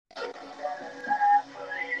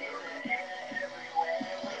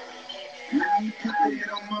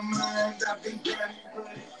mind. I've been grinding, but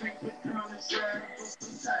it takes the crown and shine for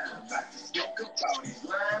some time. About to smoke up all these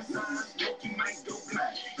lines. Smoke you might go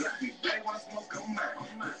blind. Everybody wanna smoke on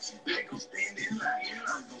mine. They gon' stand in line.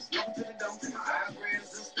 I'm gon' smoke to the dome till my eyes red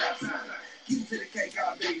as a stop sign. Keep to the cake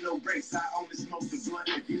all day, no breaks. I only smoke the blunt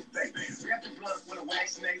with this baby. Wrap the blunt with a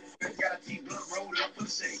wax snake. Got a T-blunt rolled up for the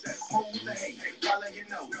shake. Hold the hate, y'all let you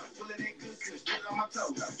know. Full of that good kush, still on my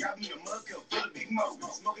toes. Got me a mug cup full of big mo.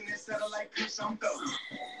 Smoking that satellite kush on those.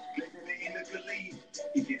 Living in the good lead.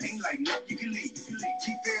 If you ain't like nothing, you can leave.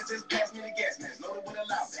 Chief Fair just passed me the gas mask. Loaded with a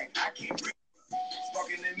loud pack. I can't breathe.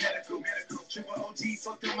 Smoking in medical. Triple OG,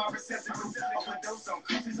 fucked up my receptacle. Overdose on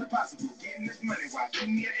kush is impossible. Getting this money while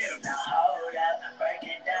eating me an edible. Now hold up, break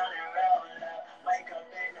it down and roll up. Wake up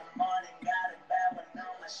in the morning, got a bad one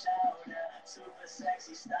on my shoulder. Super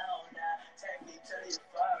sexy stoner, take me to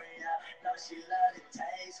euphoria. Know she love the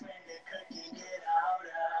taste when the cookie get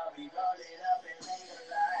older. We roll it up and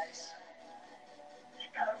legalize.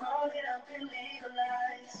 Gotta roll it up and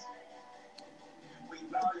legalize. We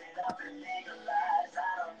roll it up and legalize.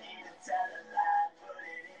 I don't need to tell a lie. Put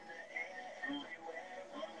it in the air everywhere.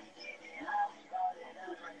 When we get it high, we roll it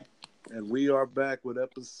up. And we are back with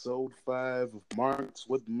episode 5 of Marks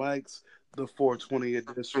with Mikes, the 420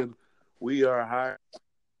 edition. We are high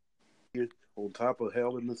on top of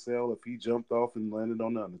Hell in the Cell if he jumped off and landed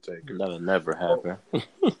on the Undertaker. That'll never happen.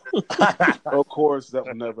 Of course, that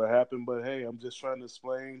will never happen. But hey, I'm just trying to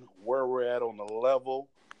explain where we're at on the level.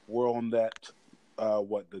 We're on that,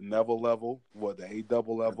 the Neville level, the A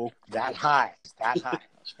double level. That high. That's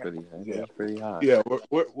pretty high. Yeah,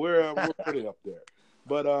 we're pretty up there.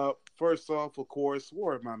 But first off, of course,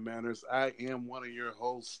 where are my manners? I am one of your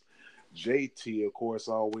hosts, JT, of course,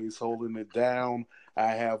 always holding it down. I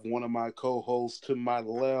have one of my co-hosts to my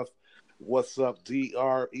left. What's up,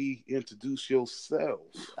 DRE? Introduce yourself.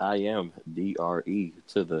 I am DRE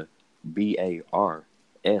to the BARSZ,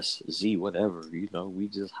 whatever. You know, we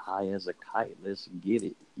just high as a kite. Let's get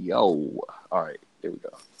it. Yo. All right, here we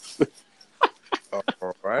go.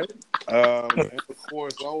 All right. And of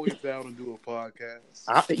course, always down to do a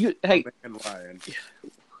podcast. Hey. Man Ryan.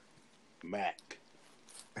 Mac.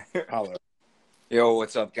 Holler. Yo,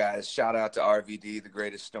 what's up, guys? Shout out to RVD, the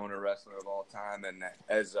greatest stoner wrestler of all time. And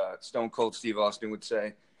as Stone Cold Steve Austin would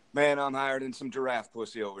say, man, I'm higher than some giraffe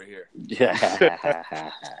pussy over here. Yeah.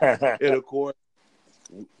 And of course,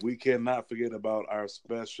 we cannot forget about our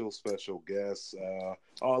special guests.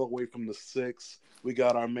 All the way from the 6th, we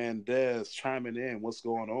got our man Dez chiming in. What's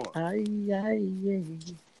going on?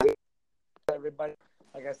 Everybody,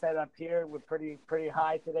 like I said, up here, we're pretty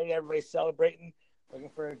high today. Everybody's celebrating. Looking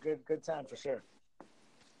for a good time for sure.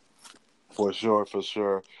 For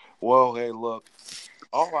sure. Well, hey, look,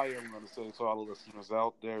 all I am going to say to all the listeners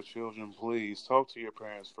out there, children, please talk to your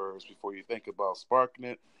parents first before you think about sparking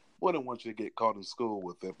it. Wouldn't want you to get caught in school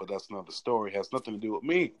with it, but that's another story. It has nothing to do with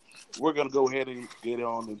me. We're going to go ahead and get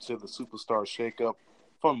on into the Superstar Shakeup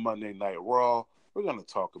from Monday Night Raw. We're going to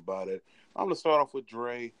talk about it. I'm going to start off with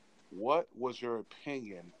Dre. What was your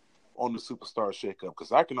opinion on the Superstar Shakeup?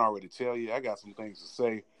 Because I can already tell you, I got some things to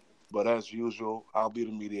say, but as usual, I'll be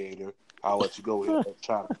the mediator. I'll let you go ahead and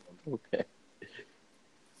chime in. Okay.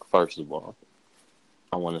 First of all,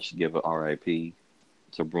 I want to give an RIP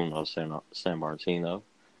to Bruno Sammartino,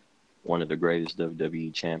 one of the greatest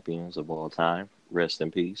WWE champions of all time. Rest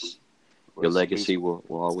in peace. Your legacy will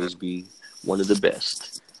always be one of the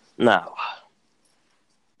best. Now,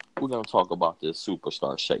 we're going to talk about this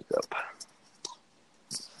Superstar Shakeup.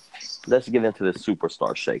 Let's get into the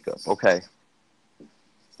Superstar Shakeup, okay?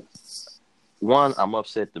 One, I'm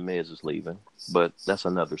upset The Miz is leaving, but that's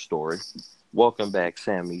another story. Welcome back,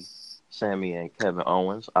 Sammy and Kevin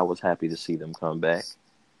Owens. I was happy to see them come back.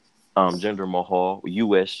 Jinder Mahal,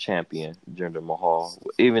 U.S. champion Jinder Mahal,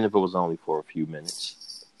 even if it was only for a few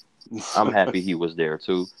minutes. I'm happy he was there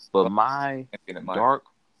too. But my dark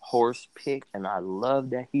horse pick, and I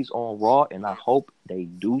love that he's on Raw, and I hope they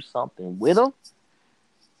do something with him,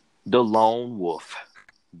 the Lone Wolf,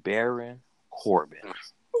 Baron Corbin.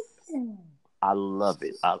 I love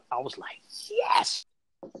it. I was like, yes.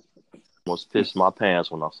 Almost pissed my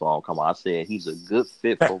pants when I saw him come on. I said he's a good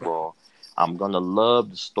fit for Raw. I'm gonna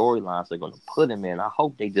love the storylines they're gonna put him in. I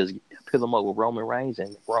hope they just put him up with Roman Reigns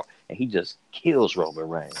and he just kills Roman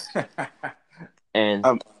Reigns.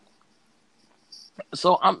 And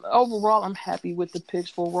so I'm happy with the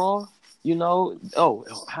picks for Raw. You know,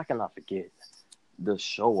 how can I forget the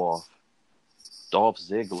show off? Dolph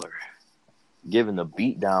Ziggler giving a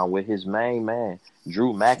beatdown with his main man,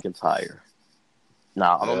 Drew McIntyre.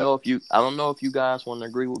 Now, I don't know if you guys want to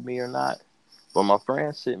agree with me or not, but my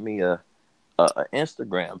friend sent me a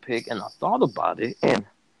Instagram pic, and I thought about it, and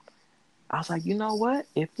I was like, you know what?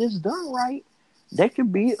 If this done right, they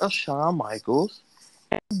could be a Shawn Michaels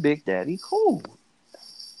and Big Daddy Cool.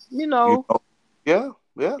 You You know, know, yeah,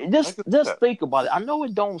 I could see just that. think about it. I know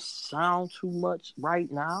it don't sound too much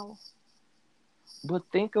right now, but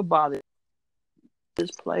think about it.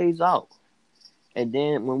 This plays out. And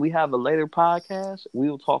then when we have a later podcast,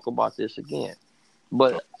 we'll talk about this again.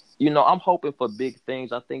 But I'm hoping for big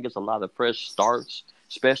things. I think it's a lot of fresh starts,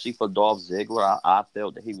 especially for Dolph Ziggler. I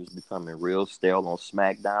felt that he was becoming real stale on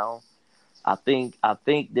SmackDown. I think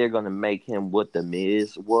they're gonna make him what the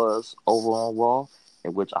Miz was over on Raw,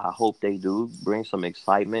 in which I hope they do bring some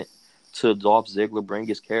excitement to Dolph Ziggler, bring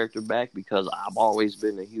his character back because I've always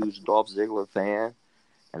been a huge Dolph Ziggler fan,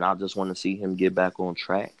 and I just want to see him get back on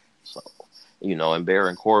track. So, and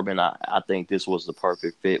Baron Corbin, I think this was the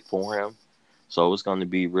perfect fit for him. So it's going to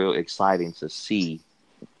be real exciting to see,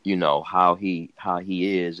 how he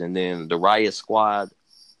is, and then the Riot Squad.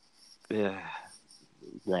 Okay,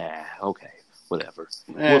 whatever.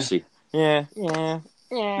 Eh, We'll see. Yeah. yeah,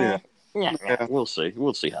 yeah, We'll see.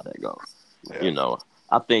 We'll see how that goes. yeah.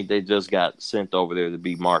 I think they just got sent over there to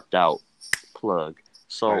be marked out. Plug.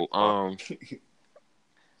 So,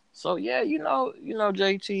 so yeah,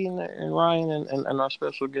 JT and Ryan and our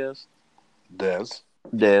special guest, Dez.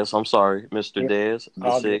 I'm sorry, Mr. Yeah. Dez, the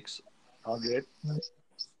All good. six. All good.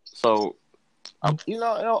 So,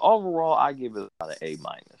 overall, I give it about an A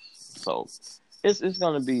minus. So, it's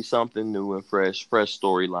going to be something new and fresh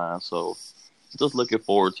storyline. So, just looking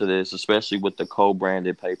forward to this, especially with the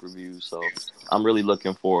co-branded pay-per-view. So, I'm really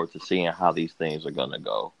looking forward to seeing how these things are going to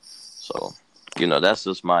go. So, that's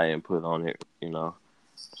just my input on it.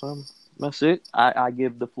 So that's it. I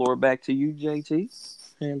give the floor back to you, JT.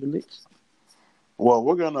 Handle it. Well,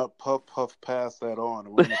 we're gonna puff pass that on,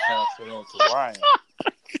 and we're gonna pass it on to Ryan.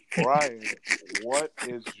 Ryan, what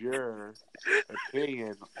is your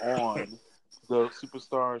opinion on the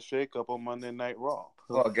Superstar shakeup on Monday Night Raw?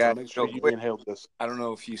 Well, So guys, make sure real you quick, can help us. I don't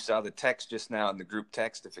know if you saw the text just now in the group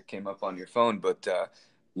text, if it came up on your phone, but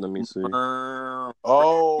Let me see. Oh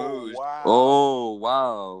Moose. wow! Oh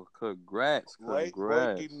wow! Congrats! Late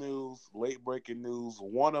breaking news!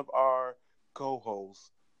 One of our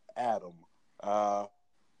co-hosts, Adam,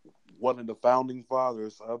 one of the founding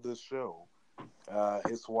fathers of this show,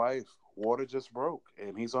 his wife, water just broke,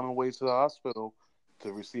 and he's on the way to the hospital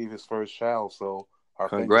to receive his first child. So our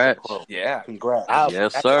fingers are Congrats! crossed. Yeah. Congrats, Wow,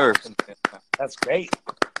 Yes, sir. that's great.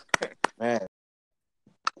 man.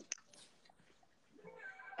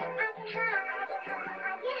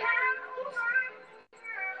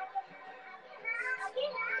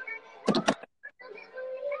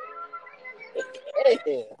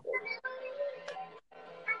 Yeah.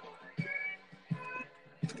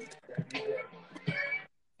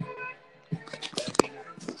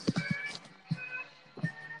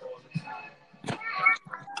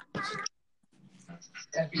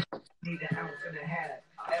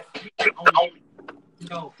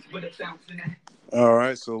 All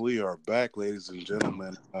right, so we are back, ladies and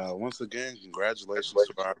gentlemen. Once again, congratulations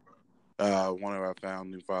to our one of our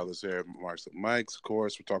founding fathers here, Marks and Mikes. Of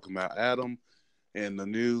course, we're talking about Adam and the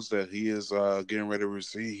news that he is getting ready to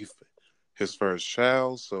receive his first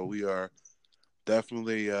child. So we are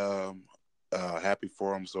definitely happy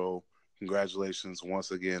for him. So congratulations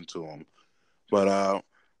once again to him. But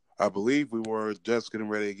I believe we were just getting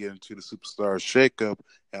ready to get into the Superstar shakeup,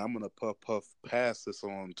 and I'm gonna puff pass this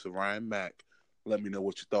on to Ryan Mack. Let me know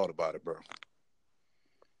what you thought about it, bro.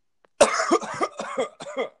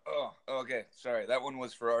 Oh, okay. Sorry, that one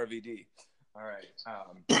was for RVD. All right.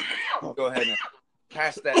 Go ahead and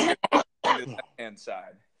pass that to the left-hand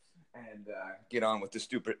side and get on with the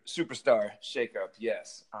Superstar shakeup.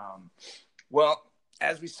 Yes. Well,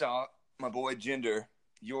 as we saw, my boy Jinder,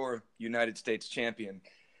 your United States champion,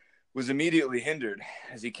 was immediately hindered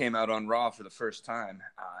as he came out on Raw for the first time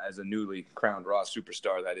as a newly crowned Raw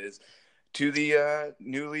superstar, that is, to the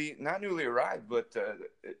newly arrived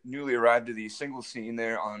to the single scene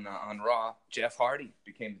there on Raw. Jeff Hardy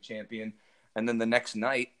became the champion, and then the next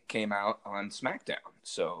night came out on SmackDown.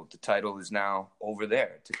 So the title is now over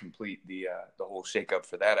there to complete the whole shakeup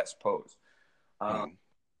for that, I suppose. I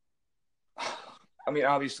mean,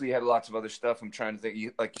 obviously, you had lots of other stuff. I'm trying to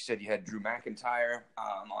think. Like you said, you had Drew McIntyre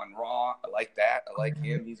on Raw. I like that. I like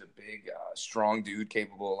him. He's a big, strong dude,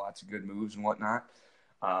 capable of lots of good moves and whatnot.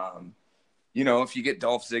 If you get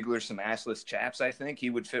Dolph Ziggler some assless chaps, I think he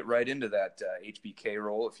would fit right into that HBK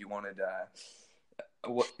role if you wanted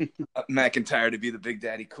McIntyre to be the Big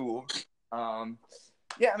Daddy Cool.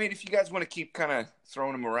 Yeah, I mean, if you guys want to keep kind of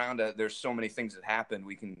throwing them around, there's so many things that happen.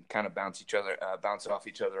 We can kind of bounce off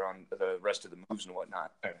each other on the rest of the moves and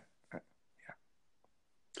whatnot. Yeah.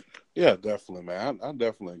 Yeah, definitely, man. I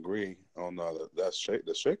definitely agree on that shake.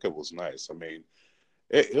 The shakeup was nice. I mean,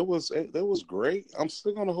 it was great. I'm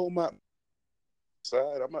still gonna hold my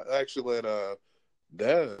side. I'm gonna actually let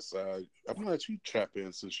Des. I'm gonna let you chap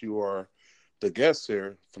in since you are the guest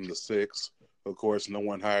here from the six. Of course, no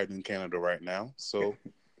one hired in Canada right now. So,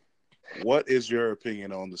 what is your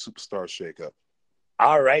opinion on the superstar shakeup?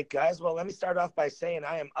 All right, guys. Well, let me start off by saying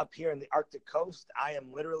I am up here in the Arctic coast. I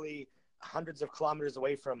am literally hundreds of kilometers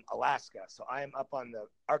away from Alaska. So I am up on the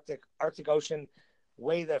Arctic Ocean,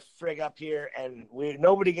 way the frig up here, and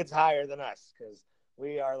nobody gets higher than us because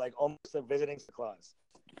we are like almost a visiting Santa Claus.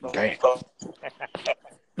 Damn.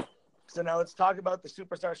 So now let's talk about the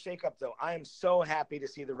superstar shakeup, though. I am so happy to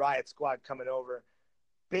see the Riot Squad coming over.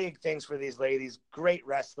 Big things for these ladies. Great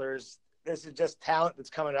wrestlers. This is just talent that's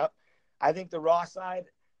coming up. I think the Raw side,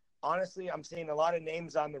 honestly, I'm seeing a lot of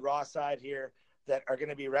names on the Raw side here that are going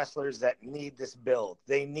to be wrestlers that need this build.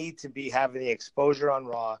 They need to be having the exposure on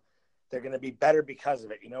Raw. They're going to be better because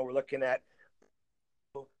of it. You know, we're looking at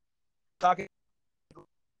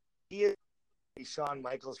he is Shawn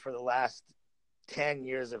Michaels for the last 10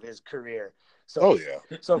 years of his career. So,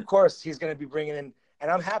 So of course he's going to be bringing in,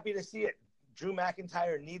 and I'm happy to see it. Drew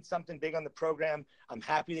McIntyre needs something big on the program. I'm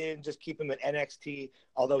happy they didn't just keep him at NXT,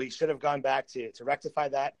 although he should have gone back to rectify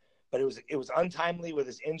that. But it was untimely with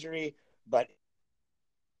his injury. But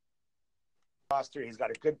roster, he's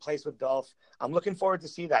got a good place with Dolph. I'm looking forward to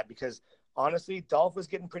see that because honestly, Dolph was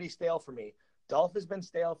getting pretty stale for me. Dolph has been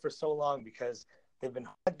stale for so long because they've been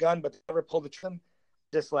hot gun, but they never pulled the trim.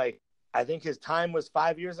 Just like I think his time was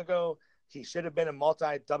 5 years ago. He should have been a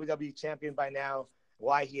multi-WWE champion by now.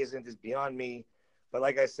 Why he isn't is beyond me. But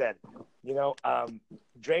like I said, you know,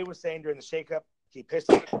 Dre was saying during the shakeup, he pissed.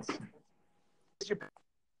 Your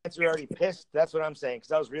parents were already pissed. That's what I'm saying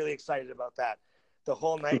because I was really excited about that. The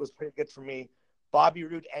whole night was pretty good for me. Bobby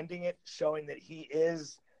Roode ending it, showing that he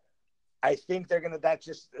is. I think they're gonna. That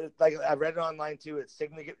just like I read it online too. It's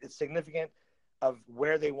significant of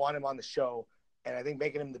where they want him on the show, and I think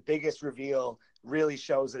making him the biggest reveal really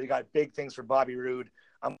shows that they got big things for Bobby Roode.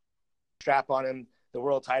 I'm strap on him the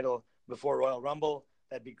world title before Royal Rumble.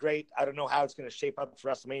 That'd be great. I don't know how it's going to shape up for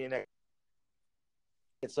WrestleMania next.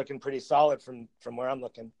 It's looking pretty solid from where I'm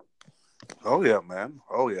looking. Oh yeah, man.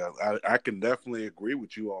 Oh yeah, I can definitely agree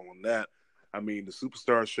with you on that. I mean, the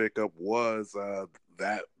superstar shakeup was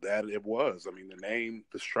that it was. I mean, the name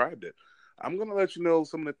described it. I'm gonna let you know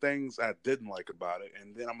some of the things I didn't like about it,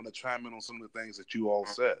 and then I'm gonna chime in on some of the things that you all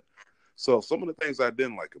said. So, some of the things I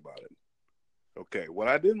didn't like about it. Okay, what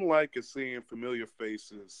I didn't like is seeing familiar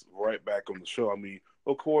faces right back on the show. I mean,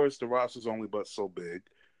 of course, the roster's only but so big.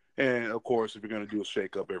 And, of course, if you're going to do a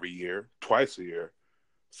shakeup every year, twice a year,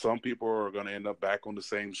 some people are going to end up back on the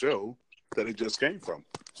same show that it just came from.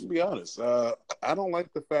 To be honest, I don't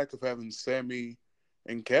like the fact of having Sammy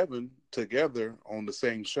and Kevin together on the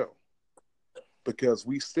same show because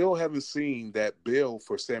we still haven't seen that bill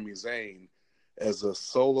for Sami Zayn as a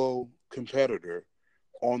solo competitor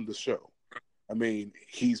on the show. I mean,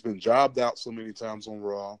 he's been jobbed out so many times on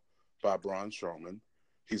Raw by Braun Strowman.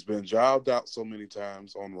 He's been jobbed out so many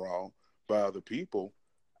times on Raw by other people.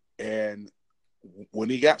 And when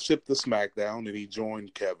he got shipped to SmackDown and he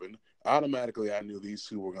joined Kevin, automatically I knew these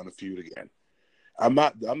two were going to feud again. I'm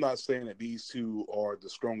not saying that these two are the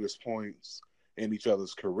strongest points in each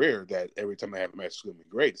other's career, that every time they have a match is going to be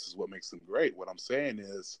great. This is what makes them great. What I'm saying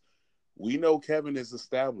is we know Kevin is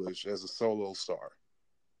established as a solo star.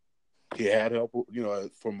 He had help, you know,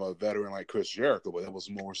 from a veteran like Chris Jericho, but it was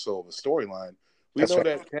more so of a storyline. We know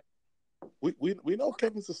that we know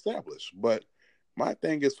Kevin's established, but my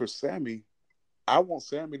thing is for Sammy, I want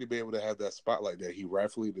Sammy to be able to have that spotlight that he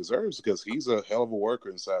rightfully deserves because he's a hell of a worker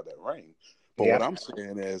inside that ring. But what I'm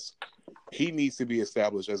saying is he needs to be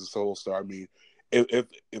established as a solo star. I mean, if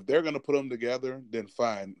they're going to put them together, then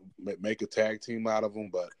fine, make a tag team out of them.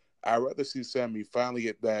 But I'd rather see Sammy finally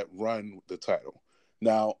get that run with the title.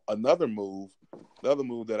 Now, another move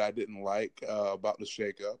that I didn't like about the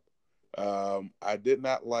shakeup, I did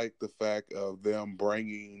not like the fact of them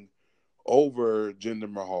bringing over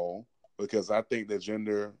Jinder Mahal because I think that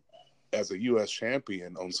Jinder, as a U.S.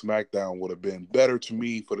 champion on SmackDown, would have been better to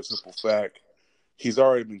me for the simple fact he's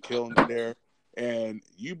already been killing it there. And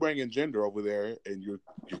you bringing Jinder over there and you're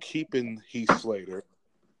keeping Heath Slater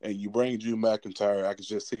and you bring Drew McIntyre, I could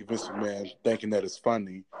just see Vince McMahon thinking that it's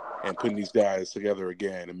funny and putting these guys together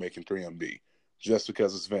again and making 3MB just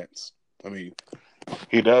because it's Vince. I mean,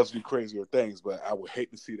 he does do crazier things, but I would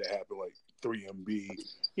hate to see that happen like 3MB,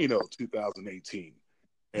 2018.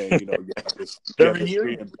 And, you have this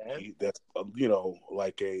 3MB that's,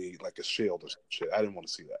 like a shield or some shit. I didn't want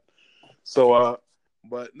to see that. So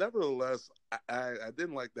But nevertheless, I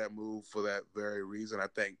didn't like that move for that very reason. I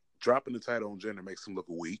think dropping the title on Jinder makes him look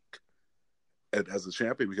weak as a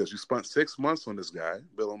champion because you spent 6 months on this guy,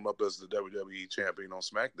 build him up as the WWE champion on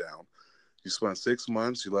SmackDown. You spent 6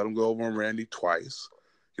 months. You let him go over on Randy twice.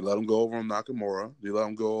 You let him go over on Nakamura. You let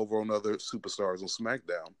him go over on other superstars on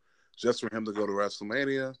SmackDown, just for him to go to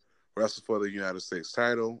WrestleMania, wrestle for the United States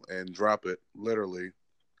title, and drop it literally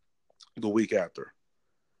the week after.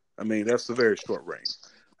 I mean, that's a very short reign.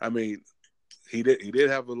 I mean, he did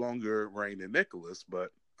have a longer reign than Nicholas,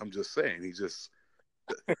 but I'm just saying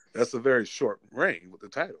that's a very short reign with the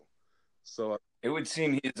title. So it would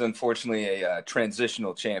seem he's unfortunately a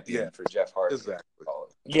transitional champion for Jeff Hardy. Exactly.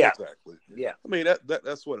 Yeah, exactly. Yeah, I mean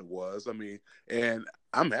that's what it was. I mean, and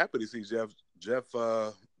I'm happy to see Jeff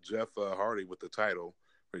Hardy with the title,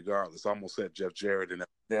 regardless. I almost said Jeff Jarrett and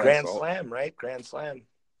Grand Slam, right? Grand Slam.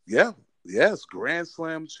 Yeah, yes, Grand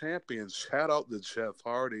Slam champion. Shout out to Jeff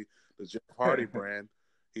Hardy, the Jeff Hardy brand.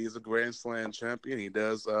 He's a Grand Slam champion. He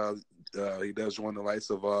does join the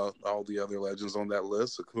likes of all the other legends on that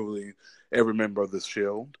list, including every member of the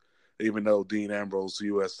Shield. Even though Dean Ambrose's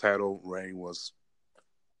U.S. title reign was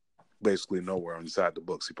basically nowhere inside the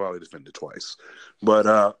books, he probably defended twice.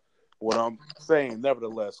 But what I'm saying,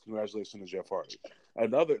 nevertheless, congratulations to Jeff Hardy.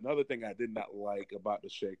 Another thing I did not like about the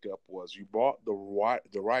shakeup was you brought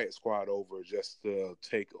the Riot Squad over just to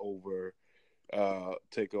take over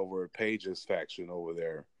Paige's faction over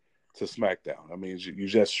there to SmackDown. I mean, you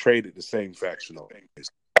just traded the same faction over.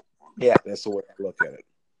 Yeah, that's the way I look at it.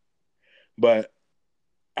 But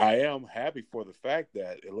I am happy for the fact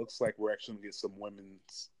that it looks like we're actually going to get some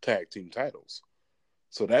women's tag team titles.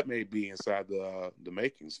 So that may be inside the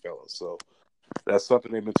makings, fellas. So that's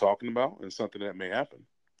something they've been talking about and something that may happen.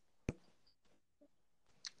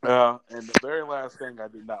 And the very last thing I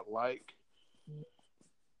did not like.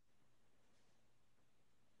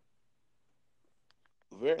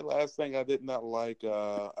 I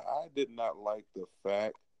did not like the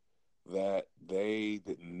fact that they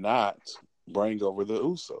did not bring over the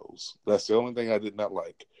Usos. That's the only thing I did not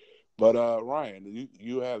like. But Ryan,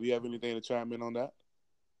 you have anything to chime in on that?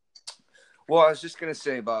 Well, I was just going to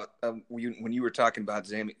say about when you were talking about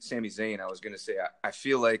Sami Zayn, I was going to say I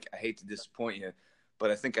feel like, I hate to disappoint you,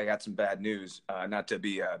 but I think I got some bad news. Not to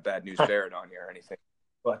be a bad news Barrett on you or anything.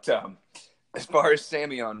 But as far as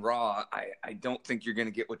Sami on Raw, I don't think you're going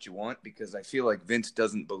to get what you want because I feel like Vince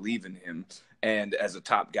doesn't believe in him and as a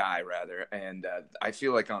top guy, rather. And I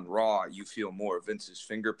feel like on Raw, you feel more Vince's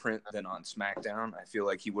fingerprint than on SmackDown. I feel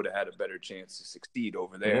like he would have had a better chance to succeed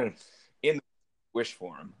over there in the wish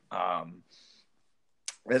for him.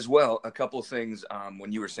 As well, a couple of things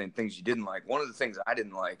when you were saying things you didn't like. One of the things I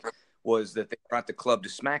didn't like was that they brought the club to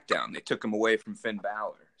SmackDown. They took him away from Finn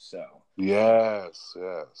Balor. So yes,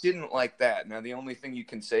 didn't like that. Now the only thing you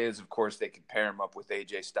can say is, of course, they could pair him up with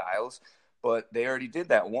AJ Styles, but they already did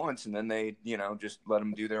that once, and then they, just let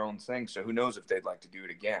them do their own thing. So who knows if they'd like to do it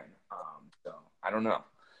again? So I don't know,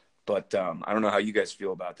 but I don't know how you guys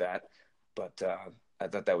feel about that. But I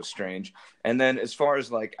thought that was strange. And then as far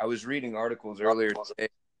as I was reading articles earlier today.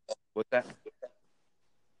 What's that?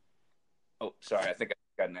 Oh, sorry. I think I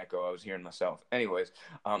got an echo. I was hearing myself. Anyways,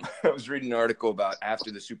 I was reading an article about after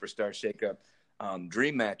the Superstar shakeup,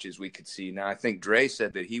 dream matches we could see. Now, I think Dre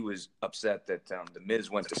said that he was upset that The Miz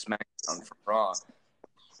went to SmackDown from Raw.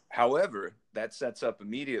 However, that sets up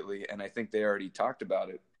immediately, and I think they already talked about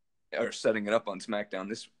it, or setting it up on SmackDown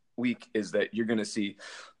this week, is that you're going to see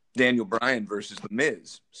Daniel Bryan versus The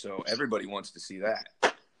Miz. So everybody wants to see that.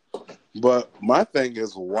 But my thing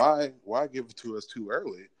is, why give it to us too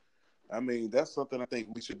early? I mean, that's something I think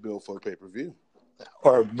we should build for pay-per-view.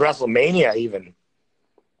 Or WrestleMania even.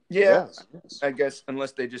 Yeah, yes. I guess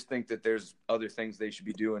unless they just think that there's other things they should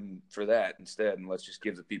be doing for that instead, and let's just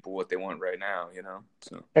give the people what they want right now,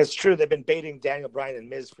 So that's true. They've been baiting Daniel Bryan and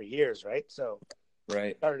Miz for years, right? So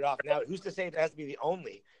right. Started off. Now, who's to say it has to be the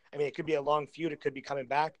only? I mean, it could be a long feud. It could be coming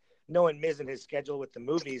back. Knowing Miz and his schedule with the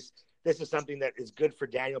movies, this is something that is good for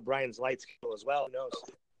Daniel Bryan's light schedule as well. Who knows?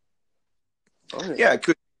 Oh, yeah, it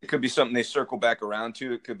could be something they circle back around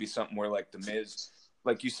to. It could be something where The Miz,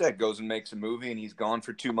 like you said, goes and makes a movie and he's gone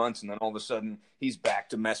for 2 months and then all of a sudden he's back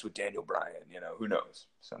to mess with Daniel Bryan. Who knows?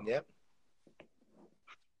 So yep.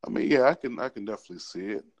 I mean, yeah, I can definitely see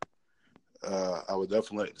it. I would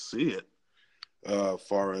definitely like to see it.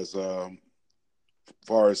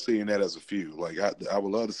 Far as seeing that as a feud, I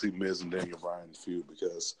would love to see Miz and Daniel Bryan feud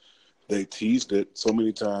because they teased it so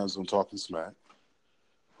many times on Talking Smack.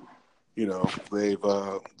 They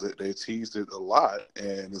teased it a lot,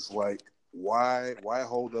 and it's like, why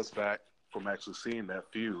hold us back from actually seeing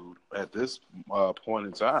that feud at this point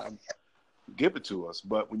in time? give it to us.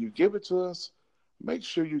 But when you give it to us, make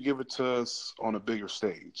sure you give it to us on a bigger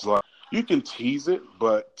stage. Like you can tease it,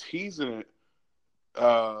 but teasing it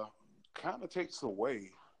kind of takes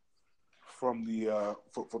away from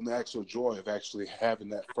the actual joy of actually having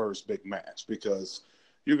that first big match, because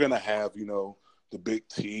you're gonna have the big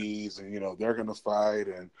tease, and they're gonna fight,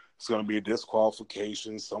 and it's gonna be a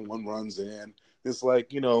disqualification. Someone runs in. It's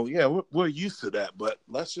like yeah, we're used to that, but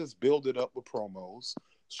let's just build it up with promos,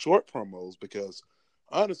 short promos, because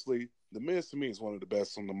honestly, The Miz to me is one of the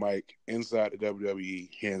best on the mic inside the WWE,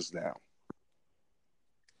 hands down.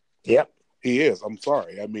 Yep. He is. I'm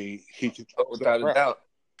sorry. I mean, he controls without a doubt.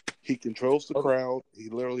 He controls the crowd. He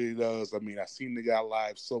literally does. I mean, I've seen the guy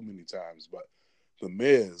live so many times, but The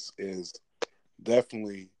Miz is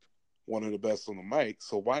definitely one of the best on the mic.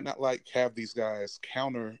 So why not have these guys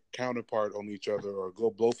counterpart on each other, or go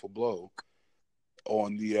blow for blow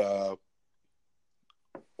on the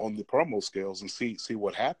promo scales, and see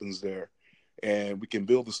what happens there, and we can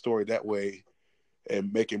build the story that way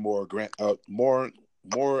and make it more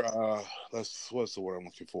what's the word I'm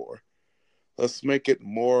looking for? Let's make it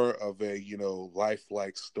more of a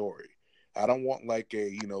lifelike story. I don't want a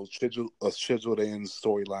scheduled in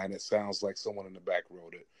storyline that sounds like someone in the back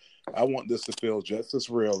wrote it. I want this to feel just as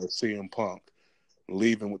real as CM Punk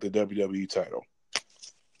leaving with the WWE title.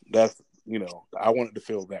 That's I want it to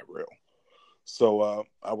feel that real. So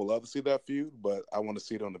I would love to see that feud, but I want to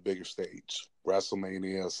see it on the bigger stage.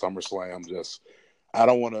 WrestleMania, SummerSlam, I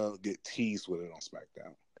don't want to get teased with it on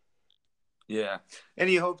SmackDown. Yeah. And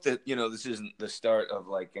you hope that, this isn't the start of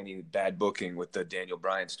any bad booking with the Daniel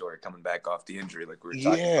Bryan story coming back off the injury like we were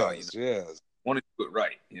talking about. Yes. Want to do it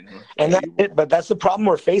right, And that's it, but that's the problem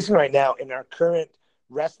we're facing right now in our current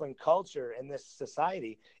wrestling culture in this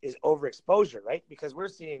society is overexposure, right? Because we're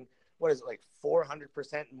seeing,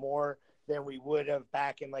 400% more than we would have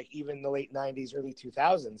back in even the late 90s, early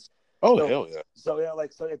 2000s. Oh, hell yeah. So,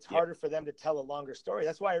 so it's harder for them to tell a longer story.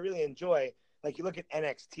 That's why I really enjoy, you look at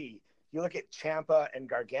NXT, you look at Ciampa and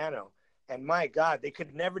Gargano, and my God, they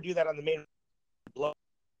could never do that on the main blow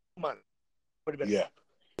month. Would have been, yeah.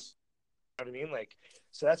 You know what I mean?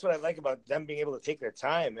 So that's what I like about them being able to take their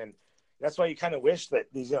time. And that's why you kind of wish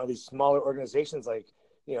that these smaller organizations like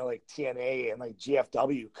TNA and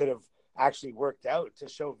GFW could have actually worked out to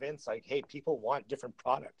show Vince hey, people want different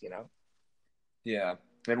product, Yeah.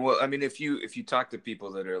 And well, I mean, if you talk to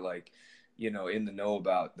people that are in the know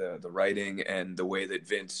about the writing and the way that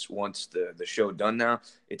Vince wants the show done now,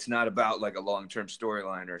 it's not about a long-term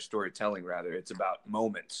storyline or storytelling, rather. It's about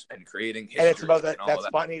moments and creating history. And it's about that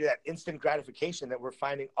spontaneity, that instant gratification that we're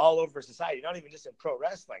finding all over society, not even just in pro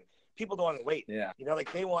wrestling. People don't want to wait. Yeah.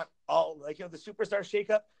 They want all, the superstar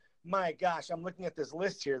shakeup. My gosh, I'm looking at this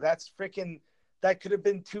list here. That could have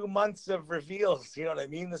been 2 months of reveals. You know what I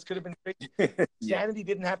mean? This could have been crazy. Yeah. Sanity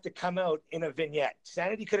didn't have to come out in a vignette.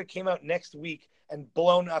 Sanity could have came out next week and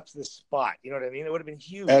blown up the spot. You know what I mean? It would have been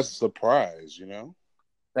huge. As a surprise,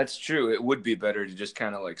 That's true. It would be better to just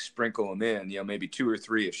kind of sprinkle them in, maybe 2 or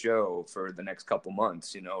 3 a show for the next couple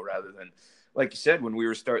months, rather than, like you said, when we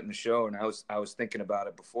were starting the show and I was thinking about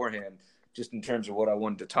it beforehand, just in terms of what I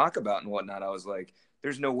wanted to talk about and whatnot. I was like,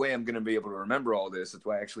 there's no way I'm going to be able to remember all this. That's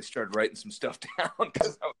why I actually started writing some stuff down,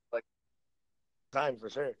 because I was time for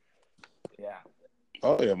sure. Yeah.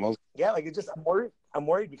 Oh yeah, it's just I'm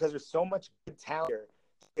worried because there's so much good talent here.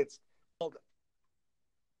 It's called,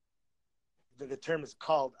 the term is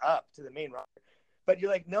called up to the main roster, but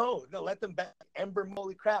you're no, let them back. Ember,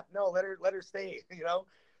 holy crap, no, let her stay.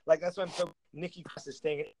 That's why I'm so Nikki Cross is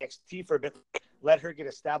staying at NXT for a bit. Let her get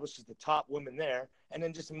established as the top woman there, and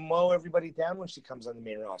then just mow everybody down when she comes on the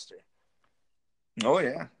main roster. Oh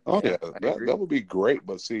yeah. That would be great.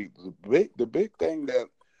 But see, the big thing that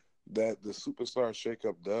the superstar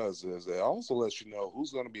shakeup does is it also lets you know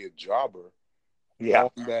who's going to be a jobber. Yeah.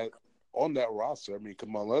 On that roster. I mean,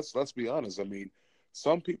 come on, let's be honest. I mean,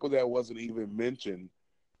 some people that wasn't even mentioned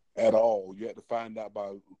at all, you had to find out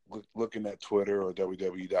by looking at Twitter or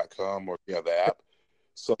WWE.com or the app.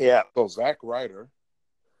 So Zack Ryder.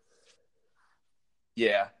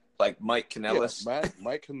 Yeah, Mike Kanellis. Yeah,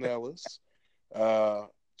 Mike Kanellis.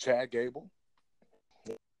 Chad Gable.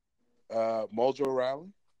 Mojo Rawley.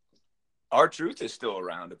 R-Truth is still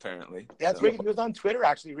around, apparently. That's right. He was on Twitter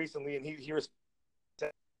actually recently, and he was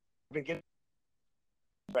been getting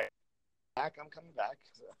right back. I'm coming back.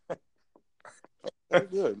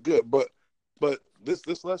 Good. But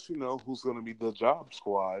this lets you know who's going to be the job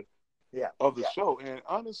squad of the show. And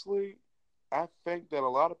honestly, I think that a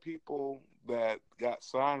lot of people that got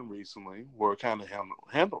signed recently were kind of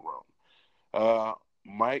handled wrong.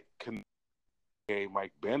 Mike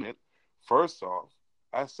Bennett, first off,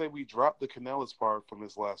 I say we drop the Kanellis part from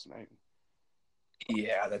his last name.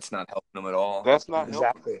 Yeah, that's not helping him at all. That's not helping.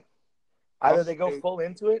 Exactly. Either they go full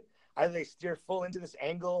into it, either they steer full into this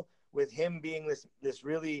angle with him being this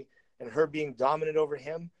really and her being dominant over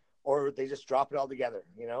him, or they just drop it all together,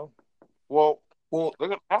 you know? Well,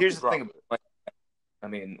 here's the thing. I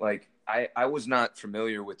mean, like, I was not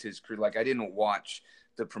familiar with his career. Like, I didn't watch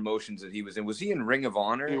the promotions that he was in. Was he in Ring of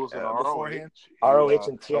Honor? He was in beforehand? ROH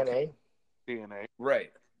and TNA. Okay. TNA.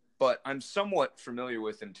 Right. But I'm somewhat familiar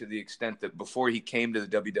with him to the extent that before he came to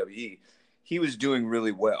the WWE, he was doing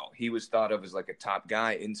really well. He was thought of as like a top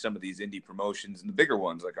guy in some of these indie promotions and the bigger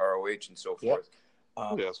ones like ROH and so forth.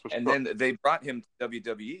 Yes, for and sure. then they brought him to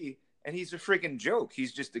WWE, and he's a freaking joke.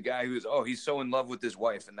 He's just a guy who's, he's so in love with his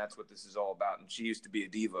wife, and that's what this is all about. And she used to be a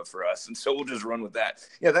diva for us, and so we'll just run with that.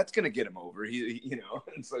 Yeah, that's gonna get him over.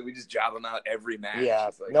 It's like we just job him out every match. Yeah,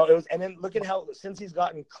 like, no, it was. And then look at how since he's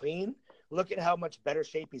gotten clean, look at how much better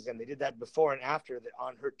shape he's in. They did that before and after that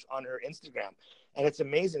on her Instagram, and it's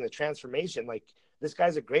amazing the transformation. Like, this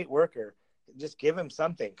guy's a great worker. Just give him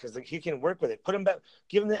something because he can work with it. Put him back.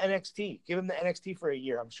 Give him the NXT. Give him the NXT for a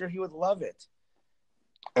year. I'm sure he would love it.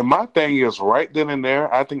 And my thing is, right then and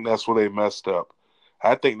there, I think that's where they messed up.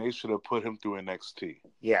 I think they should have put him through NXT.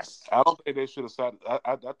 Yes. I don't think they should have started.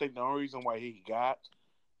 I think the only reason why he got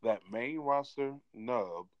that main roster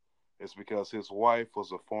nub is because his wife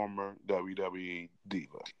was a former WWE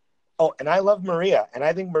diva. Oh, and I love Maria, and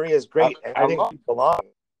I think Maria is great, and I think he belongs.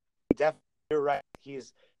 Definitely, you're right.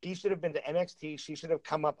 He should have been to NXT. She should have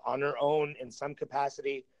come up on her own in some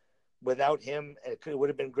capacity without him. It would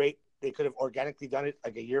have been great. They could have organically done it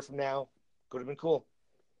like a year from now. Could have been cool.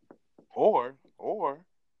 Or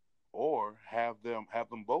have them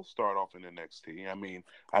both start off in NXT. I mean,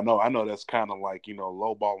 I know that's kind of like,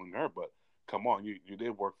 lowballing her, but come on, you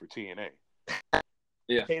did work for TNA.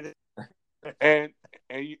 Yeah. and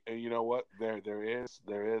you know what? There is.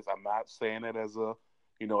 I'm not saying it as a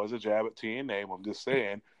as a jab at TNA. I'm just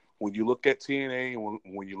saying when you look at TNA and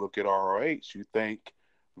when you look at ROH, you think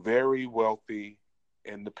very wealthy,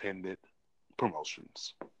 independent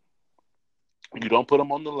promotions. You don't put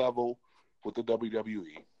them on the level with the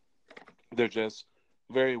WWE. They're just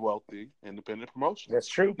very wealthy, independent promotions. That's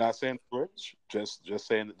true. Not saying rich, just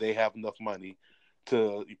saying that they have enough money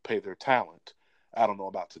to pay their talent. I don't know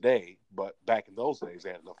about today, but back in those days,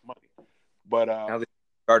 they had enough money. But now the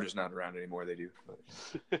Carter's not around anymore. They do.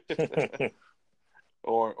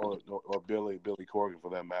 or Billy Corgan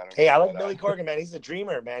for that matter. Hey, I like Billy Corgan, man. He's a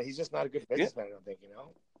dreamer, man. He's just not a good businessman, I don't think,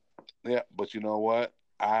 Yeah, but you know what?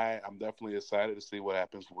 I'm definitely excited to see what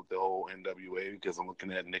happens with the whole NWA because I'm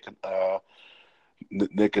looking at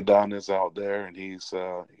Nick Adonis out there, and he's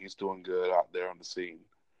doing good out there on the scene.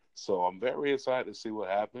 So I'm very excited to see what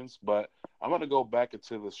happens. But I'm going to go back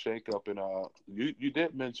into the shakeup, and you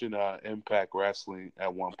did mention Impact Wrestling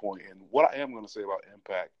at one point, and what I am going to say about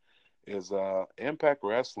Impact is Impact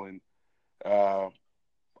Wrestling.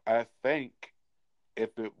 I think if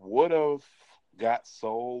it would have got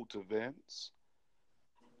sold to Vince,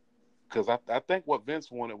 because I think what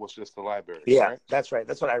Vince wanted was just the library. Yeah, right? That's right.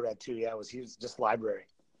 That's what I read too. Yeah, he was just library.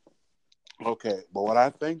 Okay, but what I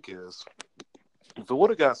think is, if it would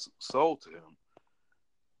have got sold to him,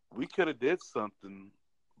 we could have did something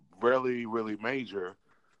really, really major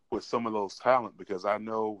with some of those talent, because I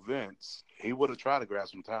know Vince, he would have tried to grab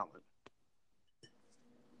some talent.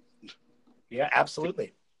 Yeah,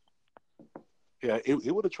 absolutely. Yeah,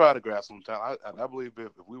 it would have tried to grab some talent. I believe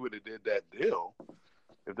if we would have did that deal,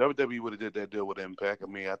 if WWE would have did that deal with Impact, I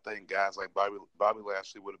mean, I think guys like Bobby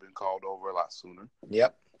Lashley would have been called over a lot sooner.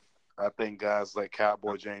 Yep. I think guys like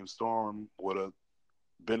Cowboy James Storm would have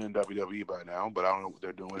been in WWE by now, but I don't know what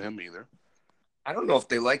they're doing with him either. I don't know if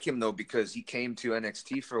they like him, though, because he came to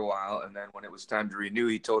NXT for a while, and then when it was time to renew,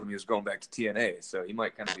 he told him he was going back to TNA, so he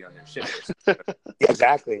might kind of be on their shit list.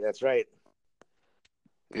 Exactly, that's right.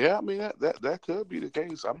 Yeah, I mean that could be the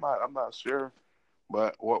case. I'm not sure,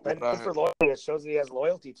 but what for loyalty, it shows that he has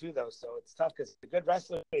loyalty too, though. So it's tough because he's a good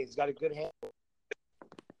wrestler. He's got a good hand.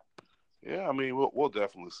 Yeah, I mean we'll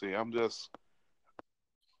definitely see. I'm just.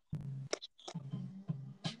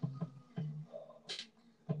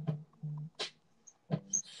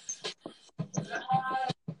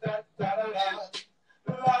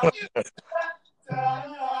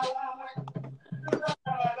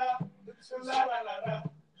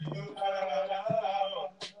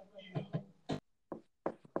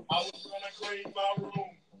 I was gonna clean my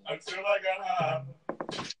room until I got high.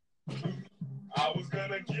 I was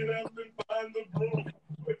gonna get up and find the broom,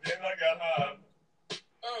 but then I got high.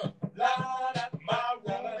 My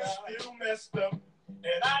room is still messed up,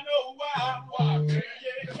 and I know why. Yeah,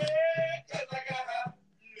 'cause I got high.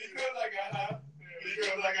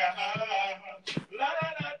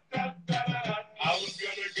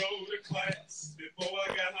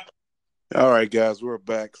 All right, guys, we're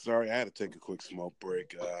back. Sorry, I had to take a quick smoke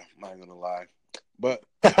break. I'm not gonna lie, but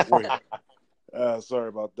we're here. Sorry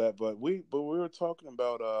about that, but we were talking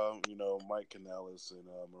about Mike Canellis and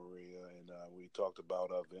Maria, and we talked about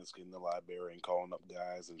Vince getting the library and calling up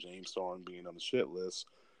guys, and James Storm being on the shit list.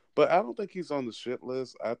 But I don't think he's on the shit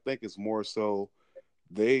list. I think it's more so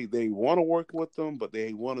they want to work with him, but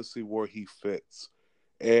they want to see where he fits.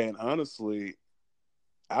 And honestly,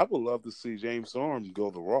 I would love to see James Storm go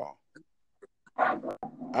to Raw.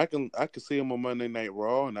 I can see him on Monday Night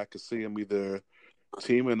Raw, and I could see him either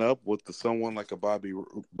teaming up with someone like a Bobby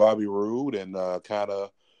Roode, and kind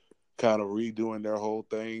of redoing their whole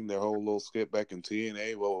thing, their whole little skit back in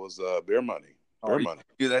TNA. What was Beer Money? Beer Money.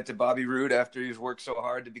 Do that to Bobby Roode after he's worked so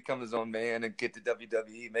hard to become his own man and get to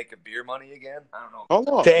WWE, make a Beer Money again? I don't know. Hold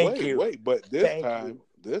on, wait. But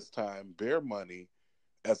this time, Beer Money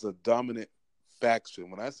as a dominant faction.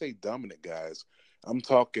 When I say dominant, guys, I'm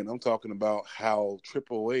talking about how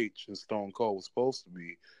Triple H and Stone Cold was supposed to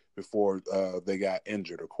be before they got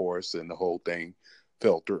injured, of course, and the whole thing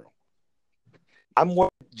fell through. I'm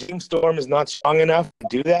worried James Storm is not strong enough to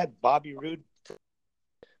do that. Bobby Roode,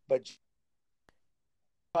 but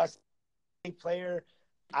player,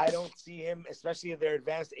 I don't see him, especially at their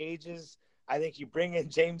advanced ages. I think you bring in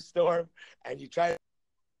James Storm and you try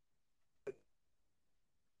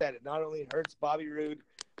that it not only hurts Bobby Roode,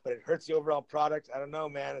 but it hurts the overall product. I don't know,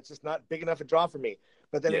 man. It's just not big enough a draw for me.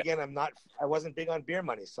 But then again, I wasn't big on Beer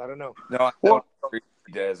Money, so I don't know. No, I don't agree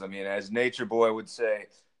with you, Des. I mean, as Nature Boy would say,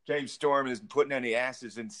 James Storm isn't putting any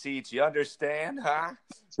asses in seats. You understand, huh?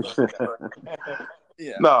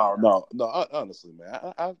 Yeah. No. Honestly,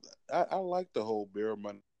 man, I like the whole Beer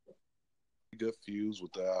Money. Good fuse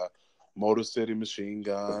with Motor City Machine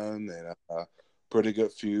Gun, and pretty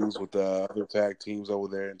good fuse with the other tag teams over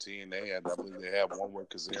there in TNA. I believe they have one with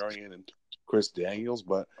Kazarian and Chris Daniels,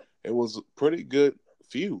 but it was a pretty good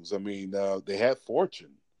fuse. I mean, they had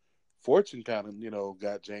Fortune. Fortune kind of,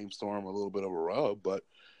 got James Storm a little bit of a rub, but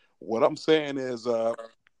what I'm saying is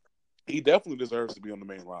he definitely deserves to be on the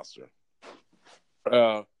main roster.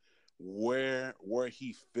 Where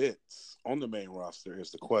he fits on the main roster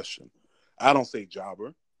is the question. I don't say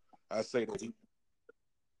jobber. I say that he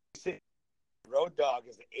Road Dogg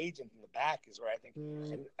as the agent in the back is where I think,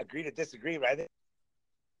 and agree to disagree, but I think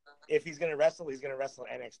if he's going to wrestle, he's going to wrestle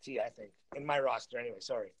NXT, I think, in my roster anyway.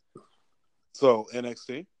 Sorry. So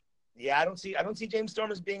NXT? Yeah, I don't see James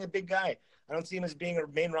Storm as being a big guy. I don't see him as being a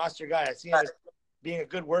main roster guy. I see him as being a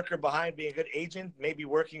good worker behind, being a good agent, maybe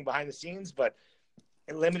working behind the scenes, but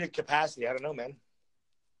in limited capacity. I don't know, man.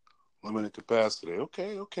 Limited capacity.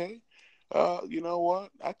 Okay. You know what?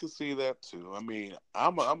 I can see that too. I mean,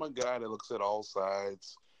 I'm a guy that looks at all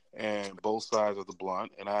sides and both sides of the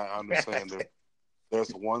blunt, and I understand that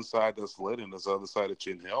there's one side that's lit and there's the other side that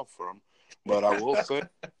you inhale from. But I will say,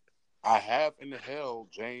 I have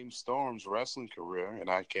inhaled James Storm's wrestling career, and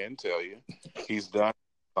I can tell you, he's done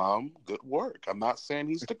some good work. I'm not saying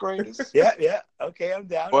he's the greatest. Yeah. Okay, I'm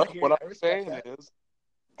down. But what I'm saying is,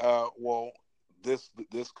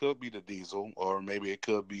 this could be the Diesel, or maybe it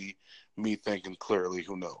could be me thinking clearly.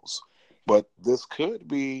 Who knows? But this could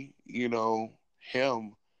be,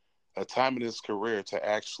 him a time in his career to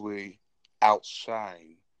actually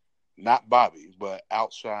outshine, not Bobby, but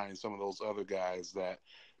outshine some of those other guys that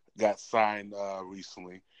got signed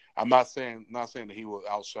recently. I'm not saying that he will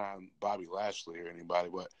outshine Bobby Lashley or anybody,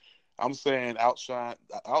 but I'm saying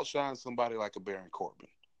outshine somebody like a Baron Corbin.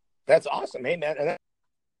 That's awesome, hey man. And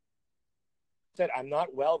said I'm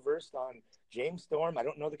not well versed on James Storm. I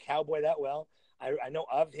don't know the Cowboy that well. I know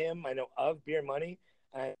of him. I know of Beer Money.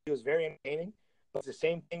 He was very entertaining. But it's the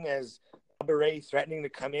same thing as Bubba Ray threatening to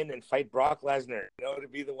come in and fight Brock Lesnar. To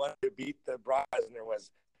be the one to beat the Brock Lesnar was,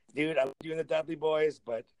 dude, I love you and the Dudley Boys,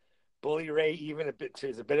 but Bully Ray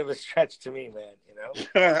is a bit of a stretch to me, man.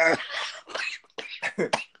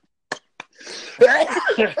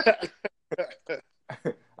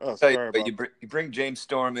 You bring James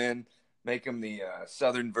Storm in, make him the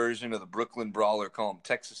southern version of the Brooklyn Brawler, call him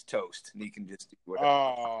Texas Toast, and he can just do whatever.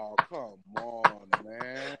 Oh, come on,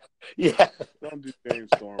 man. Yeah. Don't do James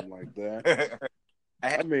Storm like that.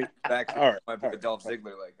 I mean, my boy Dolph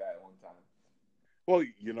Ziggler like that one time. Well,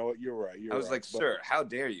 you know what? You're right. I was like, sir, how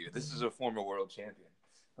dare you? This is a former world champion.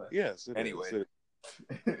 But yes. Anyway.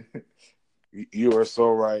 You are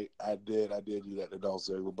so right. I did do that to Dolph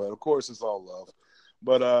Ziggler, but of course it's all love.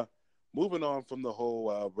 But moving on from the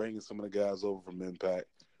whole bringing some of the guys over from Impact,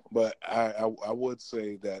 but I would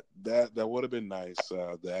say that would have been nice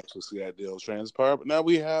to actually see that deal transpire. But now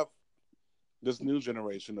we have this new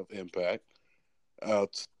generation of Impact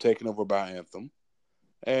taken over by Anthem,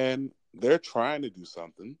 and they're trying to do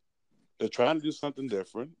something. they're trying to do something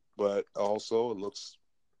different, but also it looks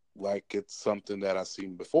like it's something that I've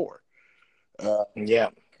seen before. Yeah.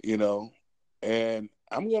 You know, and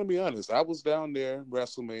I'm gonna be honest. I was down there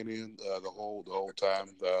WrestleMania the whole time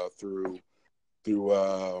through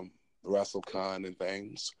WrestleCon and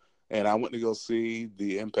things, and I went to go see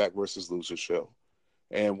the Impact versus Lucha show.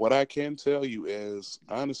 And what I can tell you is,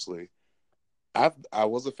 honestly, I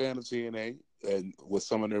was a fan of TNA and with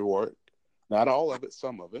some of their work, not all of it,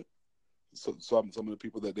 some of it. So, some of the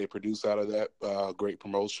people that they produce out of that great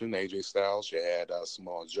promotion, AJ Styles, you had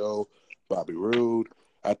Samoa Joe, Bobby Roode.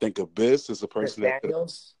 I think Abyss is a Chris person that,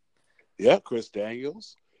 Daniels. yeah, Chris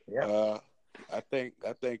Daniels. Yeah. I think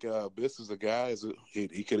Abyss is a guy.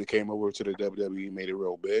 He could have came over to the WWE, made it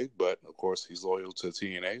real big, but of course he's loyal to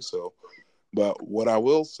TNA. So, but what I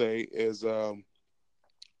will say is,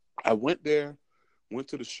 I went there, went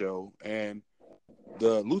to the show, and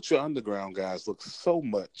the Lucha Underground guys look so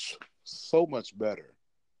much better,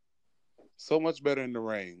 so much better in the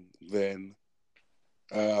ring than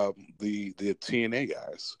the TNA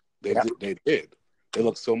guys. They did. They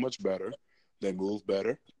look so much better. They move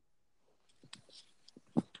better.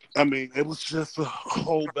 I mean, it was just a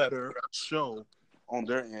whole better show on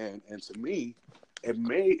their end, and to me, it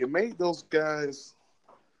made those guys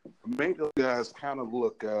kind of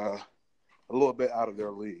look a little bit out of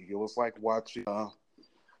their league. It was like watching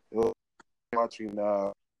League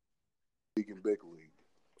and Big League.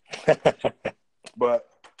 But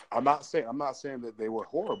I'm not saying that they were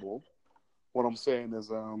horrible. What I'm saying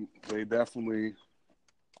is they definitely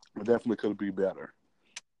could be better.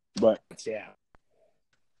 But yeah,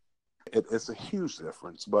 it's a huge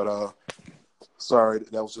difference. But sorry,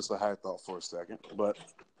 that was just a high thought for a second. But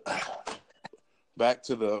back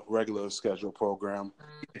to the regular schedule program.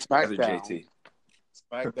 JT.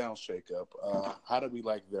 SmackDown shakeup. How do we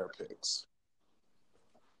like their picks?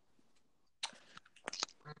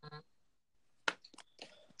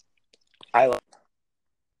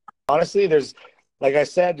 Honestly, there's, like I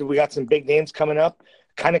said, we got some big names coming up.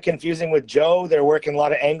 Kind of confusing with Joe. They're working a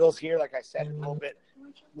lot of angles here. Like I said, a little bit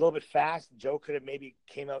fast. Joe could have maybe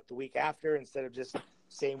came out the week after instead of just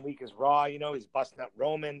same week as Raw. You know, he's busting up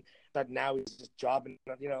Roman, but now he's just jobbing,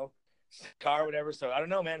 car or whatever. So I don't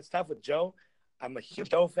know, man. It's tough with Joe. I'm a huge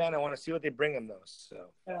Joe fan. I want to see what they bring him, though. So.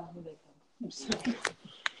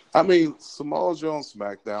 I mean, Samoa Joe on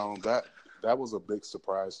SmackDown, that was a big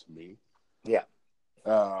surprise to me. Yeah.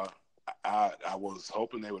 I was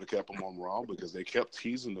hoping they would have kept him on Raw because they kept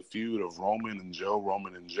teasing the feud of Roman and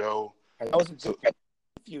Joe. And that was a good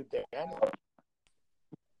feud there, man.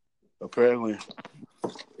 Apparently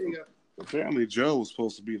Joe was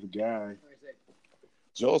supposed to be the guy.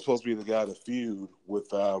 Joe was supposed to be the guy to feud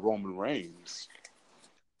with Roman Reigns.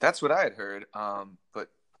 That's what I had heard, but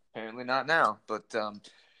apparently not now. But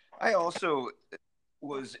I also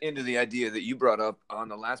was into the idea that you brought up on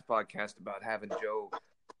the last podcast about having Joe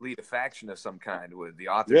lead a faction of some kind with the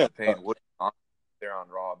Authors of Pain there on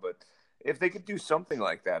Raw. But if they could do something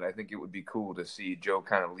like that, I think it would be cool to see Joe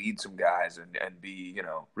kind of lead some guys and be,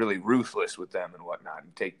 really ruthless with them and whatnot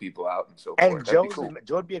and take people out and so forth. And Joe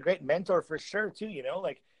would be a great mentor for sure, too,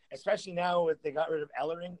 like, especially now with they got rid of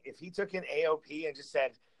Ellering. If he took in AOP and just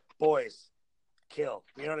said, boys, kill.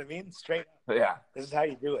 You know what I mean? Straight up. Yeah. This is how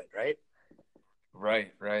you do it, right?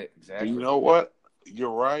 Right. Exactly. You know what?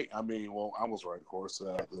 You're right. I mean, well, I was right, of course,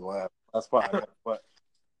 the last podcast. But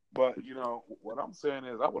what I'm saying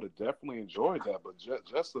is I would have definitely enjoyed that. But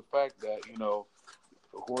just the fact that, of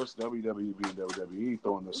course, WWE being WWE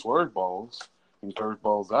throwing the swerve balls and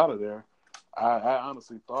curveballs out of there, I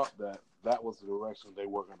honestly thought that was the direction they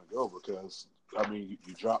were going to go because, I mean,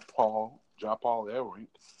 you drop Paul Ellering,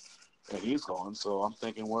 and he's gone. So I'm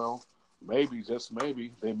thinking, well, maybe, just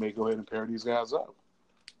maybe, they may go ahead and pair these guys up.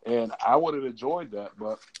 And I would have enjoyed that.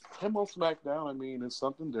 But him on SmackDown, I mean, it's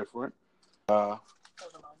something different.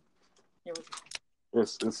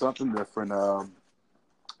 It's something different.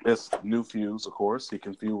 It's new feuds, of course. He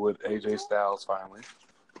can feud with AJ Styles finally.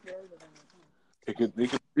 He can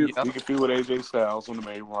feud with AJ Styles on the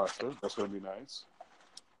main roster. That's going to be nice.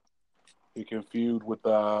 He can feud with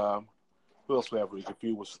who else we have? He can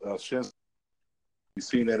feud with Shinsuke. You've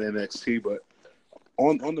seen that in NXT, but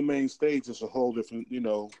on the main stage, it's a whole different,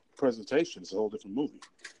 presentation. It's a whole different movie.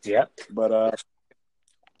 Yeah. But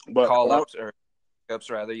ups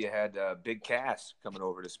rather, you had Big Cass coming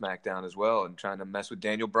over to SmackDown as well and trying to mess with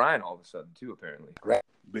Daniel Bryan all of a sudden too, apparently. Right.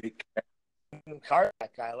 Big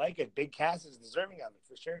That guy, I like it. Big Cass is deserving of it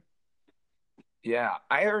for sure. Yeah,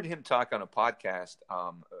 I heard him talk on a podcast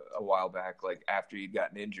a while back, like after he'd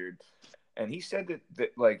gotten injured, and he said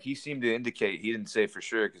that like he seemed to indicate, he didn't say for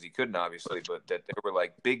sure because he couldn't obviously, but that there were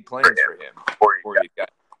like big plans for him before he got.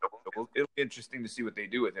 So it'll be interesting to see what they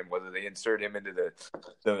do with him, whether they insert him into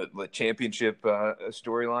the championship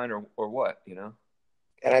storyline or what, you know.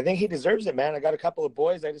 And I think he deserves it, man. I got a couple of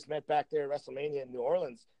boys I just met back there at WrestleMania in New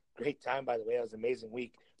Orleans. Great time, by the way. It was an amazing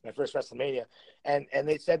week, my first WrestleMania. And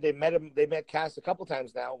they said they met Cass a couple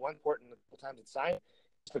times now, one port and a couple times at Sign.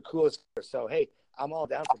 It's the coolest. So, hey, I'm all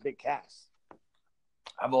down for Big Cass.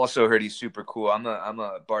 I've also heard he's super cool. I'm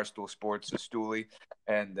a Barstool Sports stoolie,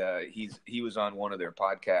 and he was on one of their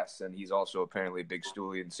podcasts, and he's also apparently a big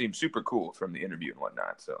stoolie and seems super cool from the interview and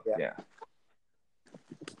whatnot. So, yeah.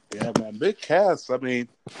 Yeah, man. Big Cass. I mean,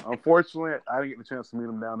 unfortunately, I didn't get the chance to meet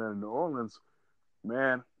him down there in New Orleans.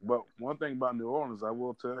 Man, but one thing about New Orleans, I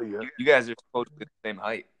will tell you. You guys are supposedly the same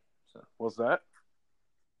height. So. What's that?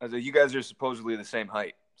 I said, you guys are supposedly the same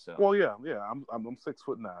height. So. Well, yeah. I'm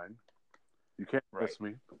 6'9". You can't miss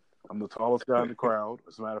me. I'm the tallest guy in the crowd.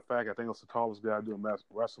 As a matter of fact, I think I was the tallest guy doing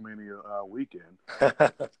WrestleMania weekend.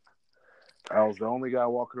 I was the only guy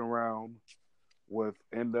walking around with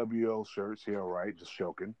NWO shirts. Yeah, right. Just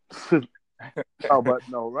joking. Oh, but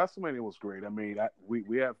no, WrestleMania was great. I mean,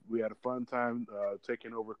 we had a fun time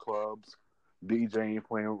taking over clubs, DJing,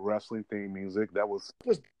 playing wrestling theme music. That was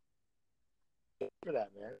for that,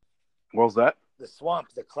 man. What was that? The Swamp,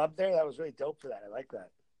 the club there. That was really dope for that. I like that.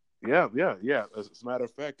 Yeah. As a matter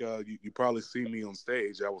of fact, you probably see me on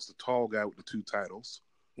stage. I was the tall guy with the 2 titles.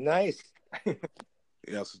 Nice.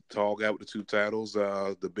 Yes, the tall guy with the 2 titles,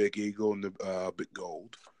 the Big Eagle and the Big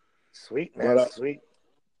Gold. Sweet, man. But, sweet.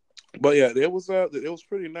 But yeah, it was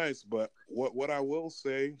pretty nice. But what I will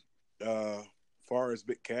say, far as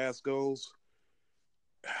Big Cass goes,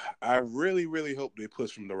 I really, really hope they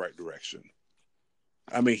push him the right direction.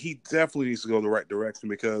 I mean, he definitely needs to go the right direction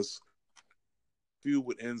because feud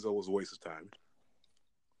with Enzo was a waste of time.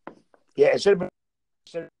 Yeah, it should have been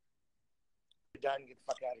done. Get the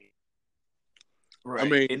fuck out of here. Right. I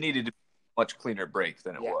mean, it needed to be a much cleaner break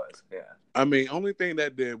than it was. Yeah. I mean, only thing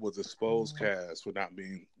that did was expose Cass for not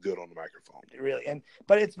being good on the microphone. Really,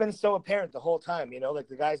 but it's been so apparent the whole time. You know, like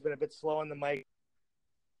the guy's been a bit slow on the mic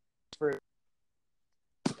for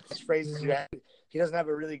phrases. He doesn't have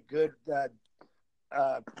a really good,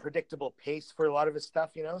 predictable pace for a lot of his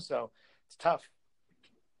stuff. You know, so it's tough.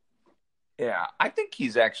 Yeah, I think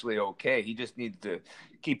he's actually okay. He just needs to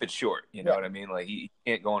keep it short. You know what I mean? Like he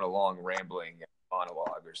can't go on a long rambling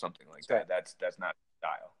monologue or something like that. That's not his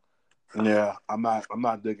style. Yeah, I'm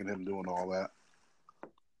not digging him doing all that.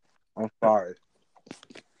 I'm sorry,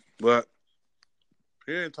 but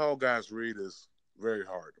hearing tall guys read is very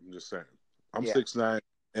hard. I'm just saying. I'm 6'9",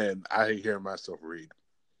 and I hate hearing myself read.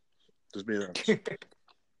 Just being honest.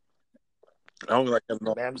 I only like that.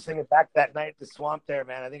 Man, I'm singing back that night at the Swamp there,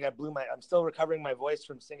 man. I think I'm still recovering my voice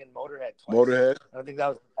from singing Motorhead twice. Motorhead? I don't think that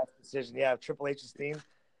was the best decision. Yeah, Triple H's theme.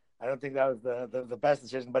 I don't think that was the best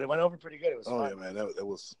decision, but it went over pretty good. It was fun. Yeah, man. That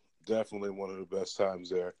was definitely one of the best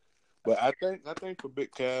times there. But I think for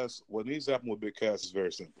Big Cass, what needs to happen with Big Cass is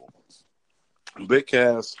very simple. Big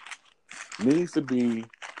Cass needs to be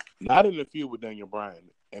not in the feud with Daniel Bryan,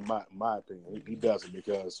 in my opinion. He doesn't,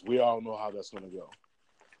 because we all know how that's going to go.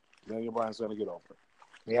 Daniel Bryan's going to get over.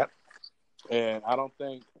 Yep. And I don't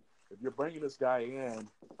think if you're bringing this guy in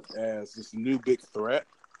as this new big threat,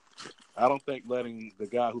 I don't think letting the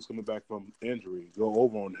guy who's coming back from injury go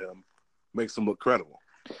over on him makes him look credible.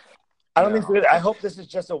 I don't think so. I hope this is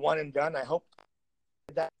just a one and done. I hope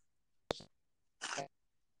that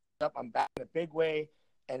I'm back in a big way,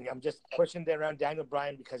 and I'm just pushing around Daniel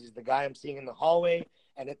Bryan because he's the guy I'm seeing in the hallway,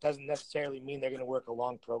 and it doesn't necessarily mean they're going to work a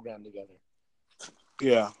long program together.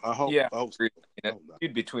 Yeah, I hope. Yeah, I hope so.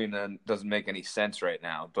 Feud between them doesn't make any sense right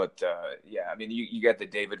now. But I mean, you got the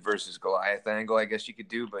David versus Goliath angle, I guess you could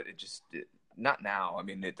do, but not now. I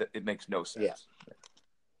mean, it makes no sense.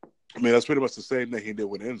 Yeah. I mean, that's pretty much the same thing he did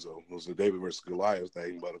with Enzo. It was the David versus Goliath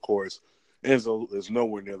thing, but of course, Enzo is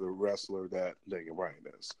nowhere near the wrestler that Daniel Bryan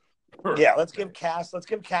is. Yeah, let's give Cass,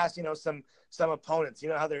 some opponents. You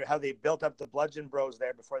know how they built up the Bludgeon Bros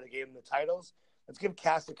there before they gave him the titles. Let's give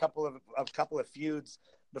Cass a couple of feuds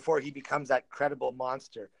before he becomes that credible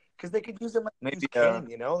monster. Because they could use him like Kane,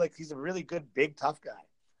 you know, like he's a really good, big, tough guy.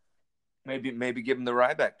 Maybe give him the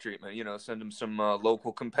Ryback treatment. You know, send him some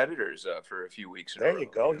local competitor for a few weeks. There you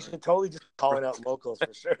go. He should totally just calling out locals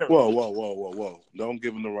for sure. Whoa! Don't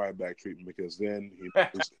give him the Ryback treatment, because then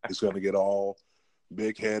he's going to get all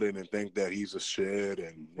big-headed and think that he's a shit.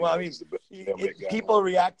 And I mean, people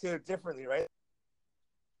react to it differently, right?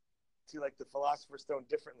 To like the Philosopher's Stone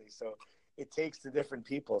differently, so it takes to different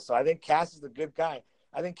people. So I think Cass is a good guy.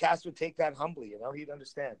 I think Cass would take that humbly. You know, he'd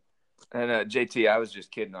understand. And JT, I was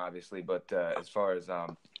just kidding, obviously, but as far as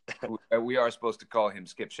we are supposed to call him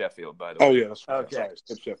Skip Sheffield, by the way. Oh yeah, that's right. Okay. Sorry,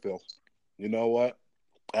 Skip Sheffield. You know what?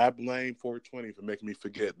 I blame 420 for making me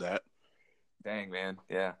forget that. Dang, man.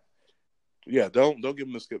 Yeah. Yeah, don't give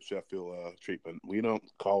him the Skip Sheffield treatment. We don't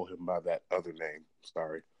call him by that other name.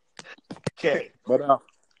 Sorry. Okay. But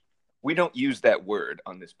We don't use that word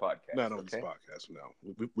on this podcast. not on this podcast, no.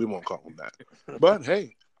 We won't call him that. But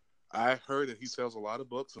hey, I heard that he sells a lot of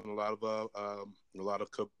books and a lot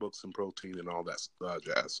of cookbooks and protein and all that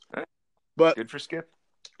jazz. But Good for Skip.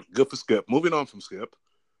 good for Skip. Moving on from Skip,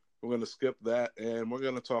 we're going to skip that and we're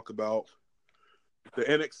going to talk about the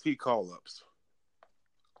NXT call-ups.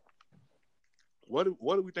 What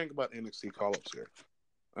do we think about NXT call-ups here?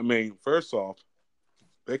 I mean, first off,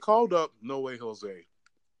 they called up No Way Jose.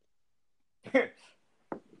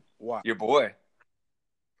 Why? Your boy.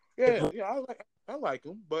 Yeah, I like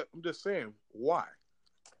him, but I'm just saying, why?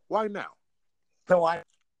 Why now? So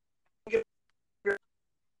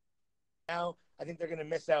now I think they're going to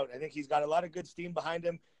miss out. I think he's got a lot of good steam behind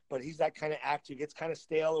him, but he's that kind of actor who gets kind of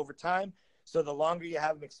stale over time. So the longer you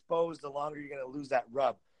have him exposed, the longer you're going to lose that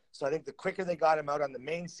rub. So I think the quicker they got him out on the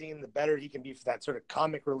main scene, the better he can be for that sort of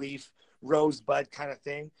comic relief, Rosebud kind of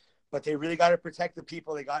thing. But they really got to protect the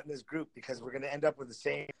people they got in this group because we're going to end up with the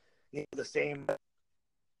same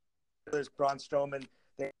there's Braun Strowman,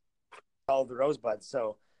 they all the Rosebuds.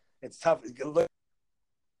 So it's tough. Look,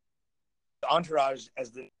 Entourage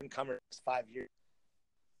as the newcomer 5 years.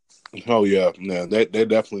 Oh yeah, they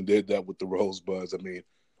definitely did that with the Rosebuds. I mean,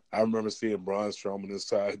 I remember seeing Braun Strowman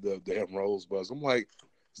inside the damn Rosebuds. I'm like,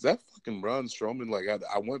 is that fucking Braun Strowman? Like,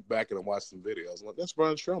 I went back and I watched some videos. I'm like, that's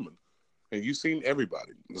Braun Strowman. And you've seen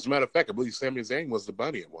everybody. As a matter of fact, I believe Sami Zayn was the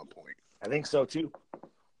bunny at one point. I think so too.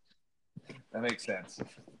 That makes sense.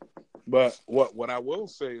 But what I will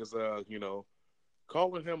say is,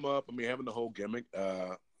 calling him up. I mean, having the whole gimmick.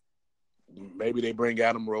 Maybe they bring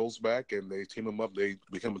Adam Rose back and they team him up. They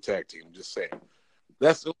become a tag team. Just saying.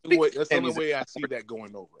 That's the only way. That's the only way I see that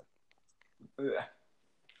going over. Yeah.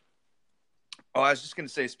 Oh, I was just going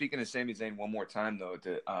to say, speaking of Sami Zayn one more time, though,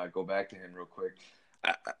 to go back to him real quick.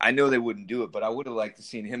 I know they wouldn't do it, but I would have liked to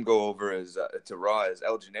seen him go over as to Raw as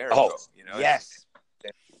El Generico. Oh, you know? yes.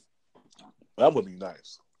 That would be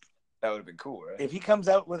nice. That would have been cool, right? If he comes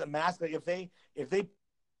out with a mask, like if they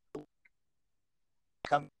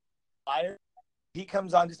come fire, he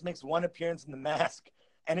comes on, just makes one appearance in the mask,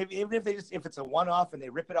 and even if it's a one-off and they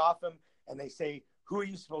rip it off him and they say, "Who are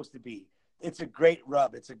you supposed to be?" It's a great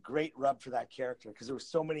rub. It's a great rub for that character because there were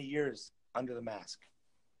so many years under the mask.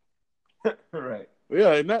 Right.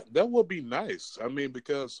 Yeah, and that would be nice. I mean,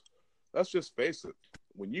 because let's just face it,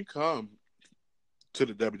 when you come to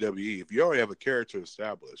the WWE, if you already have a character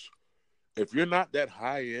established, if you're not that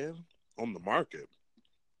high end on the market,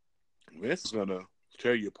 Vince is gonna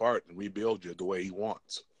tear you apart and rebuild you the way he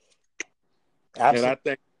wants. Absolutely.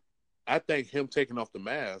 And I think him taking off the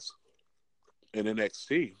mask in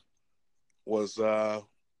NXT was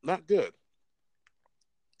not good.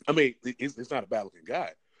 I mean, he's not a bad looking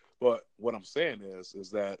guy, but what I'm saying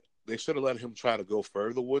is that they should have let him try to go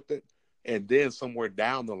further with it, and then somewhere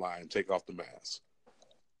down the line take off the mask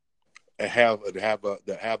and have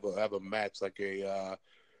a match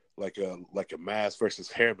like a mask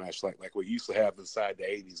versus hair match like we used to have inside the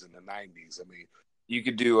 80s and the 90s. I mean, you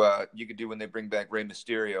could do when they bring back Rey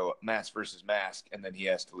Mysterio, mask versus mask, and then he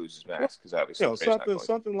has to lose his mask because obviously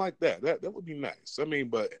something like that. That would be nice. I mean,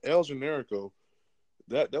 but El Generico,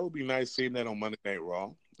 that would be nice seeing that on Monday Night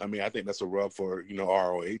Raw. I mean, I think that's a rub for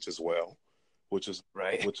ROH as well, which is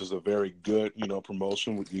right. Which is a very good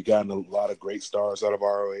promotion. You got a lot of great stars out of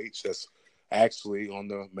ROH that's actually on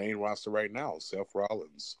the main roster right now. Seth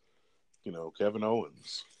Rollins, Kevin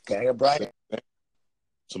Owens, Daniel Bryan,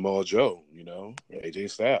 Samoa Joe, AJ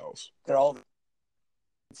Styles. They're all.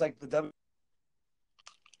 It's like the W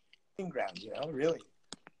ground, really.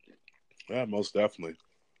 Yeah, most definitely.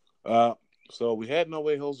 So we had No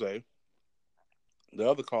Way Jose. The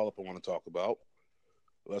other call-up I want to talk about.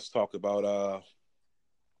 Let's talk about.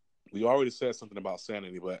 We already said something about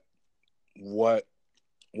Sanity, but what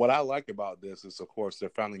I like about this is, of course, they're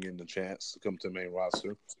finally getting the chance to come to the main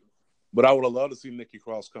roster. But I would have loved to see Nikki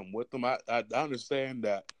Cross come with them. I understand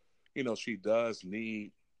that, she does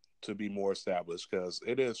need to be more established because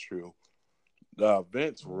it is true.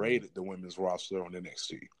 Vince rated the women's roster on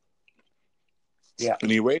NXT. Yeah. And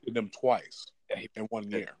he rated them twice in 1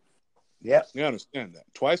 year. Yeah. You understand that.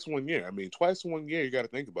 Twice in 1 year. I mean, twice in 1 year, you got to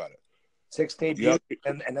think about it. 6 debut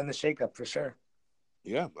and then the shakeup for sure.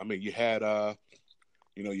 Yeah. I mean, you had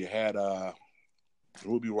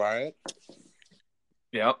Ruby Riott.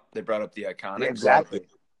 Yep. They brought up the Iconics. Exactly.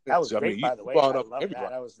 That was I great, mean, by you the way. brought I up love everybody.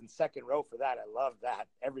 that. I was in second row for that. I love that.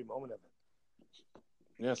 Every moment of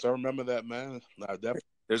Yes, I remember that, man. I definitely.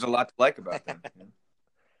 There's a lot to like about them.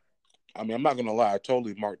 I mean, I'm not gonna lie. I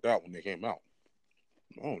totally marked out when they came out.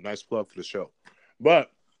 Oh, nice plug for the show.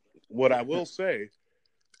 But what I will say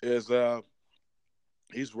is,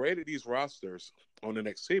 he's rated these rosters on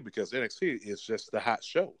NXT because NXT is just the hot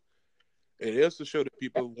show. It is the show that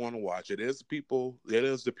people want to watch. It is the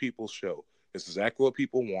people's show. It's exactly what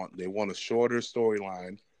people want. They want a shorter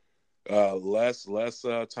storyline, less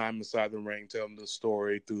time inside the ring telling the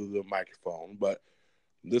story through the microphone. But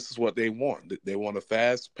this is what they want. They want a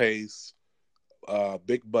fast-paced,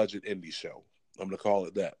 big budget indie show. I'm gonna call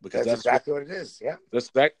it that because that's exactly what it is. Yeah, that's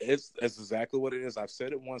exactly what it is. I've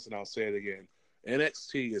said it once and I'll say it again.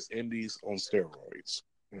 NXT is indies on steroids.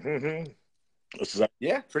 mm-hmm.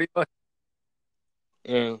 Yeah, pretty much.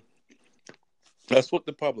 And that's what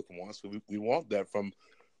the public wants. We want that from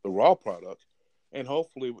the Raw product, and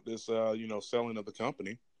hopefully with this, selling of the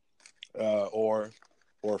company, or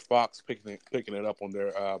Fox picking it up on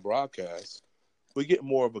their broadcast, we get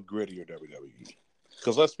more of a grittier WWE.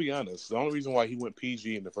 Because let's be honest, the only reason why he went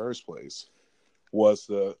PG in the first place was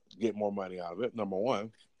to get more money out of it. Number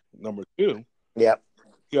one, number two, Yep.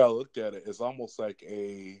 you gotta look at it. It's almost like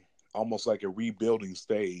a rebuilding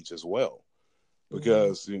stage as well.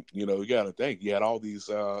 Because you got to think you had all these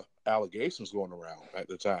allegations going around at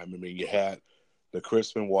the time. I mean, you had the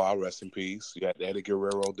Chris Benoit, rest in peace. You had the Eddie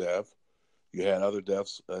Guerrero death. You had other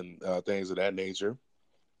deaths and things of that nature.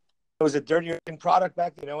 It was a dirty product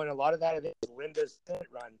back, and a lot of that I think was Linda's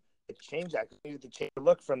run. It changed that. It needed to change the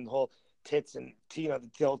look from the whole tits and the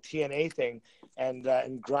whole TNA thing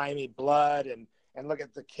and grimy blood and look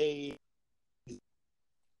at the cage.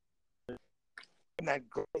 That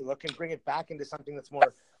great look and bring it back into something that's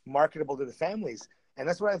more marketable to the families, and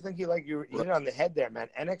that's what I think you hit on the head there, man.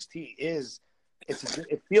 NXT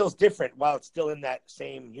it feels different while it's still in that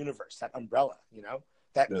same universe, that umbrella,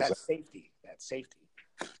 that safety.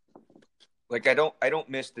 Like I don't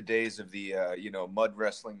miss the days of the mud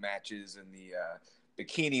wrestling matches and the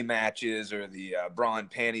bikini matches or the bra and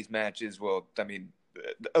panties matches. Well, I mean,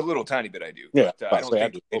 a little tiny bit I do. Yeah, but, I don't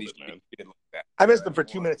think ladies man. treated like that. I missed them for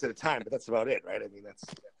 2 minutes at a time, but that's about it, right? I mean, that's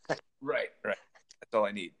right. That's all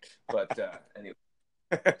I need. But anyway,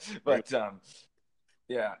 but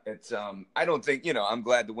yeah, it's I don't think I'm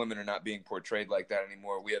glad the women are not being portrayed like that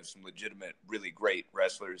anymore. We have some legitimate, really great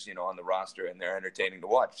wrestlers, on the roster, and they're entertaining to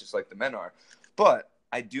watch, just like the men are. But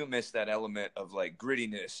I do miss that element of like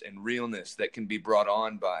grittiness and realness that can be brought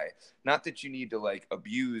on by, not that you need to like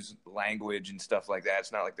abuse language and stuff like that.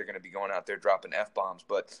 It's not like they're going to be going out there dropping F-bombs,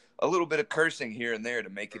 but a little bit of cursing here and there to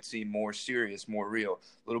make it seem more serious, more real,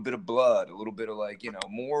 a little bit of blood, a little bit of like, a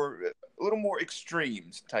little more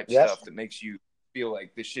extremes type stuff that makes you feel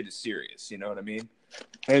like this shit is serious. You know what I mean?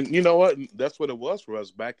 And you know what? That's what it was for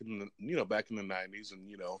us back in the 90s and,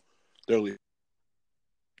 the early.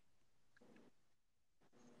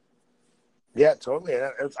 Yeah, totally.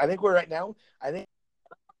 I think we're right now. I think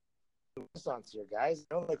renaissance here, guys.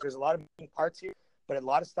 There's a lot of moving parts here, but a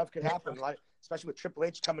lot of stuff could happen. Especially with Triple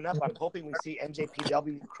H coming up. I'm hoping we see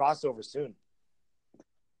NJPW crossover soon.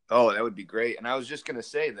 Oh, that would be great. And I was just going to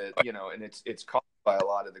say that, and it's caused by a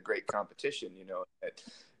lot of the great competition, that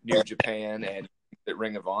New Japan and that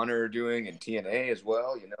Ring of Honor are doing, and TNA as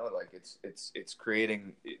well. Like it's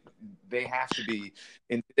creating. They have to be,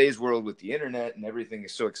 in today's world with the internet and everything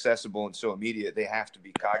is so accessible and so immediate. They have to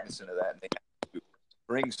be cognizant of that, and they have to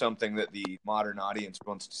bring something that the modern audience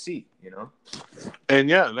wants to see. And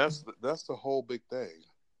yeah, that's the whole big thing.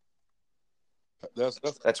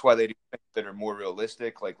 That's why they do things that are more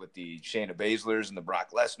realistic, like with the Shayna Baszlers and the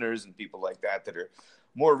Brock Lesnars and people like that are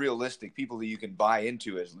more realistic, people that you can buy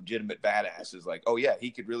into as legitimate badasses. Like, oh yeah,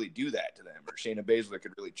 he could really do that to them, or Shayna Baszler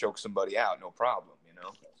could really choke somebody out, no problem.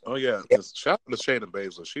 Oh yeah, just shout out to Shayna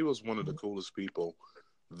Baszler. She was one of the coolest people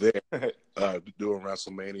there during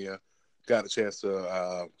WrestleMania. Got a chance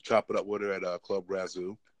to chop it up with her at Club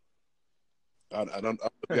Razoo. I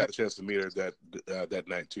got a chance to meet her that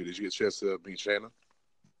night too. Did you get a chance to meet Shayna?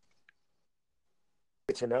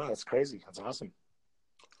 Good to know. That's crazy. That's awesome.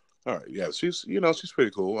 All right, yeah, she's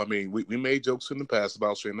pretty cool. I mean, we made jokes in the past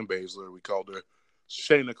about Shayna Baszler. We called her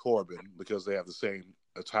Shayna Corbin because they have the same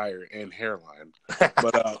attire and hairline.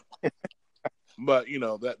 But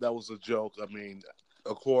that was a joke. I mean,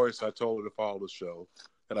 of course, I told her to follow the show,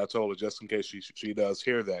 and I told her just in case she does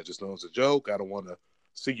hear that, just know it's a joke. I don't want to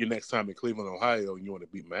see you next time in Cleveland, Ohio, and you want to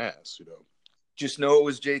beat my ass, Just know it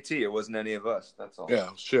was JT. It wasn't any of us. That's all. Yeah,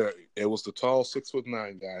 sure. It was the tall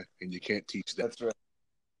 6'9" guy, and you can't teach that. That's right.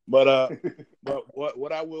 But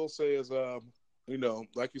what I will say is,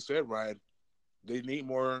 like you said, Ryan, they need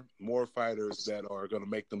more fighters that are going to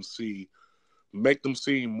make them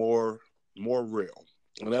seem more real,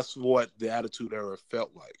 and that's what the Attitude Era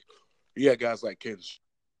felt like. You had guys like Ken.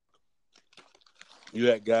 You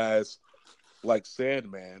had guys like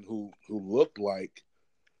Sandman who looked like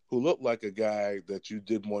a guy that you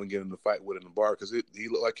didn't want to get in the fight with in the bar because he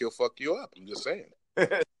looked like he'll fuck you up. I'm just saying.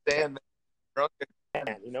 Sandman, drunk.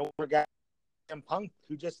 We're guys like Punk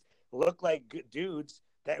who just look like good dudes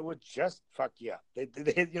that would just fuck you up. They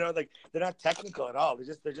like they're not technical at all.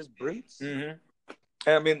 They're just brutes. Mm-hmm.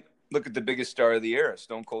 I mean, look at the biggest star of the era,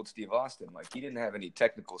 Stone Cold Steve Austin. Like, he didn't have any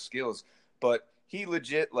technical skills, but he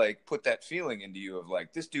legit like put that feeling into you of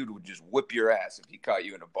like, this dude would just whip your ass if he caught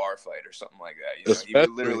you in a bar fight or something like that. He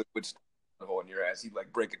literally would a hole in your ass. He'd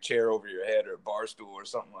like break a chair over your head or a bar stool or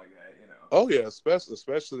something like that. Oh yeah, especially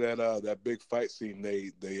that big fight scene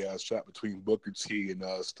they shot between Booker T and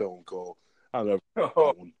Stone Cold. I never.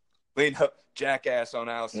 Lean up, jackass on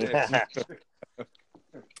Al Six.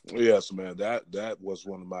 Yes, man, that was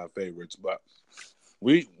one of my favorites. But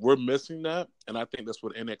we're missing that, and I think that's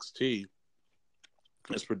what NXT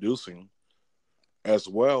is producing, as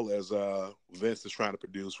well as Vince is trying to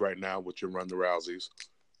produce right now with your Ronda Rouseys,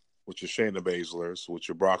 with your Shayna Baszlers, with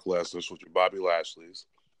your Brock Lesnar's, with your Bobby Lashley's.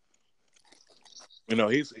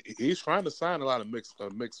 He's trying to sign a lot of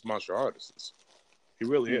mixed martial artists. He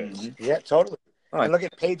really is. Yeah, totally. And look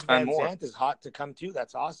at Paige Van Zandt is hot to come too.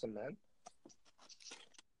 That's awesome, man.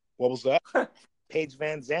 What was that? Paige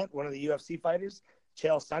Van Zandt, one of the UFC fighters,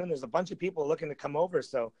 Chael Sonnen. There's a bunch of people looking to come over,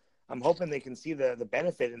 so I'm hoping they can see the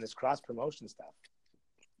benefit in this cross promotion stuff.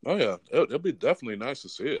 Oh yeah, it'll be definitely nice to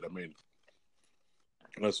see it. I mean,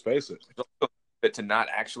 let's face it. To not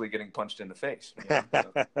actually getting punched in the face. Yeah,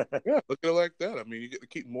 look at it like that. I mean, you get to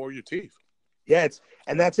keep more of your teeth. Yeah,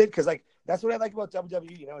 and that's it, because like that's what I like about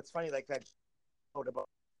WWE. It's funny, like that about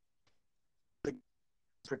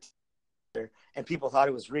and people thought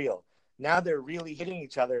it was real. Now they're really hitting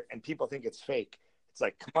each other, and people think it's fake. It's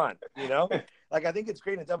like, come on, Like, I think it's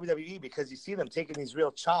great in WWE because you see them taking these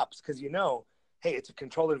real chops because hey, it's a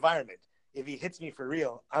controlled environment. If he hits me for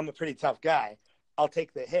real, I'm a pretty tough guy. I'll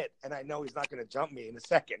take the hit, and I know he's not going to jump me in a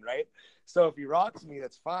second, right? So if he rocks me,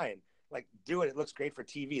 that's fine. Like, do it. It looks great for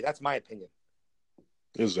TV. That's my opinion.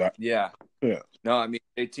 Exactly. Yeah. Yeah. No, I mean,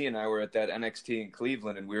 JT and I were at that NXT in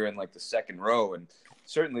Cleveland, and we were in like the second row. And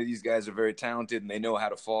certainly these guys are very talented, and they know how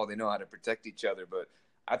to fall. They know how to protect each other. But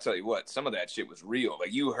I tell you what, some of that shit was real.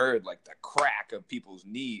 Like, you heard like the crack of people's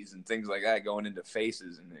knees and things like that going into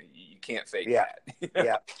faces, and you can't fake that.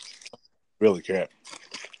 Yeah. Really can't.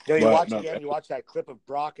 You watch that clip of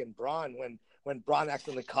Brock and Braun when Braun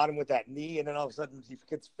accidentally caught him with that knee, and then all of a sudden he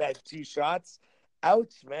gets fed 2 shots.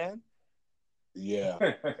 Ouch, man.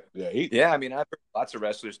 Yeah. Yeah, I mean, I've heard lots of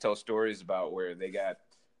wrestlers tell stories about where they got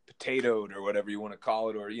potatoed or whatever you want to call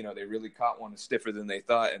it, or they really caught one stiffer than they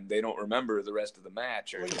thought, and they don't remember the rest of the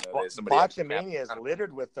match. Or Botchamania is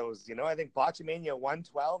littered with those. I think Botchamania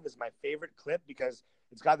 112 is my favorite clip because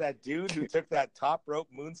it's got that dude who took that top rope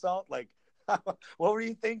moonsault. Like, what were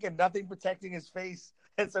you thinking? Nothing protecting his face,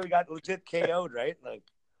 and so he got legit KO'd, right? Like,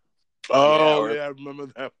 I remember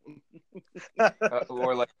that one.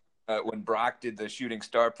 Or like when Brock did the shooting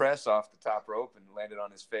star press off the top rope and landed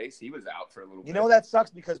on his face, he was out for a little bit. That sucks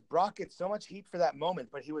because Brock gets so much heat for that moment,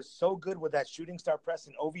 but he was so good with that shooting star press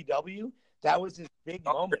in OVW. That was his big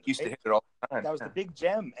moment. He used to hit it all the time. That was the big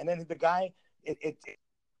gem, and then the guy,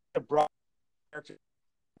 Brock.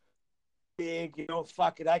 Big,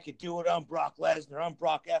 fuck it, I could do it. I'm Brock Lesnar. I'm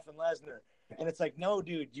Brock effing Lesnar. And it's like, no,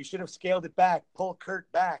 dude, you should have scaled it back. Pull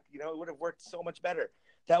Kurt back. It would have worked so much better.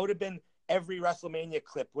 That would have been every WrestleMania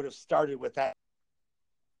clip would have started with that.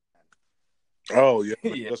 Oh yeah,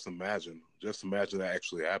 Just imagine that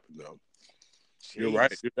actually happened though. Jeez. You're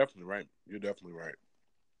right. You're definitely right.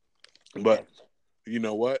 But you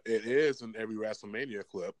know what? It is in every WrestleMania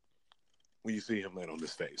clip. When you see him land on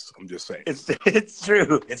his face, I'm just saying. It's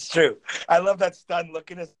true. It's true. I love that stun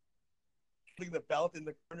looking at the belt in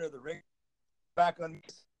the corner of the ring, back on,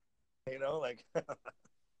 like.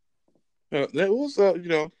 There was,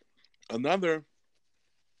 another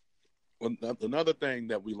thing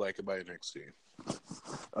that we like about NXT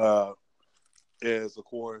is, of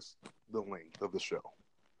course, the length of the show.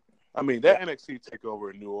 I mean, that NXT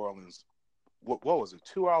takeover in New Orleans, what was it?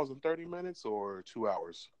 2 hours and 30 minutes or 2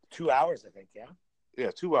 hours? 2 hours, I think, yeah.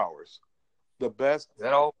 Yeah, 2 hours. The best. Is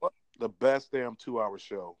that all? The best damn 2 hour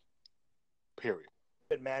show. Period.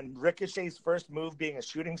 Man, Ricochet's first move being a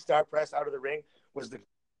shooting star press out of the ring was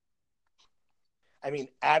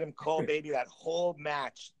Adam Cole, baby, that whole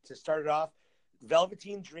match to start it off.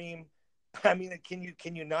 Velveteen Dream I mean,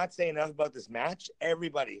 can you not say enough about this match?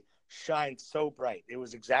 Everybody shined so bright. It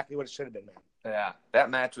was exactly what it should have been, man. Yeah, that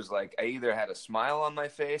match was like I either had a smile on my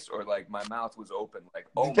face or like my mouth was open. Like,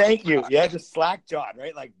 oh, Thank my you. God. Yeah, just slack jawed,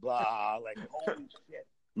 right? Like blah, like holy shit.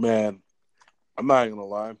 Man, I'm not even gonna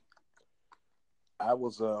lie. I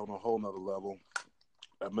was on a whole nother level.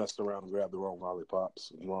 I messed around and grabbed the wrong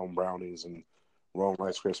lollipops, wrong brownies, and wrong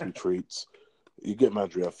Rice Krispie treats. You get my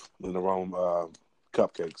drift. In the wrong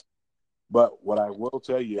cupcakes. But what I will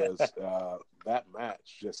tell you is that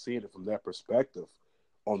match, just seeing it from that perspective,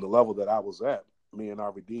 on the level that I was at, me and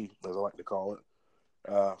RVD, as I like to call it,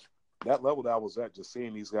 that level that I was at, just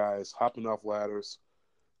seeing these guys hopping off ladders,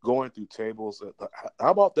 going through tables.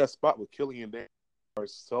 How about that spot with Killian Dane and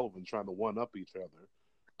Sullivan trying to one-up each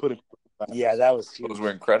other? Yeah, that was huge. Those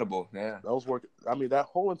were incredible. Yeah. Those were, I mean, that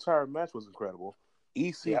whole entire match was incredible.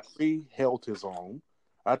 EC3 held his own.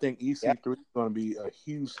 I think EC3 is going to be a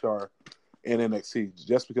huge star in NXT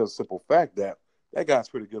just because of the simple fact that guy's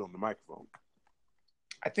pretty good on the microphone.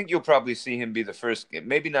 I think you'll probably see him be the first,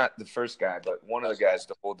 maybe not the first guy, but one of the guys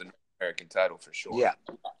to hold the North American title for sure. Yeah.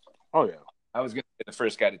 Oh, yeah. I was going to say the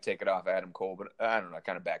first guy to take it off Adam Cole, but I don't know. I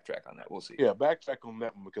kind of backtrack on that. We'll see. Yeah, backtrack on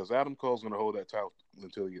that one because Adam Cole's going to hold that title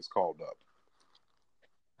until he gets called up.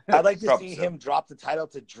 I'd like to Probably see so. him drop the title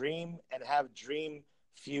to Dream and have Dream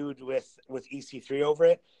feud with EC3 over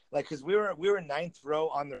it. Like, because we were ninth row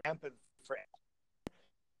on the ramp for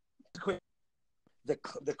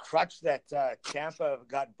the crutch that Ciampa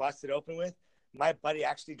got busted open with. My buddy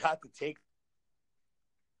actually got to take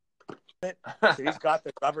it, so he's got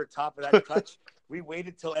the rubber top of that crutch. We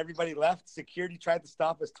waited till everybody left. Security tried to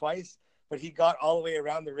stop us twice, but he got all the way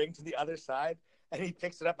around the ring to the other side, and he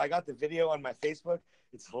picks it up. I got the video on my Facebook.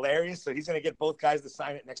 It's hilarious. So he's going to get both guys to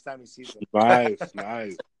sign it next time he sees them.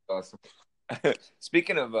 Nice. Awesome.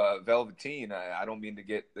 Speaking of Velveteen, I don't mean to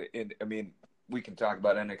get in. I mean, we can talk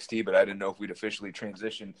about NXT, but I didn't know if we'd officially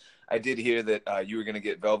transition. I did hear that you were going to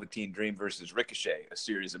get Velveteen Dream versus Ricochet, a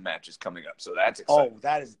series of matches coming up. So that's exciting. Oh,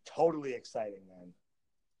 that is totally exciting, man.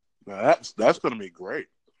 Now that's going to be great.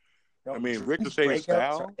 No, I mean, Dream's Ricochet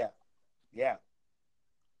breakout, style yeah.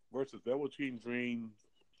 versus Velveteen Dream,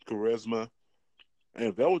 charisma.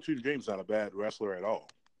 And Velveteen Dream's not a bad wrestler at all.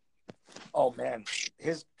 Oh man,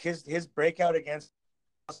 his breakout against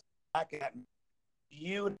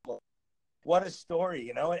beautiful. What a story,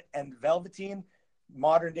 you know. And Velveteen,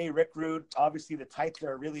 modern day Rick Rude. Obviously, the tights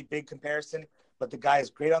are a really big comparison, but the guy is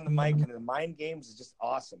great on the mic, and the mind games is just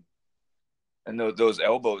awesome. And those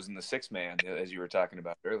elbows in the 6-man, as you were talking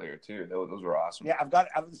about earlier too, those were awesome. Yeah,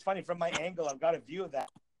 it's funny from my angle. I've got a view of that.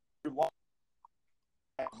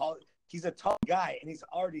 He's a tall guy, and he's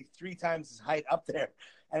already 3 times his height up there.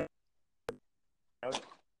 And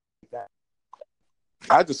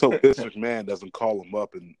I just hope this McMahon doesn't call him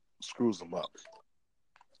up and screws him up.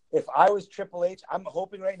 if I was Triple H, I'm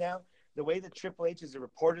hoping right now the way that Triple H is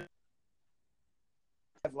reported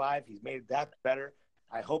live, he's made that better.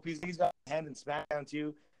 I hope he's got a hand in SmackDown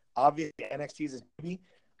too. Obviously, NXT is his baby.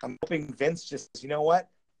 I'm hoping Vince just says, you know what?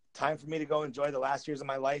 Time for me to go enjoy the last years of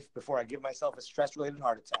my life before I give myself a stress-related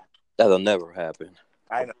heart attack. That'll never happen.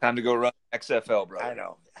 I know. Time to go run XFL, bro. I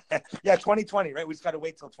know. Yeah, 2020, right? We just got to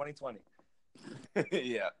wait till 2020.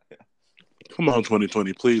 Yeah. Come on,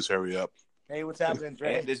 2020, please hurry up. Hey, what's happening,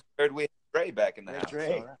 Dre? And this third we had Dre back in the Hey, house.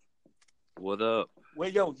 Dre. All right. What up?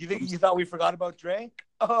 Wait, yo, you thought we forgot about Dre?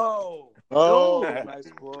 Oh, Oh, Ooh. nice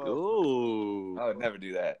plug. Ooh. I would never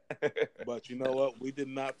do that. But you know what? We did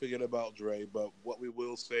not forget about Dre. But what we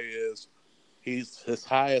will say is, his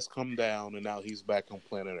high has come down, and now he's back on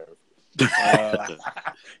planet Earth.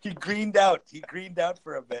 he greened out. He greened out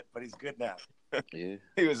for a bit, but he's good now. Yeah.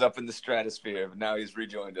 He was up in the stratosphere, but now he's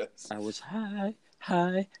rejoined us. I was high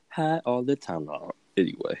all the time. Oh,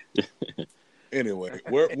 anyway. Anyway,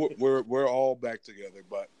 we're all back together.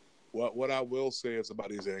 But what I will say is about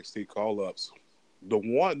these NXT call ups, the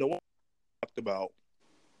one I talked about.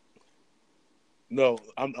 No,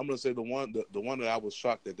 I'm gonna say the one that I was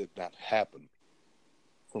shocked that did not happen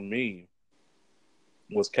for me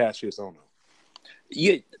was Cassius Ohno.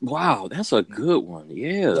 Yeah. Wow, that's a good one.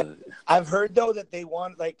 Yeah. I've heard though that they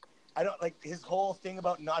want I don't like his whole thing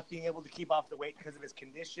about not being able to keep off the weight because of his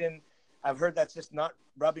condition. I've heard that's just not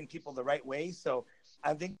rubbing people the right way. So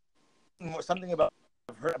I think something about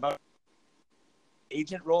I've heard about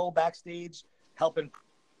agent role backstage helping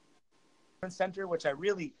center, which I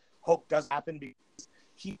really hope does happen because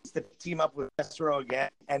he needs to team up with Cesaro again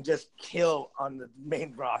and just kill on the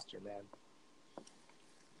main roster, man.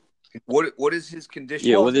 What is his condition?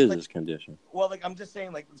 Yeah, Well, what just is like- his condition? Well, I'm just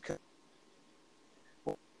saying, when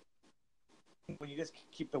you just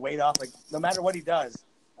keep the weight off, no matter what he does,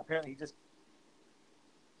 apparently he just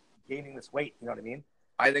gaining this weight. You know what I mean?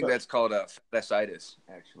 I think that's called fasciitis,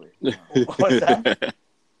 actually. What's that?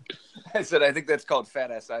 I said I think that's called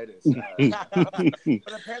fat-assitis.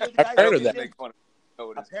 But apparently the I've heard of guy's that.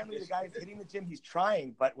 apparently the guy's hitting the gym. He's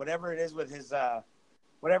trying, but whatever it is with his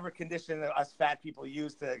whatever condition that us fat people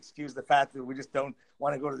use to excuse the fact that we just don't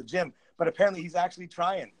want to go to the gym. But apparently he's actually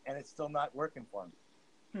trying, and it's still not working for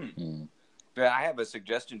him. Yeah, I have a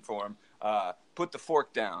suggestion for him. Put the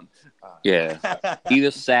fork down. Yeah. Eat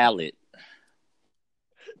a salad.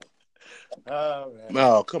 Oh man.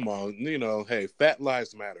 No, come on. Hey, fat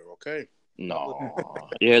lives matter, okay? No.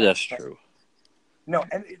 Yeah, that's true. No,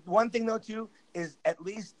 and one thing though too is at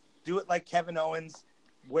least do it like Kevin Owens.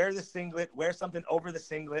 Wear the singlet. Wear something over the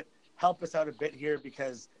singlet. Help us out a bit here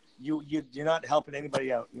because you're not helping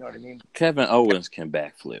anybody out. You know what I mean? Kevin Owens can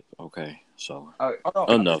backflip. Okay, so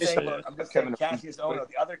enough said. I'm just saying Cassius Ohno,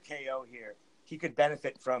 the other KO here, he could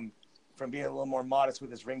benefit from being a little more modest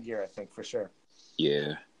with his ring gear. I think for sure.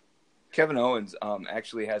 Yeah. Kevin Owens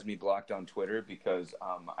actually has me blocked on Twitter because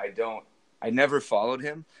I never followed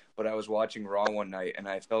him, but I was watching Raw one night and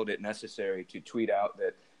I felt it necessary to tweet out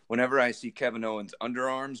that whenever I see Kevin Owens'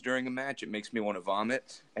 underarms during a match, it makes me want to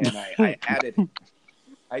vomit. And I added him.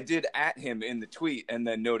 I did at him in the tweet and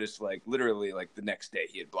then noticed literally the next day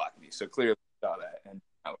he had blocked me. So clearly I saw that. And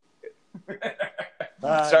I was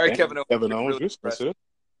good. Sorry, Kevin Owens. Kevin Owens, Really that's it.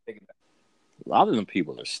 A lot of them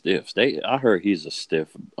people are stiff. I heard he's a stiff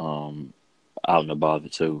out and about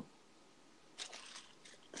it too.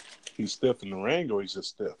 He's stiff in the ring, or he's just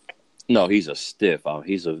stiff? No, he's a stiff.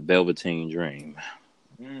 He's a Velveteen Dream.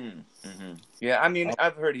 Mm-hmm. Yeah, I mean,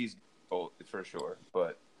 I've heard he's both for sure,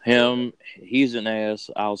 but he's an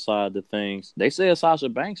ass outside the things. They say Sasha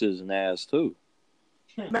Banks is an ass too.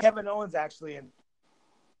 Kevin Owens actually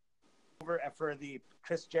over for the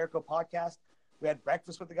Chris Jericho podcast. We had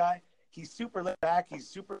breakfast with the guy. He's super laid back. He's a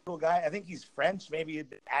super cool guy. I think he's French, maybe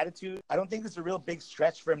attitude. I don't think it's a real big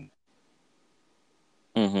stretch for him.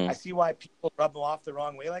 Mm-hmm. I see why people rub him off the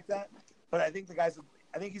wrong way like that. But I think I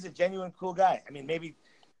think he's a genuine cool guy. I mean, maybe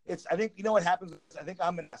I think, you know what happens? I think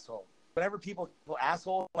I'm an asshole. Whenever people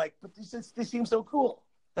asshole, but they seem so cool.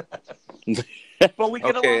 But we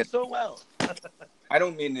get along so well. I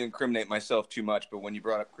don't mean to incriminate myself too much, but when you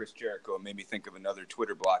brought up Chris Jericho, it made me think of another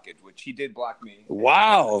Twitter blockage, which he did block me.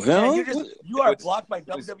 Wow, man, you are blocked by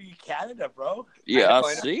WWE Canada, bro. Yeah,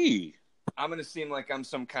 I see. I'm gonna seem like I'm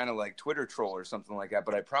some kind of Twitter troll or something like that,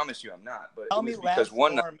 but I promise you I'm not. But tell me, Lance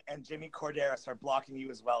Storm and Jimmy Corderas are blocking you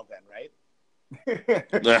as well, then, right?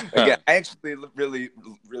 Yeah, I actually really,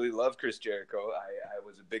 really love Chris Jericho. I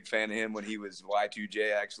was a big fan of him when he was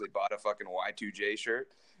Y2J. I actually bought a fucking Y2J shirt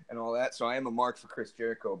and all that. So I am a mark for Chris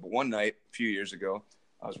Jericho. But one night, a few years ago,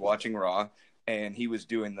 I was watching Raw, and he was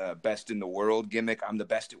doing the best in the world gimmick. I'm the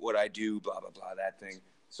best at what I do, blah, blah, blah, that thing.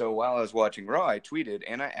 So while I was watching Raw, I tweeted,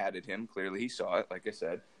 and I added him. Clearly, he saw it, like I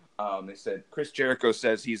said. They said, Chris Jericho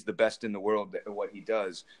says he's the best in the world at what he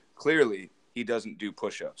does. Clearly, he doesn't do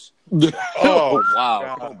push-ups. Oh,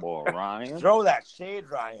 wow. Come on, Ryan. Throw that shade,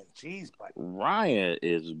 Ryan. Jeez, buddy. Ryan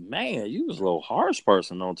is, man, you was a little harsh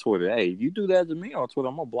person on Twitter. Hey, if you do that to me on Twitter,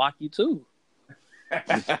 I'm going to block you too. Hey,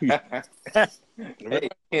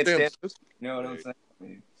 can't stand, you know what I'm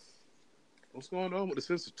saying? What's going on with the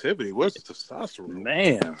sensitivity? Where's the testosterone?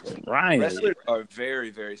 Man, Ryan. Wrestlers are very,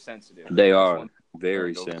 very sensitive. They are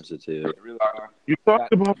very sensitive. They really are. You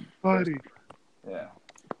talked about body. Yeah.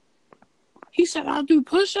 He said, I'll do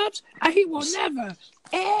push-ups. He will never,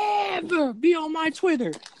 ever be on my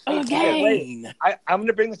Twitter again. I'm going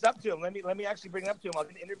to bring this up to him. Let me actually bring it up to him. I'll do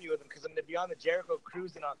an interview with him because I'm going to be on the Jericho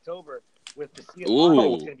Cruise in October with the CM. It's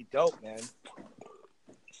going to be dope, man.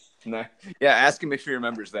 No. Yeah, ask him if he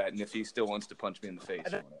remembers that and if he still wants to punch me in the face or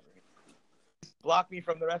whatever. Block me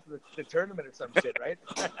from the rest of the tournament or some shit, right?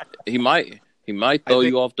 He might throw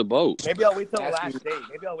you off the boat. Maybe I'll wait till the last day.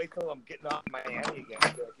 Maybe I'll wait till I'm getting off Miami again.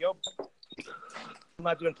 I'll be like, yo, I'm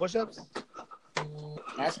not doing push-ups.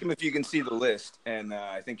 Ask him if you can see the list, and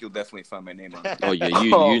I think you'll definitely find my name on it. Oh, yeah,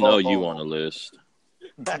 you know you on the list.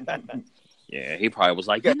 Yeah, he probably was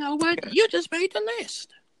like, you know what? You just made the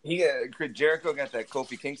list. Jericho got that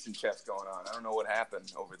Kofi Kingston chest going on. I don't know what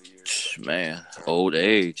happened over the years. Man, old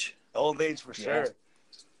age. Old age for sure.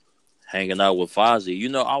 Hanging out with Fozzy. You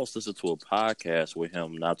know, I was listening to a podcast with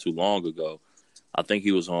him not too long ago. I think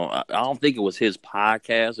he was on, I don't think it was his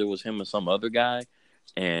podcast. It was him and some other guy.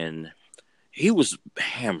 And he was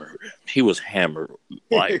hammered.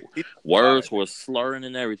 Like, words were slurring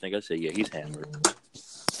and everything. I said, yeah, he's hammered.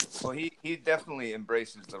 Well, he definitely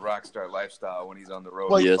embraces the rock star lifestyle when he's on the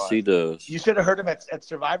road. Well, Yes, he does. You should have heard him at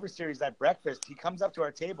Survivor Series at breakfast. He comes up to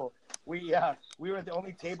our table. We were the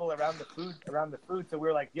only table around the food, so we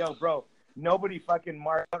were like, "Yo, bro, nobody fucking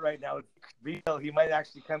mark out right now. It's real. He might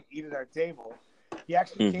actually come eat at our table." He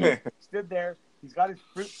actually came, stood there. He's got his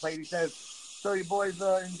fruit plate. He says, "So you boys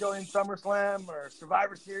enjoying SummerSlam or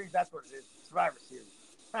Survivor Series?" That's what it is, Survivor Series.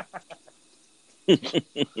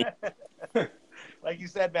 Like you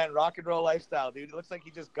said, man, rock and roll lifestyle, dude. It looks like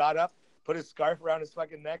he just got up, put his scarf around his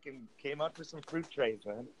fucking neck, and came out for some fruit trays,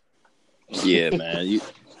 man. Yeah, man.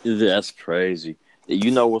 That's crazy.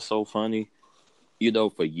 You know what's so funny? You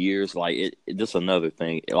know, for years, like, this another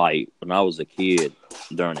thing. Like, when I was a kid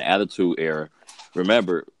during the Attitude Era,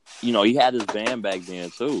 remember, you know, he had his band back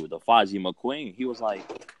then, too, the Fozzie McQueen. He was like,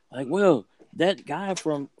 well, that guy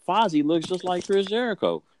from Fozzie looks just like Chris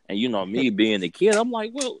Jericho. And, you know, me being a kid, I'm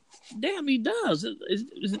like, well, damn, he does.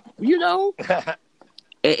 You know? And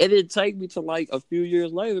it didn't take me to, like, a few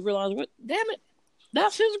years later to realize, what? Damn it,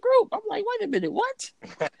 that's his group. I'm like, wait a minute, what?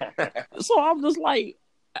 So I'm just like,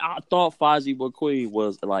 I thought Fozzie McQueen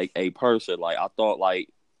was, like, a person. Like, I thought, like,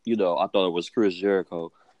 you know, I thought it was Chris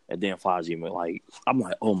Jericho. And then Fozzie, like, I'm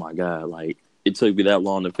like, oh, my God. Like, it took me that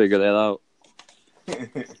long to figure that out.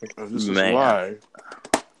 This is why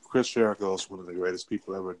Chris Jericho is one of the greatest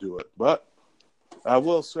people ever do it. But I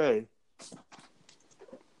will say,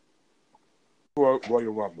 for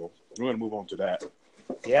Royal Rumble, we're going to move on to that.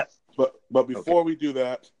 Yep. But before we do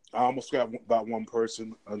that, I almost got about one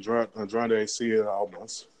person, Andrade Cien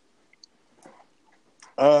Almas.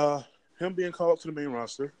 Him being called up to the main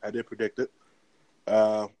roster, I did predict it.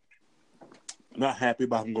 Not happy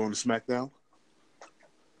about him going to SmackDown.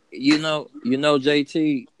 You know,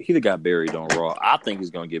 JT, he got buried on Raw. I think he's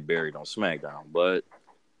gonna get buried on SmackDown, but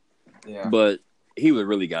he would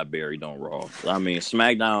really got buried on Raw. I mean,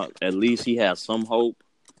 SmackDown, at least he has some hope,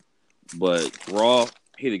 but Raw,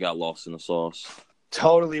 he'd have got lost in the sauce.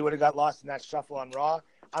 Totally would have got lost in that shuffle on Raw.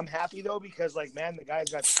 I'm happy though because, like, man, the guy's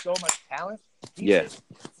got so much talent.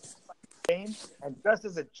 And just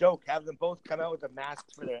as a joke, have them both come out with the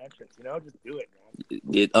masks for their entrance. You know, just do it,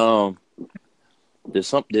 man. I'm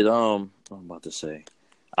about to say,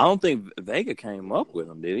 I don't think Vega came up with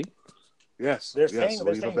him, did he? Yes, they're saying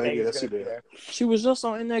Vega's he gonna be did. there. She was just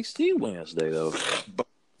on NXT Wednesday though.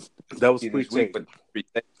 That was this week, but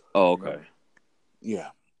Oh, okay. Yeah,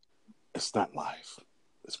 it's not live.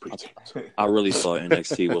 It's pre-taped. I really thought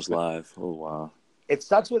NXT was live. Oh wow. It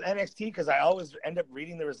sucks with NXT because I always end up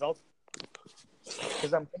reading the results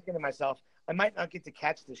because I'm thinking to myself, I might not get to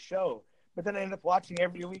catch the show, but then I end up watching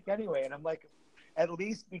every week anyway, and I'm like, at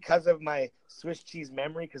least because of my Swiss cheese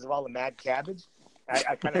memory, because of all the mad cabbage,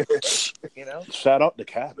 I kind of, you know. Shout out to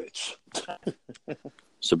cabbage.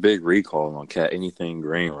 It's a big recall on anything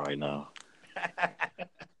green right now.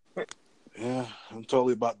 Yeah, I'm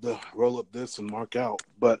totally about to roll up this and mark out.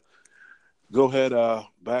 But go ahead,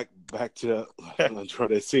 back to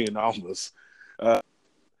Andrade Cien Almas.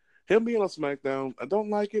 Him being on SmackDown, I don't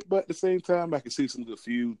like it, but at the same time, I can see some good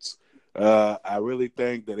feuds. I really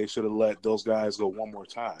think that they should have let those guys go one more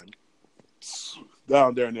time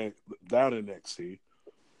down in NXT,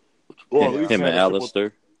 or at least him and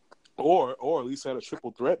Alistair, or at least had a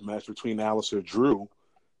triple threat match between Alistair, Drew,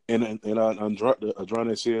 and Andrade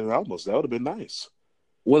Cien Almas. That would have been nice.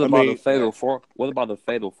 What about the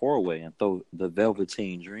fatal four-way and throw the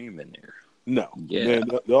Velveteen Dream in there? No. Yeah. Man,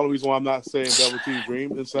 the only reason why I'm not saying Velveteen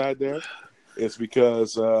Dream inside there is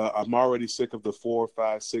because I'm already sick of the 4,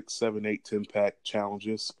 5, 6, 7, 8, 10 pack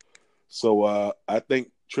challenges. So I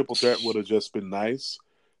think triple threat would have just been nice.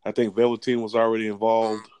 I think Velveteen was already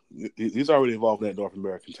involved. He's already involved in that North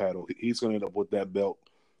American title. He's going to end up with that belt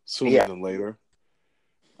sooner than later.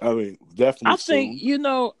 I mean, definitely. I think, you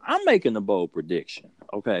know, I'm making a bold prediction.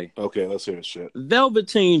 Okay, let's hear it. Shit.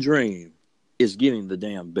 Velveteen Dream is getting the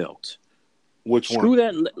damn belt. Which Screw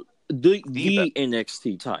one? that. The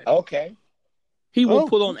NXT title. Okay. He will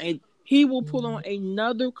put on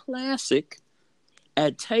another classic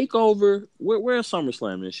at Takeover. Where's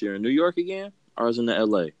SummerSlam this year? In New York again, or is it in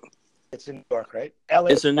LA? It's in New York, right? LA.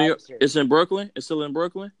 It's in New York. It's in Brooklyn. It's still in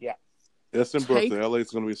Brooklyn. Yeah. It's in Brooklyn. LA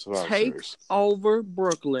is going to be Survivor Series. Takeover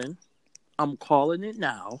Brooklyn. I'm calling it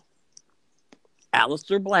now.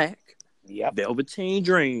 Aleister Black. Yep. Velveteen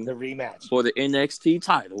Dream. The rematch for the NXT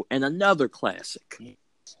title and another classic.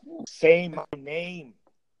 Same name.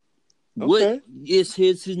 What is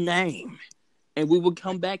his name? And we will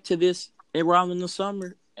come back to this around in the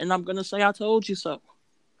summer, and I'm going to say I told you so.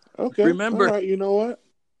 Okay. Remember. All right, you know what?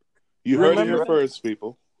 You heard it here first,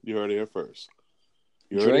 people. You heard it here first.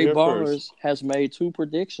 Dre Bars has made 2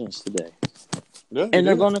 predictions today. Yeah, And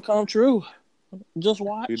they're going to come true. Just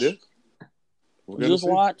watch. He did. We're gonna Just see.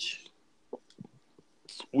 watch.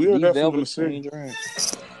 We are The definitely going to Velveteen see. Dream.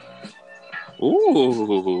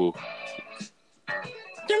 Ooh.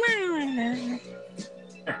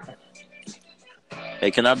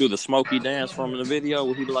 Hey, can I do the Smokey dance from the video?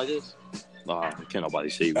 Will he be like this? Nah, can't nobody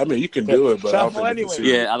see me. I mean, you can do it, but I don't Shuffle think they can anyway. see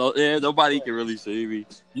you. Yeah, I don't. Yeah, nobody can really see me.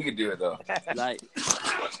 You can do it though. Like,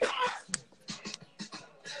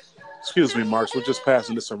 Excuse me, Marks. We're just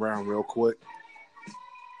passing this around real quick.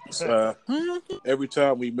 Every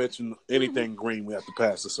time we mention anything green, we have to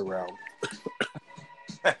pass this around.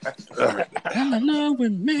 All right. I'm in love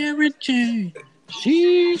with Mary Jane.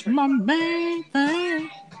 She's my main thing.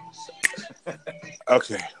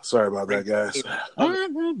 Okay, sorry about that, guys.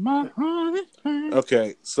 My honey thing.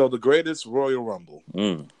 Okay, so the greatest Royal Rumble.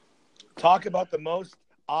 Talk about the most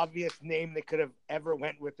obvious name that could have ever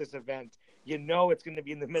went with this event. You know it's going to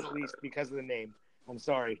be in the Middle East because of the name. I'm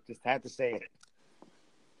sorry, just had to say it.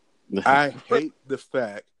 I hate the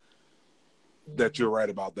fact that you're right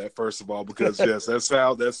about that. First of all, because yes, that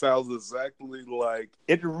sounds exactly like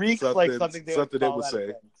It reeks like something something they call would that say.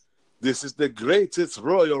 event. This is the greatest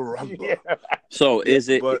Royal Rumble. Yeah. So is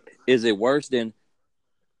it but- worse than?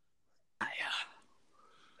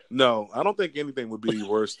 No, I don't think anything would be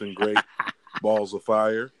worse than Great Balls of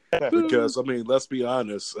Fire. Because I mean, let's be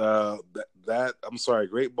honest. That I'm sorry,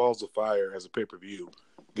 Great Balls of Fire as a pay-per-view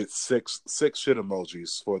gets six shit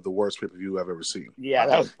emojis for the worst pay-per-view I've ever seen. Yeah,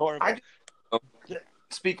 that was horrible.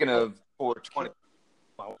 Speaking of 420,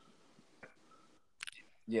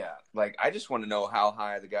 yeah, like I just want to know how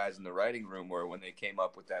high the guys in the writing room were when they came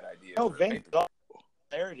up with that idea. No, for the Vince, pay-per-view.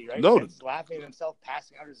 clarity, right? No. Vince laughing at himself,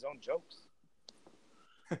 passing out his own jokes.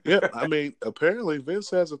 Yeah, I mean, apparently Vince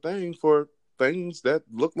has a thing for things that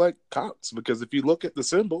look like cocks because if you look at the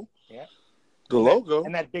symbol, Yeah. the And logo,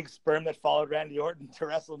 that big sperm that followed Randy Orton to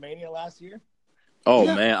WrestleMania last year. Oh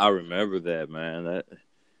Yeah. man, I remember that, man.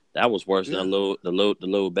 That was worse than the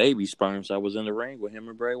little baby sperms that was in the ring with him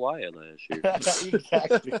and Bray Wyatt last year.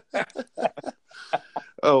 Exactly.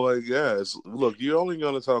 oh my gosh! Look, you're only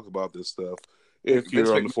going to talk about this stuff if Vince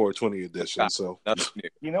you're on the McMahon. 420 edition. So Nothing new.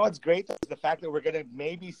 You know what's great though, is the fact that we're going to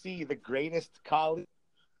maybe see the greatest Royal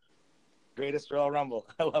Rumble.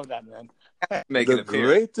 I love that, man. Making the an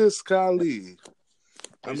appearance. greatest Khali.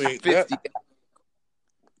 I mean, 50.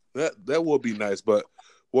 that would be nice, but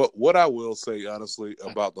what I will say honestly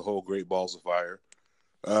about the whole Great Balls of Fire,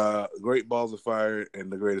 Great Balls of Fire and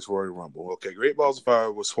the Greatest Royal Rumble. Okay, Great Balls of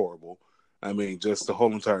Fire was horrible. I mean, just the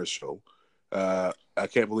whole entire show. I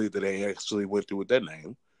can't believe that they actually went through with that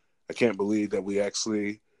name. I can't believe that we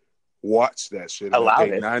actually watched that shit. Allowed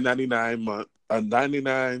it it. $9.99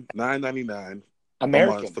 $9.99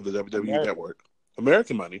 American a month for the WWE Network.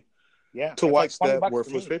 American money Yeah. to It's watch like $20 that bucks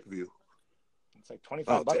worthless for me. pay per view. It's like $25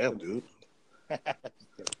 Oh bucks. damn, for me. dude!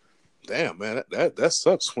 Damn, man, that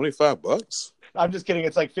sucks. $25. I'm just kidding.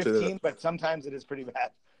 It's like 15, but sometimes it is pretty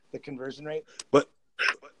bad. The conversion rate. But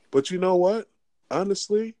you know what?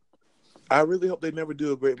 Honestly, I really hope they never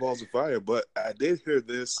do a Great Balls of Fire. But I did hear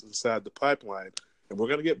this inside the pipeline, and we're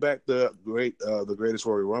gonna get back to the Greatest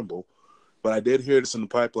Royal Rumble. But I did hear this in the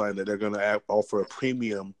pipeline that they're gonna offer a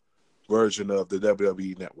premium version of the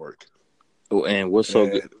WWE Network. Oh, and what's so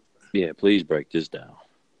good? Yeah, please break this down.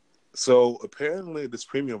 So apparently, this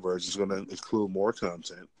premium version is going to include more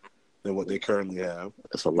content than what they currently have.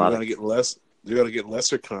 That's a You're lot going of to get less. You're going to get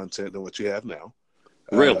lesser content than what you have now.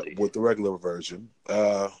 Really? With the regular version.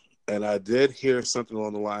 And I did hear something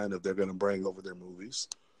on the line of they're going to bring over their movies,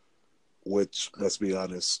 which, let's be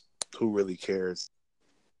honest, who really cares?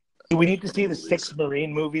 Do we need to see the 6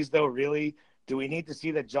 Marine movies, though, really? Do we need to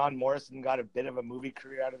see that John Morrison got a bit of a movie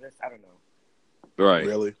career out of this? I don't know. right.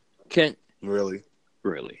 Really? Really.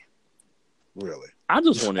 Really? I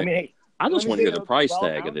just want to. I mean, hey, I just let me want to say get the though, price 12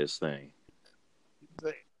 tag of rounds? this thing.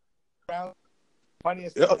 the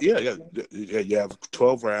funniest Yeah, thing yeah. You have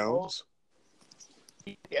 12 rounds.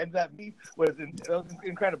 And that beat was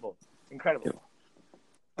incredible. Incredible.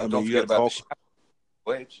 I Don't mean, you forget got about Hulk.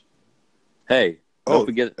 the Wage. Hey, don't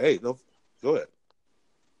forget Hey, no, go ahead.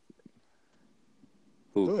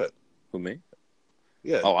 who? Go ahead. Who me?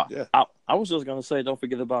 Yeah. Oh, yeah. I was just gonna say, don't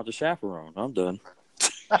forget about the chaperone. I'm done.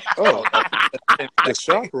 Oh, the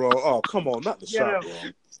chaperone. Oh, come on, not the Get him.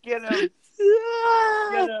 chaperone. Get him.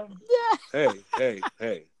 Get him.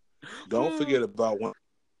 Hey. Don't forget about one of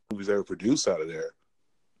the movies ever produced out of there.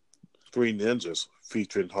 Three Ninjas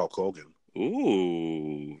featuring Hulk Hogan.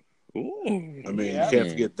 Ooh. I mean, Yeah. you can't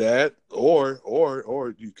forget that, or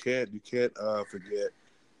you can't forget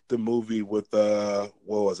the movie with what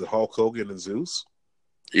was it, Hulk Hogan and Zeus?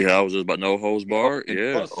 Yeah, I was just about No Holds Barred.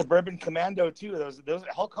 Yeah. Oh, Suburban Commando too. Those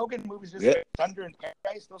Hulk Hogan movies, just Yeah. Thunder in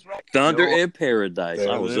Paradise. Those were all. Thunder No. in Paradise. I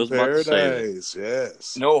Down was in just about to say that. Paradise,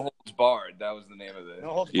 yes. No Holds Barred. That was the name of No the.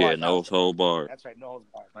 Holds Yeah, Barred. No Holds Barred. That's right. No Holds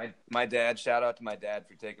Barred. My dad. Shout out to my dad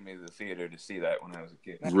for taking me to the theater to see that when I was a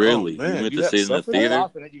kid. Really? Oh, man, you went you to got see it in the something? That's theater?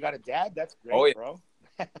 awesome that you got a dad. That's great, Oh, yeah. bro.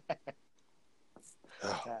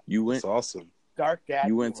 Oh, You went. that's awesome. Dark dad.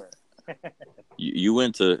 You went- humor. You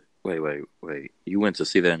went to. Wait. You went to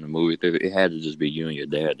see that in the movie theater. It had to just be you and your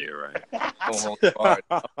dad there, right? No Holds Barred.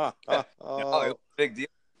 Oh, it Oh, was a big deal.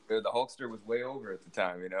 The Hulkster was way over at the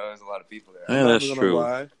time. You know, there was a lot of people there. Yeah, I'm not that's gonna true.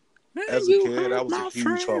 lie. As a kid, I was a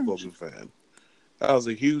huge Hulk Hogan fan. I was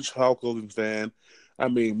a huge Hulk Hogan fan. I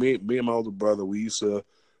mean, me and my older brother, we used to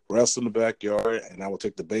wrestle in the backyard, and I would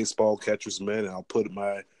take the baseball catcher's mitt, and I'll put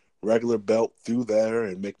my regular belt through there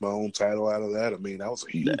and make my own title out of that. I mean, I was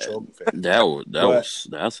a huge Hogan fan.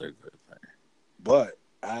 That's a good thing. But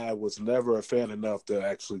I was never a fan enough to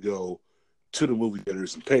actually go to the movie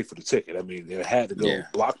theaters and pay for the ticket. I mean, it had to go Yeah.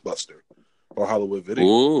 Blockbuster or Hollywood Video.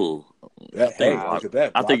 Ooh, Hey, think- look at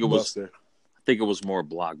that. I think it was- Blockbuster. I think it was more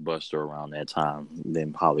Blockbuster around that time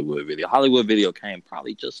than Hollywood Video. Hollywood Video came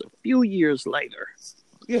probably just a few years later.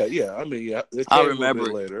 Yeah. I mean, yeah. It I came a remember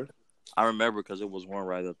little bit later. I remember because it was one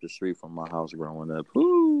right up the street from my house growing up.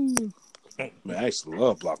 Ooh. Man, I used to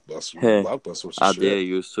love Blockbuster. Hey, Blockbuster was the I shit. did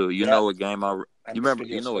used to. You Yeah. know what game I? And You remember?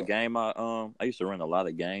 video You know what store. game I used to rent a lot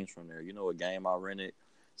of games from there. You know what game I rented?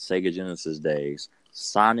 Sega Genesis days.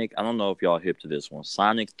 Sonic. I don't know if y'all hip to this one.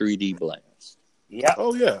 Sonic 3D Blast. Yeah.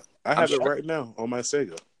 Oh, yeah. I have it sure. right now on my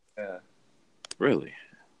Sega. Yeah. Really?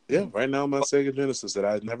 Yeah, right now on my Sega Genesis that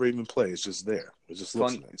I never even play. It's just there. It just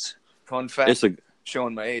looks Fun. nice. Fun fact. It's a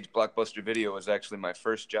Showing my age, Blockbuster Video was actually my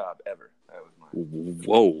first job ever. That was mine.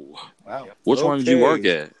 whoa. Wow. Which one did you work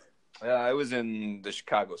at? I was in the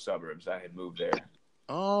Chicago suburbs. I had moved there.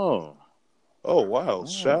 Oh, Oh, wow.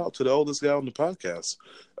 Shout out to the oldest guy on the podcast.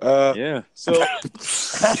 yeah. So,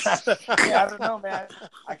 Yeah, I don't know, man.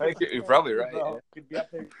 You're probably right. Bro, could be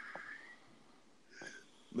up there.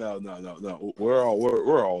 no. We're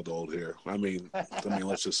all old here. I mean,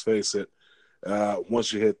 let's just face it.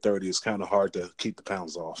 Once you hit 30, it's kind of hard to keep the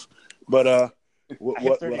pounds off. But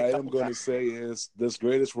what I am going to say is this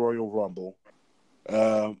greatest Royal Rumble.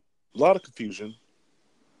 A lot of confusion.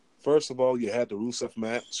 First of all, you had the Rusev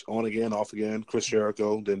match, on again, off again. Chris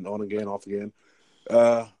Jericho, then on again, off again.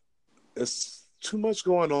 It's too much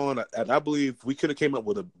going on, and I believe we could have came up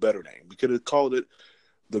with a better name. We could have called it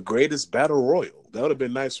the Greatest Battle Royal. That would have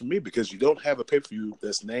been nice for me because you don't have a pay-per-view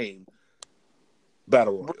that's named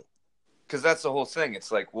Battle Royal. Because that's the whole thing.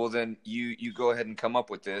 It's like, well, then you go ahead and come up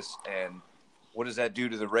with this, and what does that do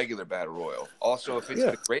to the regular Battle Royal? Also, if it's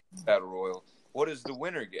the great Battle Royal, what does the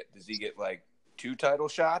winner get? Does he get, like, 2 title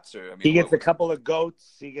shots? Or I mean, He gets a couple of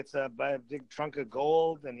goats. He gets a big trunk of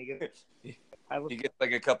gold, and he gets. He gets,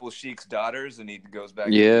 like, a couple of Sheik's daughters, and he goes back.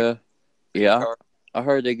 Yeah. Yeah. car. I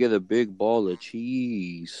heard they get a big ball of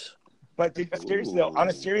cheese. But seriously, though, on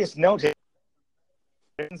a serious note,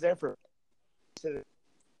 there for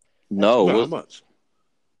No. Not much.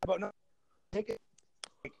 about no ticket.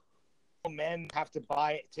 Like, men have to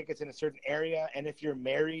buy tickets in a certain area, and if you're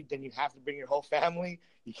married, then you have to bring your whole family.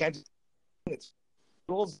 You can't just. It's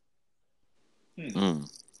rules. Mm.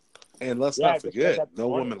 And let's Yeah, not just forget, that's no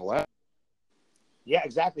one. women allowed. Yeah,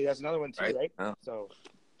 exactly. That's another one too, right? Yeah. So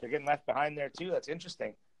they're getting left behind there too. That's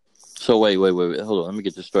interesting. So wait. Hold on. Let me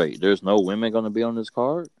get this straight. There's no women going to be on this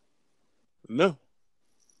card? No,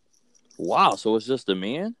 Wow. So it's just the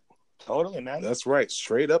men? Totally, man. that's right.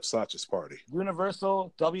 Straight up Sacha's party.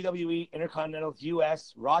 Universal, WWE, Intercontinental,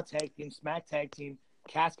 US, Raw Tag Team, Smack Tag Team,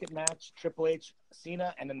 Casket Match, Triple H,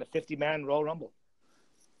 Cena, and then the 50-man Royal Rumble.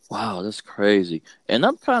 Wow, that's crazy. And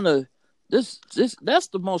I'm kind of that's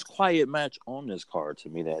the most quiet match on this card to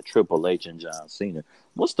me. That Triple H and John Cena.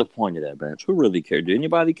 What's the point of that match? Who really cares? Do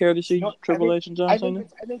anybody care to see No, Triple H and John Cena?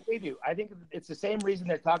 I think they do. I think it's the same reason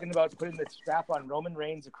they're talking about putting the strap on Roman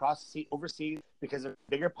Reigns across overseas because of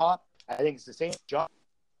bigger pop. I think it's the same. John,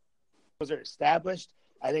 those are established.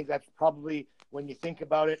 I think that's probably when you think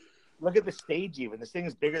about it. Look at the stage. Even this thing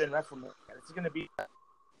is bigger than WrestleMania. It's going to be.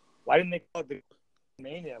 Why didn't they call it the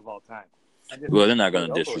Mania of all time? Well, they're not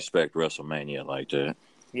going to disrespect WrestleMania like that.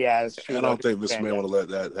 Yeah, that's true. I don't think this man would have let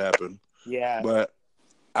that happen. Yeah, But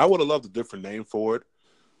I would have loved a different name for it,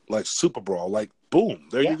 like Super Brawl. Like, boom,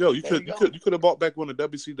 there you go. You could have bought back one of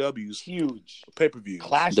WCW's huge pay-per-views.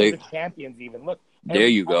 Clash of the Champions. Even look. There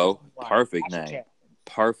you go. Wow. Perfect Clash of name. Champions.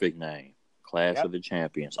 Perfect name. Clash Yep. of the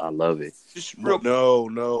Champions. I love it. Just real No.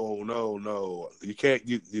 You can't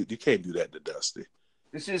do that to Dusty.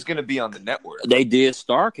 This is going to be on the network. They did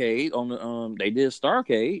Starcade on the They did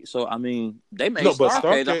Starcade, so I mean, they made No, but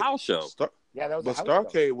Starcade a house show. Yeah, that was But a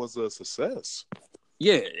house show. Starcade was a success.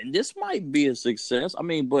 Yeah, and this might be a success. I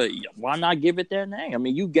mean, but why not give it their name? I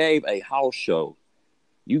mean, you gave a house show.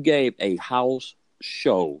 You gave a house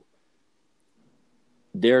show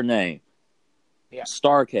their name. Yeah.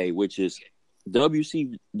 Starcade, which is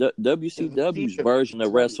WCW's version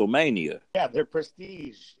of WrestleMania. Yeah, their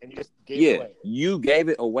prestige, and you just gave it away. You gave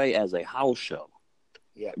it away as a house show.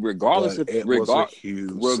 Yeah, regardless But of it was a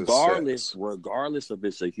huge success. regardless if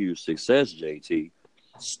it's a huge success, JT,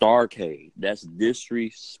 Starcade, that's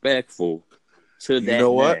disrespectful to that. You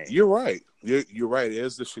know what? name. You're right. You're right. It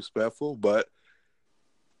is disrespectful, but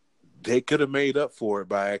they could have made up for it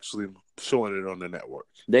by actually showing it on the network.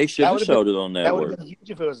 They should have showed it on That would network. have been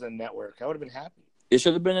huge if it was a network. I would have been happy. It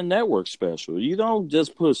should have been a network special. You don't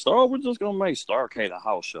just put we're just gonna make Starcade a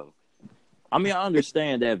house show. I mean, I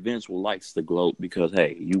understand that Vince likes to gloat because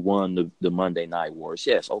hey, you won the Monday Night Wars.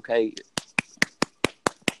 Yes, okay.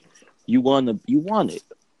 You won it.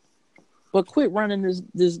 But quit running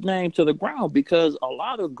this name to the ground because a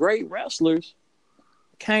lot of great wrestlers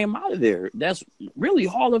came out of there. That's really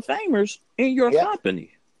Hall of Famers in your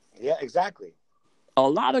company. Yeah, exactly. A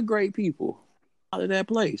lot of great people out of that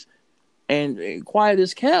place. And quiet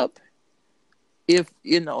as kept, if,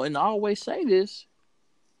 and I always say this,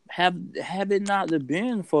 have it not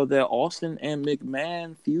been for that Austin and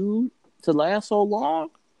McMahon feud to last so long,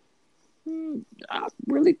 I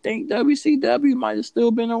really think WCW might have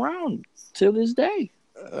still been around till this day.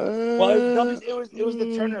 Well, it was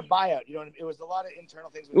the Turner buyout. You know, it was a lot of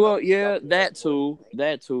internal things. Well, yeah, that too.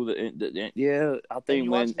 Yeah, I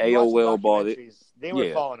think when AOL bought it, they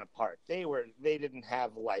were falling apart. They didn't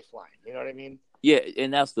have a lifeline. You know what I mean? Yeah,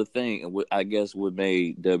 and that's the thing. I guess what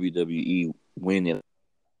made WWE win it.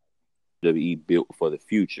 WWE built for the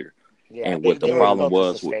future. Yeah, and what the problem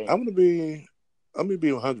was. I'm gonna be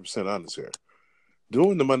 100% honest here.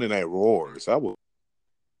 During the Monday Night Wars, I was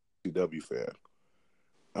a WCW fan.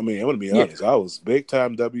 I mean, I'm gonna be honest. I was big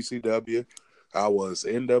time WCW. I was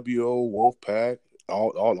NWO, Wolfpack,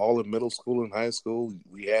 all in middle school and high school.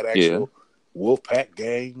 We had actual Wolfpack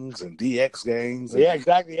gangs and DX gangs. Yeah,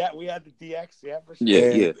 exactly. Yeah, we had the DX. Yeah, for sure.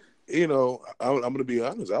 Yeah. You know, I'm gonna be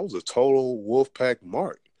honest. I was a total Wolfpack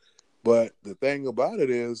mark. But the thing about it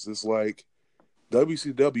is like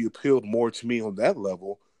WCW appealed more to me on that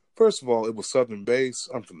level. First of all, it was Southern based.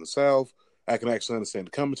 I'm from the South. I can actually understand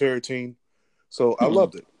the commentary team. So I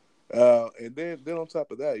loved it. And then on top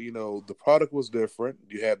of that, the product was different.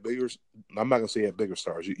 You had bigger, I'm not going to say you had bigger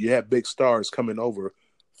stars. You had big stars coming over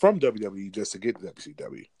from WWE just to get to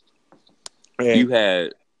WCW. And you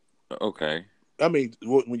had, okay. I mean,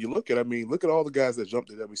 when you look at all the guys that jumped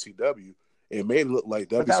to WCW, it made it look like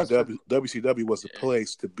WCW was the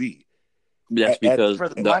place to be. That's because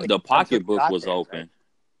the pocketbook was open.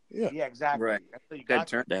 Right? Yeah, exactly. Right. The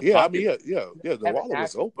wallet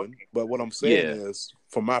was open. But what I'm saying is,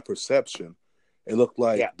 from my perception, it looked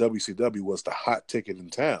like WCW was the hot ticket in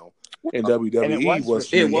town, and WWE was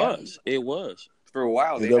for a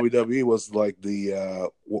while. And WWE was like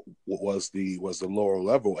the was the lower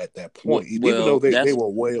level at that point, even though they were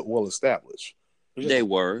well established. They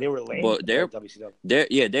were lame, but they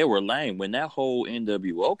were lame when that whole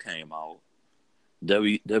NWO came out.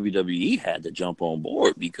 WWE had to jump on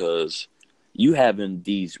board because you having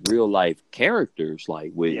these real life characters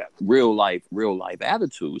like with real life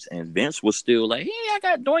attitudes, and Vince was still like, "Hey, I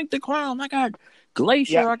got Doink the Clown, I got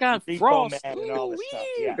Glacier, I got Frost, and all this stuff.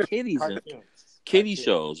 Yeah, kitty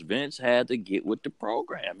shows." Vince had to get with the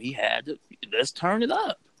program. He had to let's turn it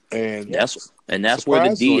up, and that's where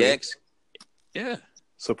the DX. Yeah.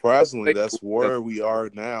 Surprisingly, that's where we are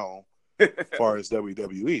now as far as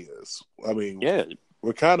WWE is. I mean,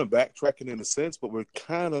 we're kind of backtracking in a sense, but we're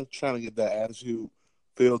kind of trying to get that attitude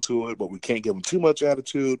feel to it, but we can't give them too much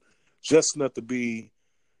attitude, just enough to be,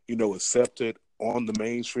 accepted on the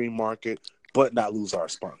mainstream market, but not lose our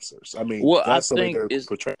sponsors. I mean, that's something they're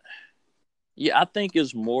portraying. Yeah, I think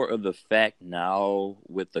it's more of the fact now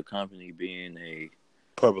with the company being a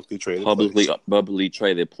publicly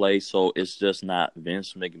traded place, so it's just not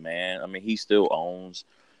Vince McMahon. I mean, he still owns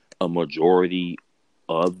a majority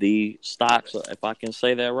of the stocks, if I can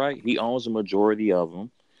say that right. He owns a majority of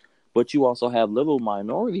them, but you also have little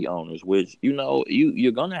minority owners, which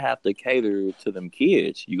you're gonna have to cater to them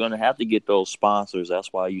kids. You're gonna have to get those sponsors.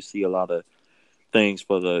 That's why you see a lot of things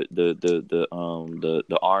for the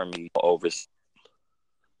Army overseas.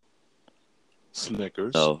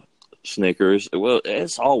 Snickers. Snickers. Well,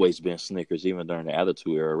 it's always been Snickers, even during the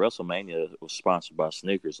Attitude Era. WrestleMania was sponsored by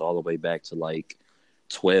Snickers all the way back to like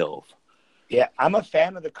 12. Yeah, I'm a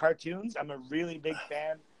fan of the cartoons. I'm a really big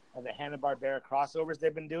fan of the Hanna-Barbera crossovers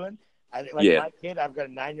they've been doing. Yeah. My kid, I've got a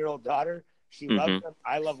 9-year-old daughter. She loves them.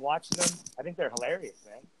 I love watching them. I think they're hilarious,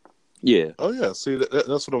 man. Yeah. Oh yeah, see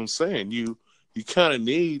that's what I'm saying. You kind of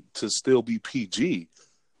need to still be PG,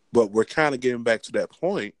 but we're kind of getting back to that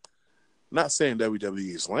point. Not saying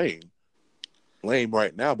WWE is lame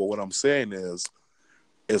right now, but what I'm saying is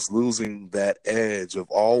it's losing that edge of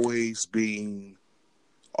always being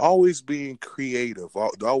creative,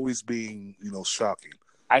 always being shocking.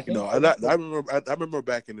 I think I remember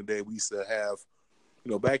back in the day we used to have,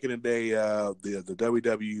 back in the day the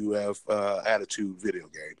WWF Attitude video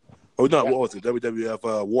game. Oh no, what was it? WWF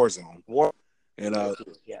Warzone. And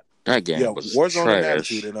that game was Warzone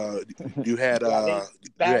trash. and Attitude, and you had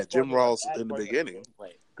Jim Ross in the beginning.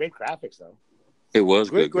 Great graphics though. It was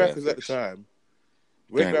great good graphics at the time.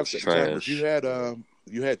 But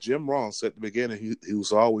you had Jim Ross at the beginning. He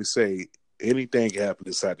was always say anything can happen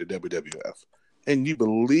inside the WWF, and you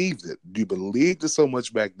believed it. You believed it so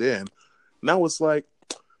much back then. Now it's like,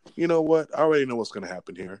 you know what? I already know what's going to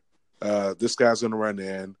happen here. This guy's going to run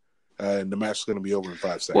in, and the match is going to be over in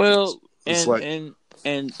 5 seconds. Well, it's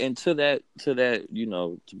and to that, to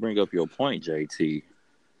bring up your point, JT,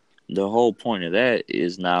 the whole point of that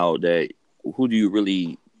is now that who do you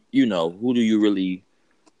really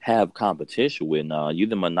have competition with now? You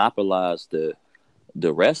monopolize the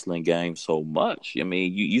wrestling game so much. I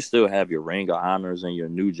mean, you still have your Ring of Honors and your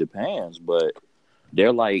New Japans, but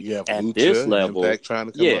they're like at Lucha, this level, Impact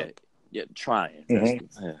trying to come up. trying.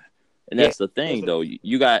 Mm-hmm. And that's the thing, though.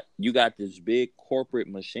 You got this big corporate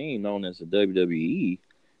machine known as the WWE,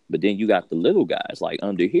 but then you got the little guys like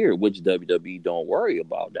under here, which WWE don't worry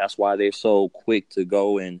about. That's why they're so quick to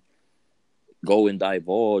go and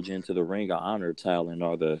divulge into the Ring of Honor talent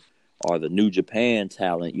or the New Japan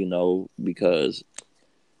talent, because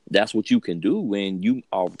that's what you can do when you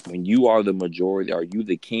are the majority, are you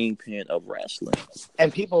the kingpin of wrestling.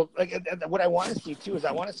 And people what I want to see too is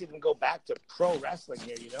I want to see them go back to pro wrestling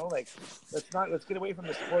here. Let's get away from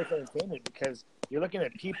the sports entertainment, because you're looking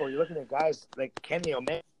at guys like Kenny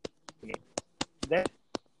Omega. That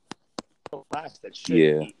class that should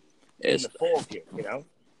be in the fold here,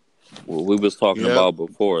 What we was talking about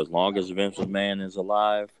before, as long as Vince McMahon is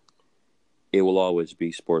alive, it will always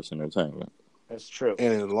be sports entertainment. That's true.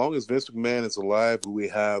 And as long as Vince McMahon is alive,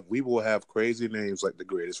 we will have crazy names like the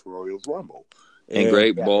Greatest Royal Rumble and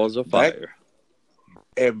Great Balls of Fire.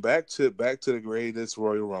 And back to the Greatest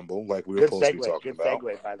Royal Rumble, like we were supposed to be talking about.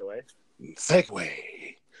 Good segue, by the way. Segue.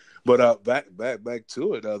 But back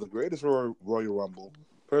to it. The Greatest Royal Rumble.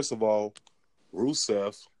 First of all,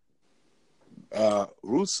 Rusev.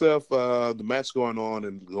 The match going on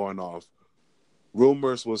and going off.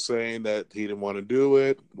 Rumors were saying that he didn't want to do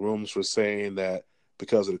it. Rumors were saying that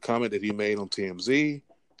because of the comment that he made on TMZ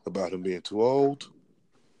about him being too old.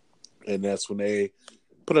 And that's when they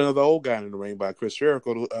put another old guy in the ring by Chris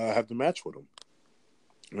Jericho to have the match with him.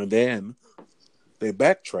 And then they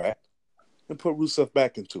backtracked and put Rusev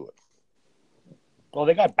back into it. Well,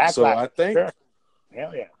 they got backlash. So I think,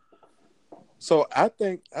 hell yeah. So I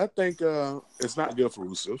think it's not good for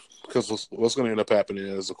Rusev, because what's going to end up happening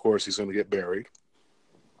is, of course, he's going to get buried.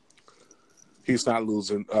 He's not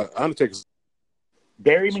losing. Undertaker's.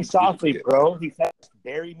 Bury me softly, bro. He said,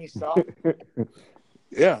 "Bury me softly."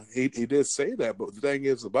 Yeah, he did say that, but the thing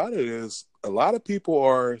is about it is a lot of people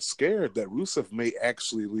are scared that Rusev may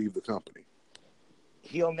actually leave the company.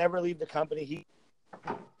 He'll never leave the company. He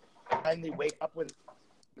finally wake up with.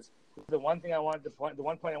 The one point I wanted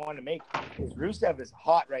to make is Rusev is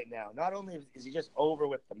hot right now. Not only is he just over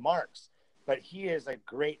with the marks, but he is a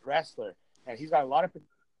great wrestler, and he's got a lot of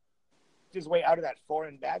his way out of that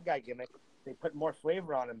foreign bad guy gimmick. They put more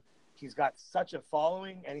flavor on him. He's got such a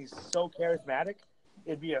following, and he's so charismatic.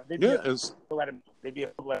 They'd be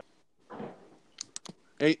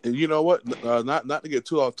Hey, and you know what? Not to get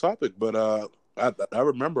too off topic, but I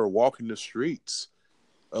remember walking the streets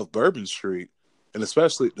of Bourbon Street. And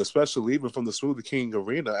especially even from the Smoothie King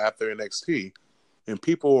Arena after NXT, and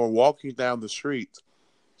people were walking down the street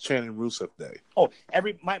chanting Rusev Day. Oh,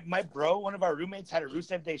 my bro, one of our roommates had a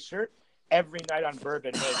Rusev Day shirt. Every night on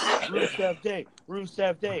Bourbon was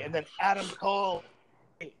Rusev Day, and then Adam Cole.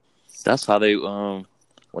 That's how they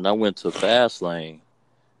when I went to Fastlane,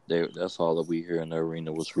 that's all that we hear in the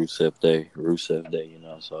arena was Rusev Day,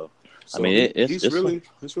 So I mean, it's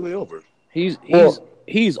really over. He's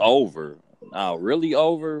over. Now, really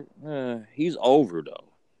over? He's over, though.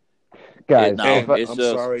 Guys, I'm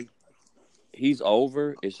sorry. He's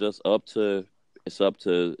over. It's just up to it's up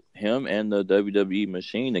to him and the WWE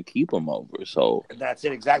machine to keep him over. So That's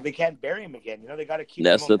it. Exactly. They can't bury him again. They got to keep.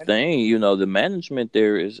 that's the thing. The management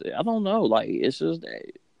there is. I don't know. Like it's just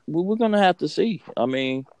we're gonna have to see. I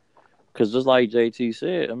mean, because just like JT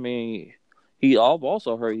said, I mean, I've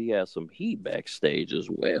also heard he has some heat backstage as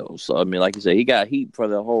well. So I mean, like you said, he got heat for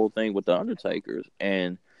the whole thing with the Undertakers,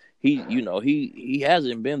 and he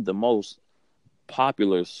hasn't been the most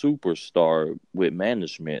popular superstar with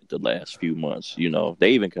management the last few months.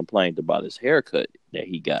 They even complained about his haircut that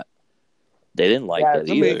he got. They didn't like that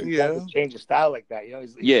either. He has to change his style like that.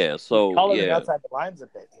 He's coloring outside the lines a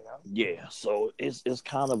bit. Yeah, so it's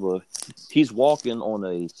kind of he's walking on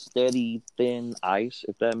a steady, thin ice,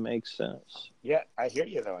 if that makes sense. Yeah, I hear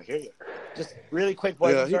you, though. I hear you. Just really quick,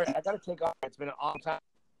 boys. I'm sorry, I got to take off. It's been a long time.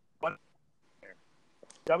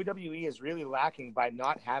 WWE is really lacking by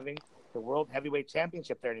not having the World Heavyweight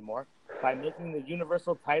Championship there anymore, by making the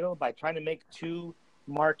Universal title, by trying to make two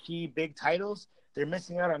marquee big titles. They're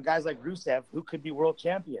missing out on guys like Rusev, who could be world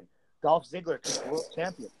champion. Dolph Ziggler could be world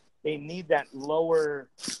champion. They need that lower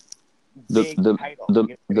big title.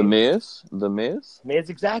 The Miz? Miz,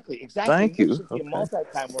 exactly. Thank you. Should be a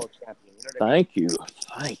multi-time world champion. Thank you.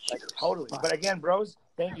 Totally. But again, bros,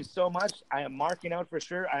 thank you so much. I am marking out for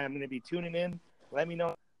sure. I am going to be tuning in. Let me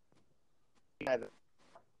know.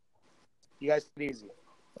 You guys take it easy.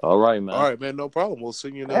 All right, man. All right, man. No problem. We'll see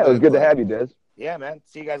you. It was good to have you, Des. Yeah, man.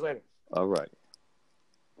 See you guys later. All right.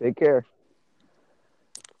 Take care.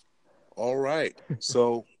 All right.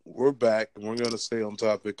 So we're back, and we're going to stay on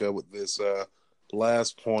topic with this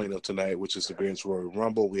last point of tonight, which is the Greatest Royal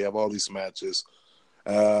Rumble. We have all these matches.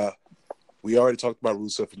 We already talked about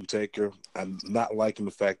Rusev and Taker. I'm not liking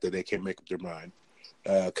the fact that they can't make up their mind.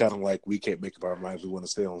 Kind of like we can't make up our minds. We want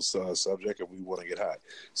to stay on subject, and we want to get high.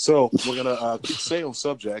 So we're going to stay on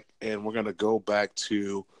subject, and we're going to go back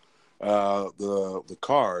to the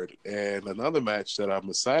card. And another match that I'm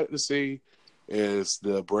excited to see is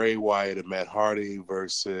the Bray Wyatt and Matt Hardy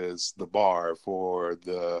versus The Bar for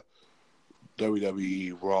the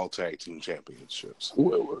WWE Raw Tag Team Championships.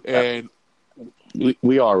 And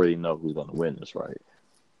we already know who's going to win this, right?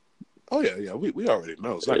 Oh, yeah. We already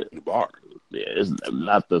know. It's not The Bar. Yeah, it's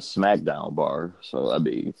not the SmackDown Bar. So, I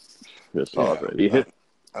mean, it's already...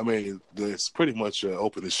 I mean, it's pretty much an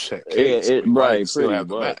open as check case. Right, pretty have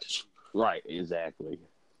the much. Match. Right, exactly.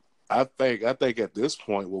 I think at this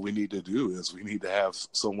point, what we need to do is we need to have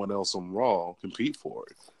someone else on Raw compete for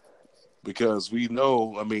it, because we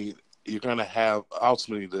know. I mean, you're going to have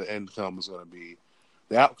ultimately the outcome is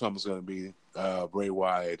going to be Bray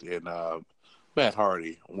Wyatt and Matt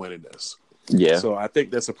Hardy winning this. Yeah. So I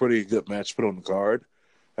think that's a pretty good match put on the card.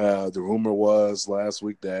 The rumor was last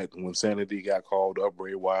week that when Sanity got called up,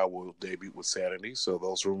 Bray Wyatt will debut with Sanity. So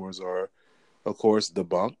those rumors are, of course,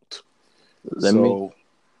 debunked.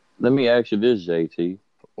 Let me ask you this, JT.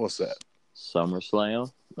 What's that?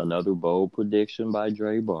 SummerSlam, another bold prediction by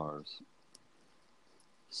Dre Bars.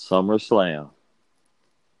 SummerSlam,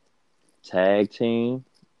 tag team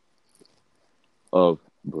of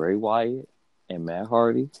Bray Wyatt and Matt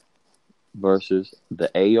Hardy versus the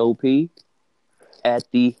AOP at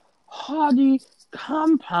the Hardy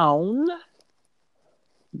compound.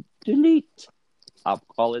 Delete. I'm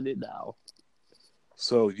calling it now.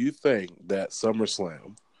 So you think that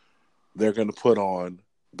SummerSlam, they're going to put on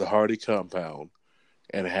the Hardy compound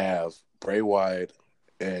and have Bray Wyatt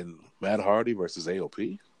and Matt Hardy versus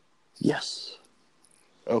AOP? Yes.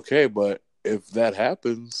 Okay, but if that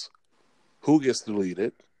happens, who gets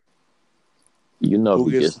deleted? You know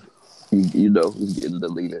who gets who's getting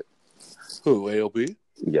deleted. Who, AOP?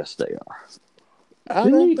 Yes, they are. I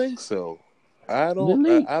don't think so. I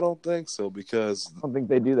don't think so, because I don't think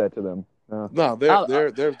they do that to them. No,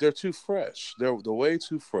 they're too fresh. They're way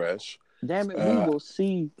too fresh. Damn it, we will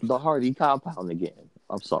see the Hardy compound again.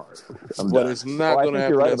 I'm sorry. But it's not going to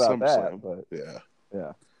happen right at SummerSlam. But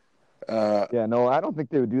Yeah. No, I don't think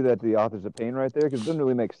they would do that to the Authors of Pain right there, because it doesn't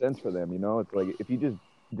really make sense for them. It's like if you just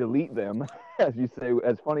delete them, as you say,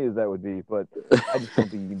 as funny as that would be, but I just don't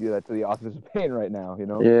think you can do that to the Authors of Pain right now.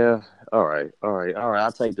 Yeah. All right.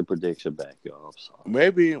 I'll take the prediction back, y'all. I'm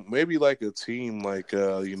sorry. Maybe like a team, like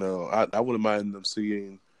I wouldn't mind them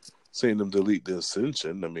seeing them delete the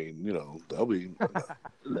Ascension. I mean, that'll be.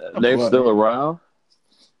 They're still around.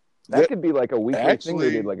 That could be like a weekly thing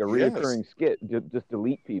they did, like a reoccurring skit. Just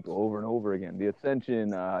delete people over and over again. The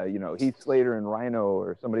Ascension, Heath Slater and Rhino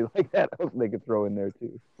or somebody like that. They could throw in there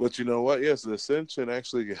too. But you know what? Yes, the Ascension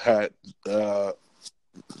actually got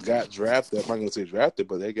drafted. I'm not going to say drafted,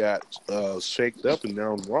 but they got shaked up and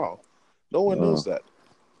they're on Raw. No one knows that.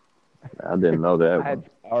 I didn't know that. I had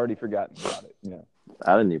already forgotten about it. Yeah.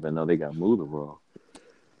 I didn't even know they got moved to Raw.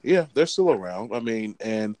 Yeah, they're still around. I mean,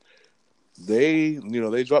 and they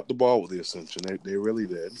dropped the ball with the Ascension. They really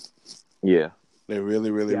did. Yeah. They really,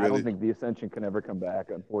 really, Yeah, I don't really. think the Ascension can ever come back,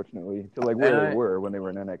 unfortunately, to like where they And were when they were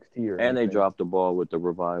in NXT or and they anything. dropped the ball with the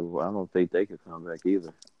Revival. I don't think they could come back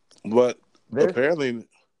either. But There's apparently,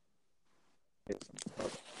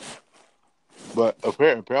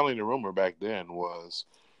 the rumor back then was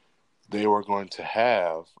they were going to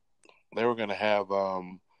have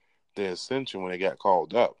the Ascension when they got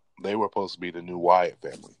called up. They were supposed to be the new Wyatt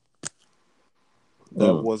family.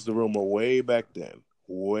 That was the rumor way back then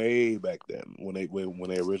when they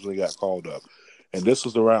originally got called up, and this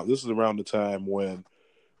is around the time when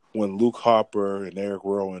Luke Harper and Eric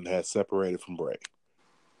Rowan had separated from Bray.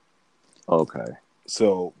 Okay.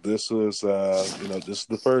 So this was this is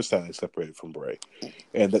the first time they separated from Bray,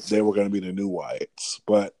 and that they were going to be the new Wyatts,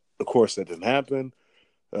 but of course that didn't happen.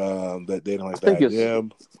 That they don't like the idea,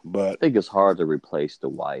 but I think it's hard to replace the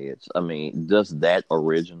Wyatts. I mean, just that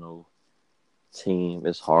original team,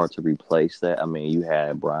 it's hard to replace that. I mean, you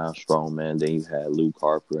had Braun Strowman, then you had Luke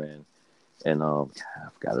Harper and I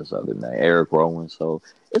forgot his other name, Eric Rowan. So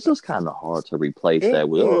it's just kind of hard to replace that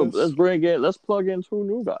with let's plug in two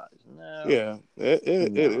new guys. No, yeah,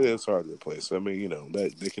 it is hard to replace. I mean,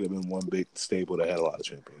 that they could have been one big stable that had a lot of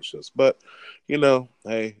championships, but hey,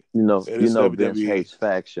 it is WWE. Vince hates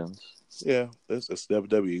factions. Yeah, it's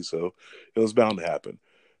WWE, so it was bound to happen.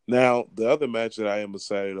 Now, the other match that I am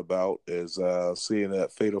excited about is seeing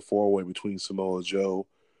that fatal four-way between Samoa Joe,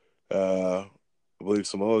 I believe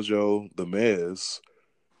Samoa Joe, The Miz,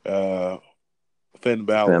 Finn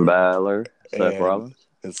Balor, Seth Rollins,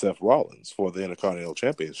 and Seth Rollins for the Intercontinental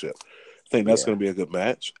Championship. I think that's going to be a good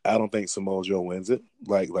match. I don't think Samoa Joe wins it,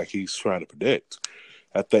 like he's trying to predict.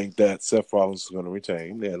 I think that Seth Rollins is going to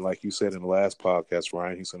retain, and like you said in the last podcast,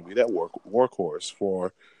 Ryan, he's going to be that workhorse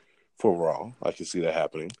for Raw. I can see that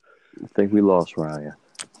happening. I think we lost Ryan.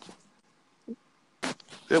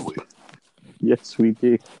 Did we? Yes, we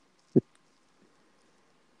did.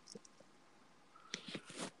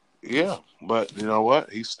 Yeah, but you know what?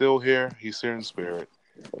 He's still here. He's here in spirit.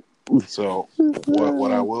 So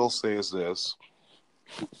what I will say is this: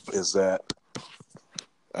 is that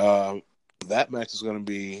that match is going to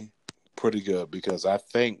be pretty good because I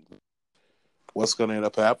think what's going to end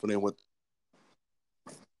up happening with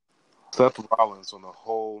Seth Rollins on a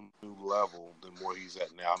whole new level than where he's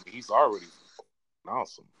at now. I mean, he's already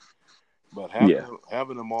awesome, but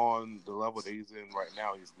having him on the level that he's in right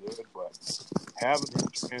now, he's good. But having him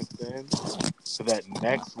transcend to that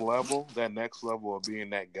next level of being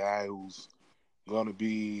that guy who's going to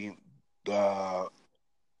be in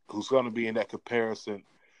that comparison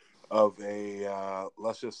of a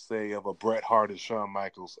let's just say of a Bret Hart and Shawn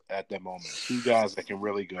Michaels at that moment. Two guys that can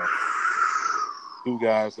really go. Two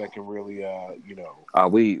guys that can really,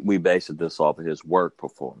 we based this off of his work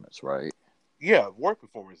performance, right? Yeah, work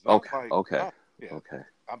performance. Okay.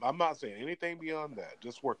 I'm not saying anything beyond that.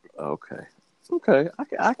 Just work performance. Okay.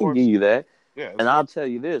 I can give you that. Yeah, and I'll tell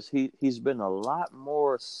you this: he's been a lot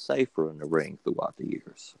more safer in the ring throughout the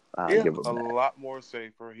years. Give him a lot more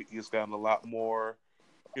safer. He's gotten a lot more.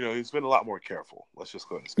 He's been a lot more careful. Let's just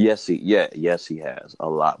go ahead and say yes, he has a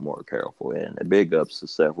lot more careful, and big ups to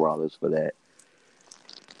Seth Rollins for that.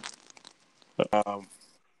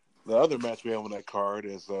 The other match we have on that card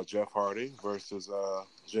is Jeff Hardy versus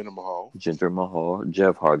Jinder Mahal.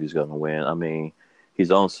 Jeff Hardy's going to win. I mean,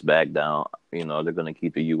 he's on SmackDown. They're going to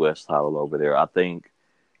keep the U.S. title over there. I think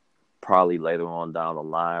probably later on down the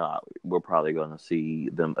line, we're probably going to see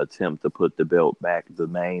them attempt to put the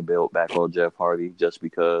main belt back on Jeff Hardy, just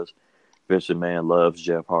because Vince McMahon loves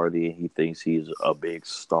Jeff Hardy and he thinks he's a big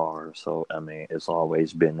star. So, I mean, it's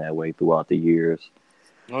always been that way throughout the years.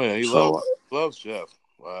 Oh, yeah, he loves Jeff.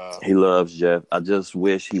 Wow. He loves Jeff. I just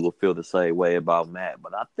wish he would feel the same way about Matt,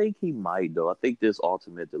 but I think he might, though. I think this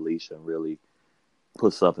ultimate deletion really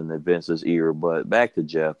put something in Vince's ear. But back to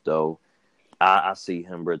Jeff, though, I see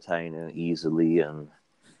him retaining easily, and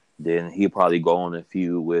then he'll probably go on a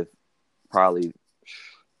feud with probably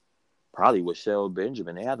with Shelton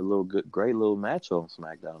Benjamin. They had a great little match on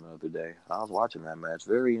SmackDown the other day. I was watching that match,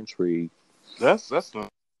 very intrigued. That's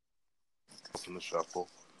not in the shuffle.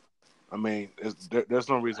 I mean, there's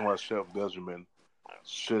no reason why Shelton Benjamin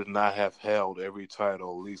should not have held every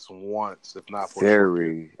title at least once, if not for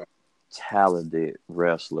very talented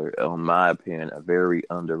wrestler. In my opinion, a very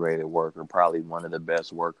underrated worker, probably one of the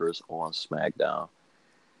best workers on SmackDown.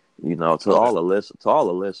 To all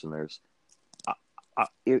the listeners,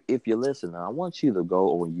 if you're listening, I want you to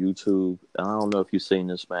go on YouTube. I don't know if you've seen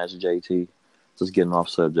this match, JT. Just getting off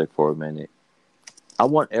subject for a minute. I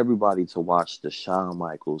want everybody to watch the Shawn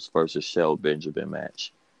Michaels versus Shelton Benjamin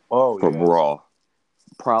match Oh from yes. Raw.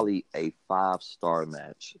 Probably a 5-star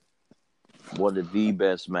match. One of the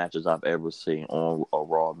best matches I've ever seen on a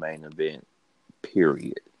Raw main event.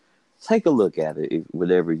 Period. Take a look at it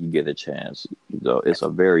whenever you get a chance. It's a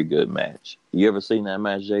very good match. You ever seen that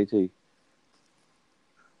match, JT?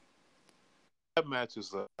 That match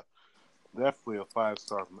is definitely a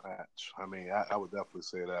 5-star match. I mean, I would definitely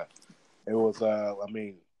say that. It was. I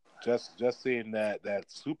mean, just seeing that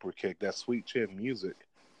super kick, that sweet chin music.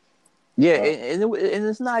 Yeah, and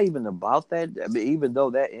it's not even about that. I mean, even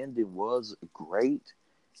though that ending was great,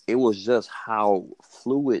 it was just how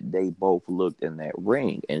fluid they both looked in that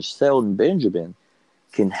ring. And Shelton Benjamin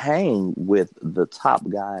can hang with the top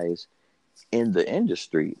guys in the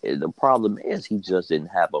industry. And the problem is he just didn't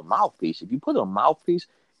have a mouthpiece. If you put a mouthpiece,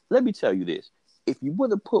 let me tell you this. If you would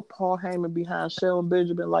have put Paul Heyman behind Shelton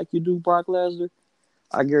Benjamin like you do Brock Lesnar,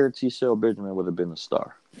 I guarantee Shelton Benjamin would have been a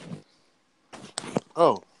star.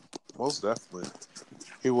 Oh, most definitely.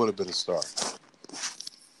 He would have been a star.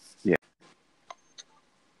 Yeah.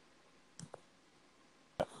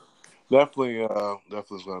 Definitely is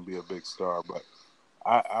going to be a big star. But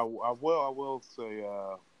I will say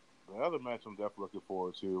the other match I'm definitely looking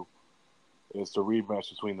forward to is the rematch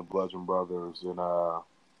between the Bludgeon Brothers and the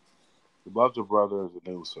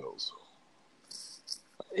Usos.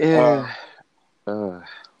 Yeah.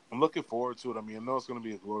 I'm looking forward to it. I mean, I know it's going to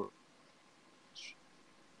be a glory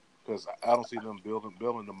because I don't see them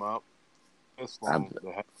building them up this long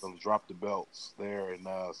to have them drop the belts there in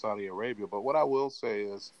Saudi Arabia. But what I will say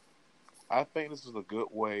is, I think this is a good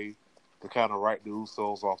way to kind of write the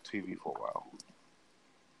Usos off TV for a while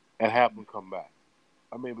and have them come back.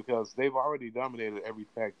 I mean, because they've already dominated every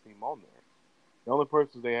tag team on there. The only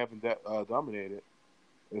person they haven't dominated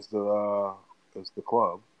is the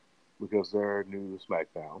club because they're new to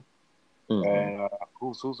SmackDown. Mm-hmm. And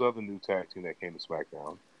who's the other new tag team that came to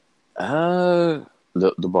SmackDown?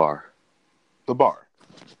 The Bar. The Bar.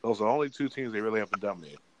 Those are the only two teams they really haven't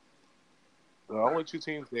dominated. The only two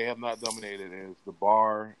teams they have not dominated is the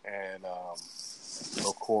Bar and,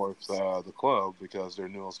 of course, the club because they're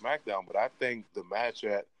new on SmackDown. But I think the match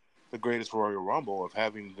at the Greatest Royal Rumble of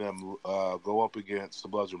having them go up against the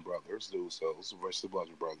Bludgeon Brothers, the Usos versus the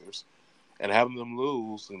Bludgeon Brothers, and having them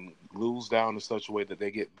lose down in such a way that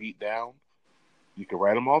they get beat down, you can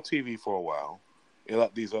write them on TV for a while and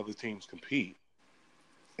let these other teams compete.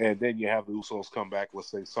 And then you have the Usos come back, let's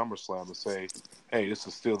say SummerSlam, and say, hey, this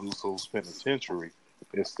is still the Usos penitentiary.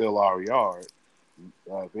 It's still our yard.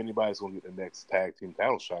 If anybody's going to get the next tag team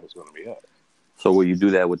title shot, it's going to be us. So will you do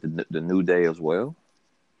that with the New Day as well?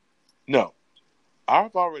 No.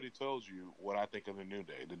 I've already told you what I think of the New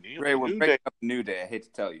Day. Ray, we're breaking up the New Day. I hate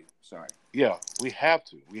to tell you. Sorry. Yeah, we have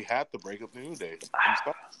to. We have to break up the New Day.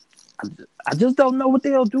 I just don't know what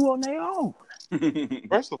they'll do on their own.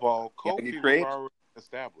 First of all, Kofi was already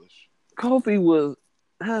established. Kofi was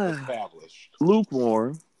established.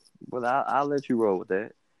 Lukewarm, but I'll let you roll with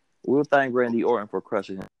that. We'll thank Randy Orton for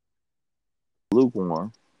crushing him.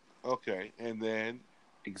 Lukewarm. Okay, and then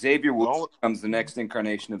Xavier Woods becomes the next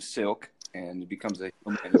incarnation of Silk, and he becomes a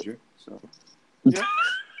heel manager. So, yeah.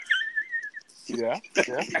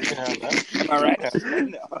 Am I right?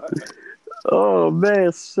 No. Oh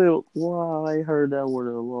man, Silk! Wow, I ain't heard that word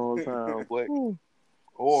in a long time.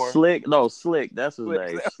 Or Slick, no, Slick. That's his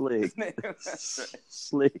name. Slick.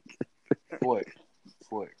 Slick.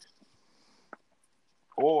 Slick.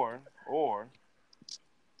 Or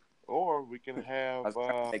we can have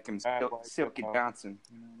make him Silky Johnson.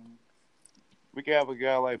 We can have a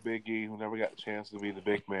guy like Big E who never got a chance to be the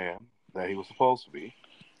big man that he was supposed to be,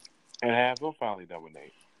 and have him finally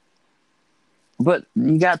dominate. But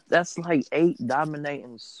that's like 8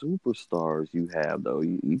 dominating superstars you have though.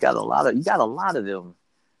 You got a lot of them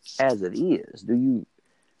as it is.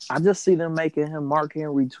 I just see them making him Mark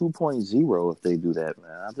Henry 2.0 if they do that,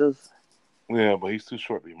 man. Yeah, but he's too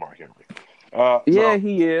short to be Mark Henry. No.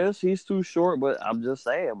 He is. He's too short, but I'm just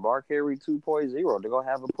saying, Mark Henry 2.0. They're gonna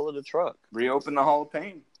have him pull of the truck. Reopen the Hall of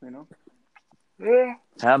Fame, Yeah.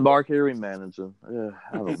 Have Mark Henry manage him. Yeah,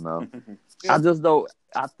 I don't know. Yeah.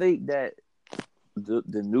 I think that the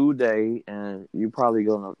New Day, and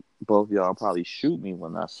both of y'all probably shoot me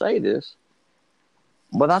when I say this,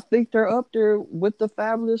 but I think they're up there with the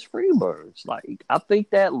Fabulous Freebirds. Like, I think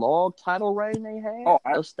that long title reign they had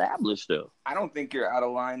established them. I don't think you're out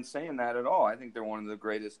of line saying that at all. I think they're one of the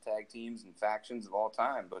greatest tag teams and factions of all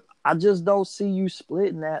time. But I just don't see you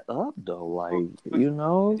splitting that up, though. Like,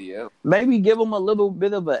 maybe give them a little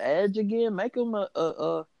bit of an edge again. Make them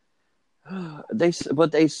a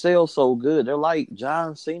But they sell so good. They're like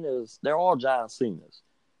John Cena's. They're all John Cena's.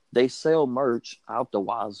 They sell merch out the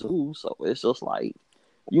wazoo, so it's just like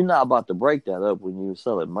you're not about to break that up when you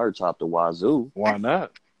selling merch out the wazoo. Why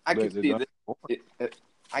not? I They- could they see done this. before.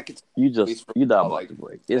 I could see You at least just for you're not now, about like to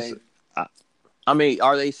break. It's. saying, I mean,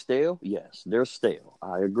 are they stale? Yes, they're stale.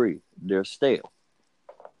 I agree, they're stale.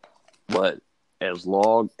 But as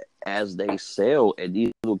long as they sell, and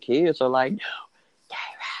these little kids are like, no,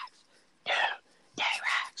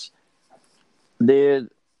 J-Rax, then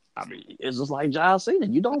I mean, it's just like John Cena.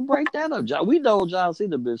 You don't break that up. We know John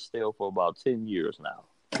Cena been stale for about 10 years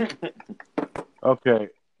now. Okay,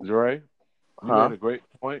 Dre, you Huh? made a great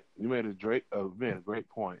point. You made a great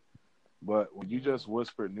point. But when you just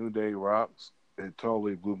whispered "New Day rocks," it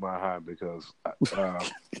totally blew my mind because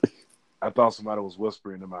I thought somebody was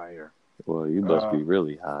whispering in my ear. Well, you must be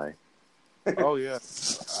really high. Oh yeah,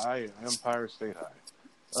 I am Empire State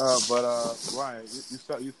High. But Ryan,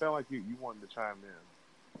 you sound like you wanted to chime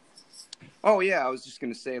in. oh yeah, I was just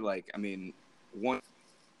gonna say, like, I mean, one.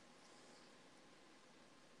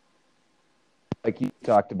 Like you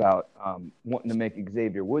talked about wanting to make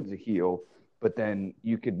Xavier Woods a heel, but then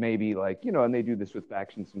you could maybe and they do this with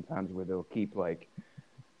factions sometimes where they'll keep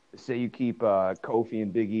say you keep Kofi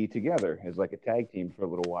and Big E together as like a tag team for a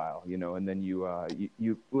little while, and then you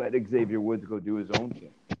let Xavier Woods go do his own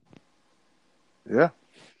thing. Yeah,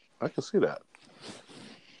 I can see that.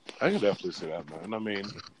 I can definitely see that, man. I mean,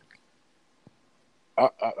 I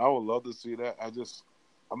would love to see that.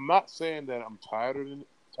 I'm not saying that I'm tired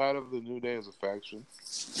of the New Day as a faction.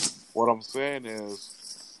 What I'm saying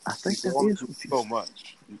is, I think you that can only is do what you so said.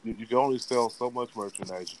 much. You can only sell so much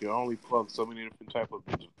merchandise. You can only plug so many different type of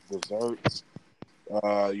desserts.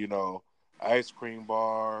 Ice cream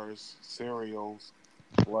bars, cereals.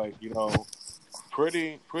 Like,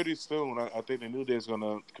 pretty soon, I think the New Day is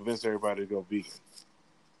gonna convince everybody to go vegan.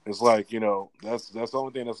 It's like, that's the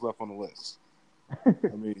only thing that's left on the list. I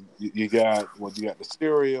mean, you got the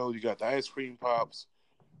cereal, you got the ice cream pops.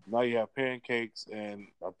 Now you have pancakes, and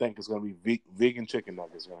I think it's going to be vegan chicken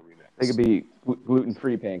nuggets. Going to be They next. could be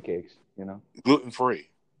gluten-free pancakes, Gluten free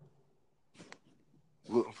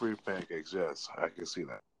pancakes. Yes, I can see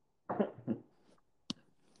that.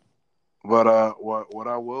 But what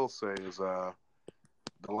I will say is the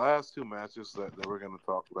last two matches that we're going to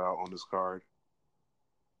talk about on this card,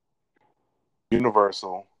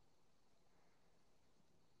 Universal,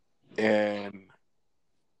 and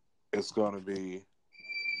it's going to be.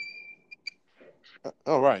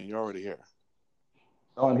 Oh, right, you're already here.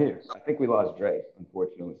 Oh, I'm here. I think we lost Dre,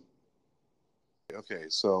 unfortunately. Okay,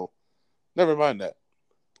 so never mind that.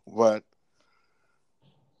 But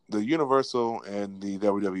the Universal and the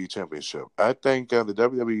WWE Championship. I think the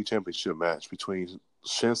WWE Championship match between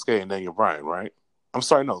Shinsuke and Daniel Bryan, right? I'm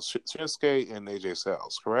sorry, no, Shinsuke and AJ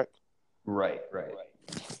Styles, correct? Right.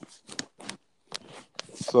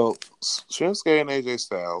 So Shinsuke and AJ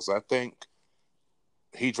Styles, I think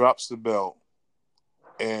he drops the belt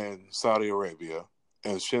in Saudi Arabia,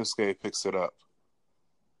 and Shinsuke picks it up.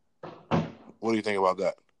 What do you think about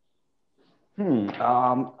that?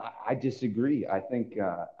 I disagree. I think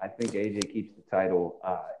AJ keeps the title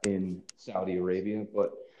in Saudi Arabia,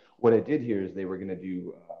 but what I did hear is they were going to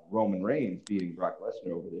do Roman Reigns beating Brock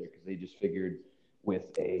Lesnar over there because they just figured with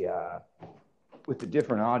a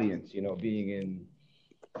different audience, being in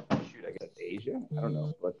I guess Asia. I don't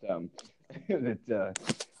know, but that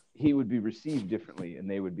he would be received differently, and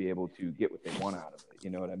they would be able to get what they want out of it.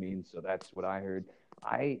 You know what I mean? So that's what I heard.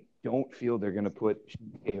 I don't feel they're going to put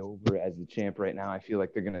Shinsuke over as the champ right now. I feel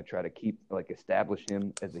like they're going to try to establish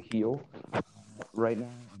him as a heel right now.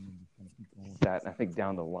 And that, and I think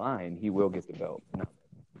down the line he will get the belt.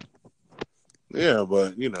 Yeah,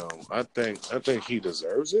 but I think he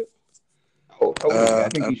deserves it. Oh, totally. I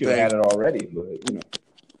think he should have had it already, but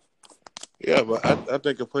Yeah, but I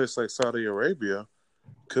think a place like Saudi Arabia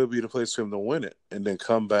could be the place for him to win it and then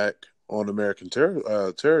come back on American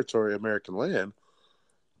territory, American land,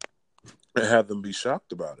 and have them be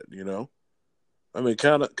shocked about it. I mean,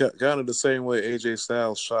 kind of the same way AJ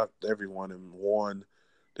Styles shocked everyone and won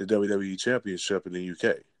the WWE Championship in the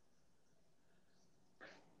UK.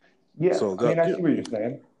 Yeah, So I mean, I see what you're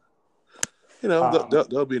saying.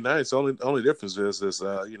 That'll be nice. Only difference is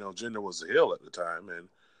Jinder was the heel at the time, and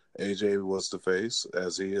AJ was the face,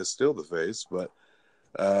 as he is still the face. But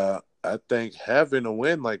I think having a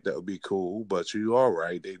win like that would be cool. But you are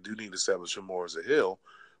right; they do need to establish him more as a heel.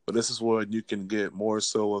 But this is where you can get more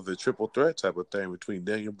so of a triple threat type of thing between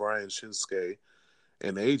Daniel Bryan, Shinsuke,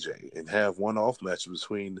 and AJ, and have one off match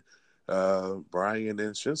between Bryan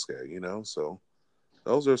and Shinsuke. So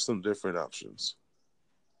those are some different options.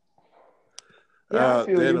 Yeah, I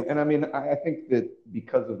feel Then you. And I mean, I think that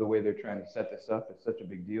because of the way they're trying to set this up, it's such a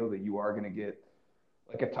big deal that you are going to get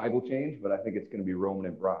like a title change, but I think it's going to be Roman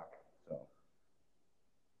and Brock. So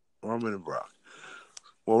Roman and Brock.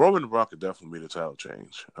 Well, Roman and Brock could definitely be the title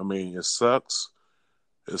change. I mean, it sucks.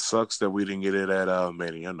 It sucks that we didn't get it at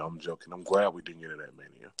Mania. No, I'm joking. I'm glad we didn't get it at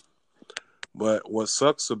Mania. But what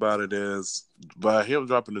sucks about it is by him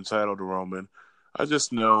dropping the title to Roman, I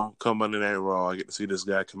just know come Monday Night Raw, I get to see this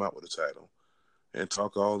guy come out with a title and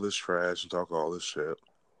talk all this trash and talk all this shit.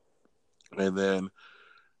 And then,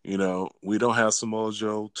 we don't have Samoa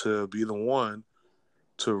Joe to be the one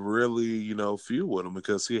to really, feud with him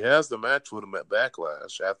because he has the match with him at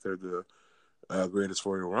Backlash after the Greatest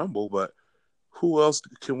Royal Rumble. But who else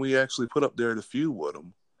can we actually put up there to feud with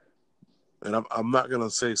him? And I'm not going to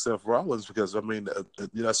say Seth Rollins because, I mean,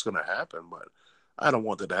 that's going to happen, but I don't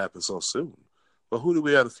want that to happen so soon. But who do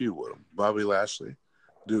we have to feud with him? Bobby Lashley?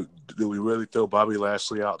 Do we really throw Bobby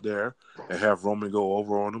Lashley out there and have Roman go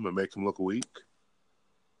over on him and make him look weak?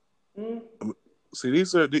 See,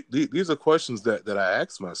 these are questions that I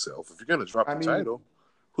ask myself. If you're going to drop the title,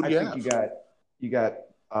 who do you have? I think you got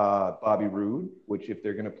Bobby Roode, which if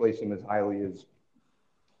they're going to place him as highly as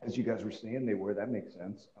you guys were saying they were, that makes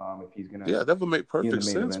sense. If he's going to that would make perfect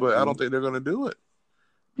sense, but I don't think they're going to do it.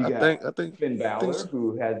 I think Finn Balor,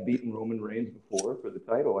 who has beaten Roman Reigns before for the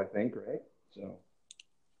title, I think, right? So.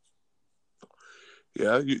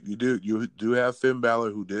 Yeah, you do have Finn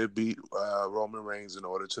Balor, who did beat Roman Reigns in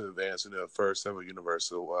order to advance in the first ever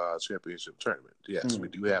Universal Championship tournament. Yes, we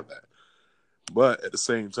do have that. But at the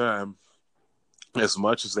same time, as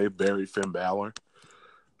much as they buried Finn Balor,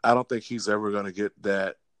 I don't think he's ever going to get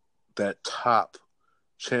that top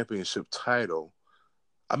championship title.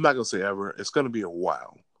 I'm not going to say ever. It's going to be a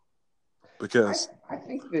while. Because I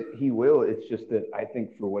think that he will. It's just that I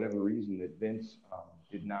think for whatever reason that Vince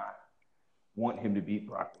did not want him to beat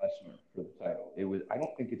Brock Lesnar for the title. I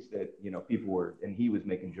don't think it's that, people were, and he was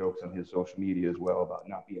making jokes on his social media as well about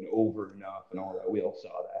not being over enough and all that. We all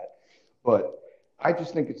saw that. But I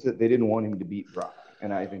just think it's that they didn't want him to beat Brock.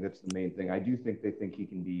 And I think that's the main thing. I do think they think he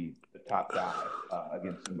can be the top guy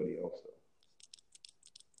against somebody else, though.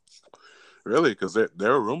 Really? Because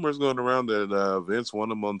there are rumors going around that Vince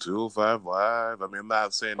won him on 205 Live. I mean, I'm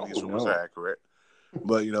not saying these rumors are accurate.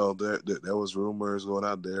 But, there was rumors going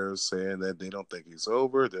out there saying that they don't think he's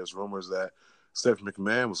over. There's rumors that Stephanie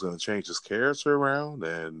McMahon was going to change his character around.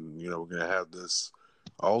 And, we're going to have this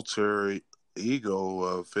alter ego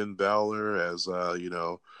of Finn Balor as, out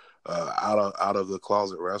of the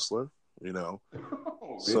closet wrestler, Oh,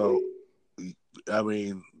 really? So, I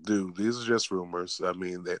mean, dude, these are just rumors. I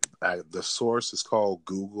mean, the source is called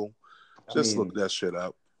Google. Just look that shit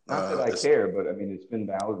up. Not that I care, but I mean, is Finn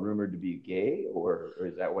Balor rumored to be gay, or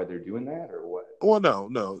is that why they're doing that, or what? Well, no,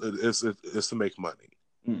 it's to make money.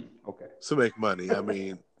 Okay, it's to make money. I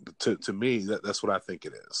mean, to me, that's what I think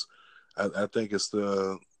it is. I think it's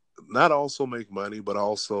to not also make money, but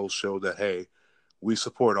also show that hey, we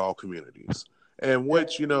support all communities, and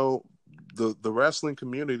which the wrestling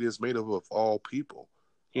community is made up of all people.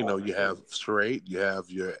 You have straight, you have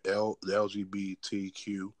your the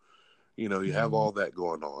LGBTQ. You have all that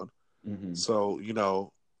going on. Mm-hmm. So,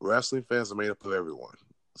 wrestling fans are made up of everyone.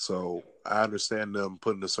 So I understand them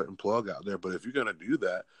putting a certain plug out there, but if you're going to do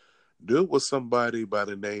that, do it with somebody by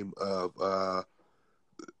the name of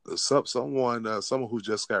someone who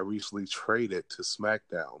just got recently traded to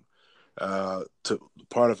SmackDown. To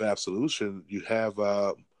part of Absolution, you have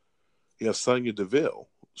Sonya Deville.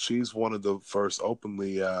 She's one of the first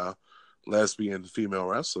openly lesbian female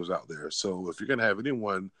wrestlers out there. So if you're going to have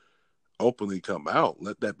anyone openly come out,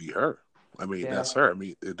 let that be her. I mean, that's her. I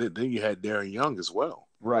mean, then you had Darren Young as well.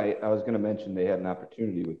 Right. I was going to mention they had an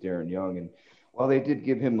opportunity with Darren Young, and while they did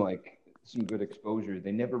give him like some good exposure,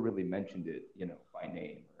 they never really mentioned it, by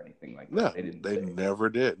name or anything like that. They never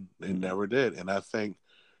did. They never did. And I think,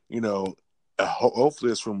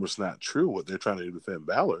 hopefully this rumor's not true what they're trying to do to Finn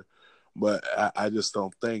Balor, but I just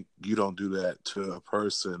don't think you don't do that to a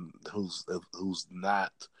person who's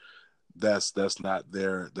not. That's not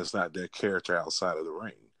their character outside of the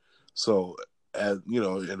ring. So,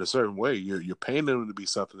 in a certain way, you're painting them to be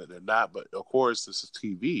something that they're not. But of course, this is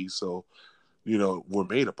TV, so we're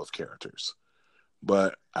made up of characters.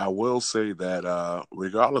 But I will say that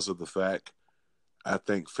regardless of the fact, I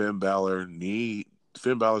think Finn Balor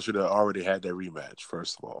should have already had that rematch.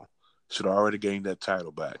 First of all, should have already gained that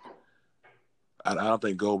title back. I don't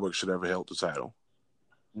think Goldberg should ever held the title.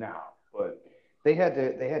 No, but they had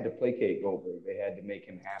to placate Goldberg. They had to make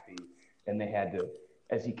him happy, and they had to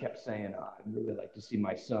as he kept saying, I'd really like to see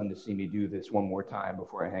my son to see me do this one more time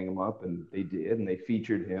before I hang him up. And they did, and they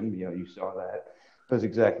featured him. You know, you saw that. That's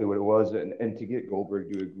exactly what it was. And to get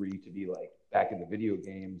Goldberg to agree to be like back in the video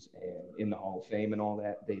games and in the Hall of Fame and all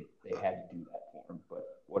that, they had to do that for him. But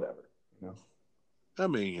whatever, you know. I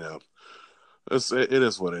mean, you know, it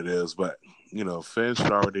is what it is. But you know, Finn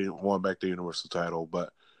should already won back the Universal title.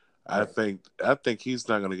 But I think he's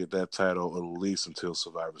not going to get that title at least until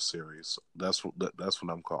Survivor Series. That's what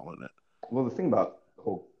I'm calling it. Well, the thing about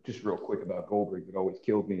just real quick about Goldberg that always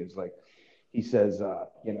killed me is like he says,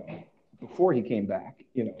 you know, before he came back,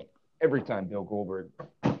 you know, every time Bill Goldberg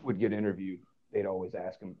would get interviewed, they'd always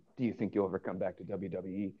ask him, "Do you think you'll ever come back to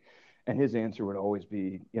WWE?" And his answer would always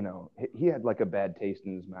be, you know, he had like a bad taste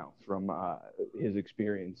in his mouth from his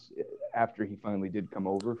experience after he finally did come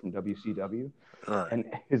over from WCW. Right. And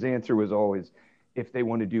his answer was always, if they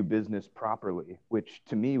want to do business properly, which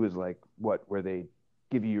to me was like, what, where they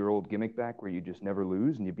give you your old gimmick back where you just never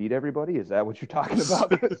lose and you beat everybody? Is that what you're talking about?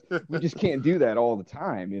 Because we just can't do that all the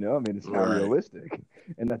time, you know? I mean, it's not realistic.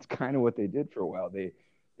 And that's kind of what they did for a while. They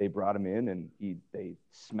brought him in and they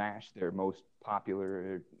smashed their most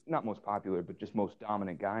popular, not most popular, but just most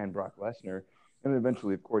dominant guy in Brock Lesnar. And then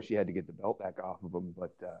eventually, of course, you had to get the belt back off of him.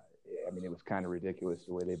 But, I mean, it was kind of ridiculous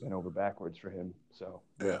the way they bent over backwards for him. So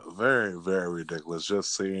yeah, very, very ridiculous.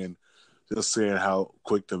 Just seeing how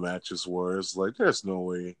quick the matches were. It's like, there's no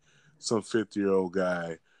way some 50-year-old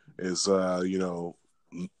guy is, you know,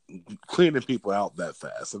 cleaning people out that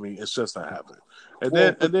fast. I mean, it's just not happening.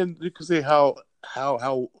 And then you can see how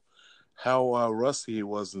rusty he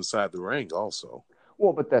was inside the ring also.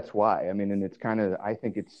 Well, but that's why. I mean, and it's kind of, I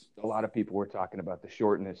think it's, a lot of people were talking about the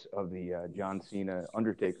shortness of the John Cena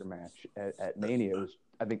Undertaker match at Mania. It was,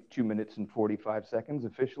 I think, 2 minutes and 45 seconds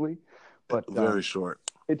officially. But very short.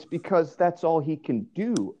 It's because that's all he can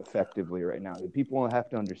do effectively right now. People have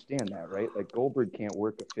to understand that, right? Like Goldberg can't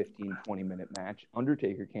work a 15, 20-minute match.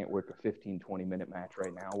 Undertaker can't work a 15, 20-minute match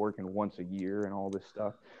right now, working once a year and all this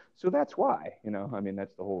stuff. So that's why, you know, I mean,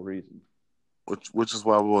 that's the whole reason. Which is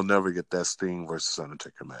why we'll never get that Sting versus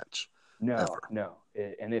Undertaker match. No, ever. No.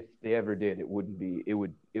 And if they ever did, it wouldn't be. It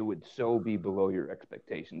would so be below your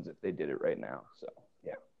expectations if they did it right now. So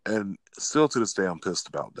yeah. And still to this day, I'm pissed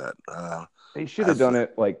about that. They should have done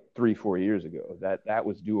it like 3-4 years ago. That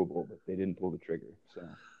was doable, but they didn't pull the trigger. So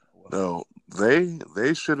no,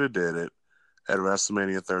 they should have did it at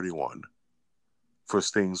WrestleMania 31 for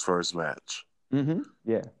Sting's first match. Mm-hmm.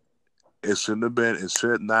 Yeah. It shouldn't have been. It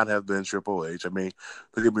should not have been Triple H. I mean,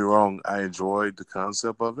 don't get me wrong. I enjoyed the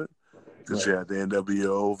concept of it because you had the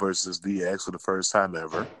NWO versus DX for the first time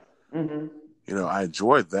ever. Mm-hmm. You know, I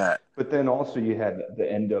enjoyed that. But then also you had the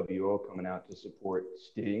NWO coming out to support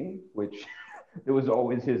Sting, which it was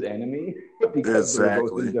always his enemy because they were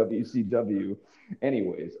both in WCW.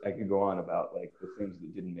 Anyways, I could go on about like the things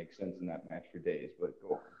that didn't make sense in that match for days, but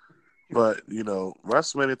go on. But you know,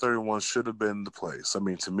 WrestleMania 31 should have been the place. I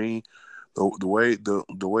mean, to me, the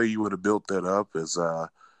way you would have built that up is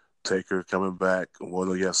Taker coming back.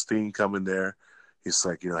 Well, you have Sting coming there. He's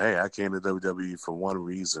like, you know, hey, I came to WWE for one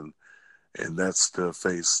reason, and that's to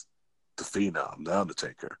face the Phenom, the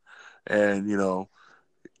Undertaker. And you know,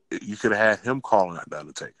 you could have had him calling out the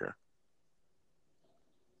Undertaker.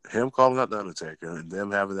 Him calling out the Undertaker and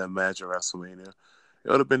them having that match at WrestleMania. It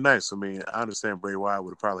would have been nice. I mean, I understand Bray Wyatt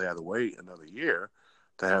would have probably had to wait another year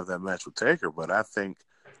to have that match with Taker, but I think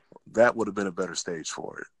that would have been a better stage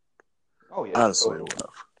for it. Oh, yeah. Honestly, it would have.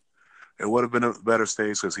 It would have been a better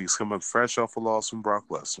stage because he's coming fresh off a loss from Brock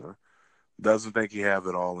Lesnar. Doesn't think he have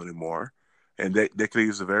it all anymore. And they could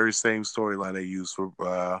use the very same storyline they used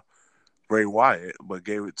for Bray Wyatt, but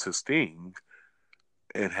gave it to Sting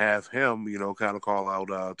and have him, you know, kind of call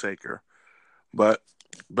out Taker. But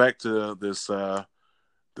back to this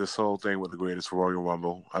whole thing with the greatest Royal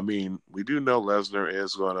Rumble. I mean, we do know Lesnar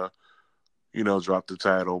is going to, you know, drop the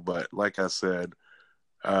title, but like I said,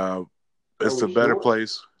 it's a better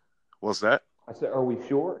place. What's that? I said, are we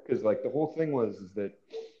sure? Because like the whole thing was that,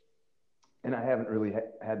 and I haven't really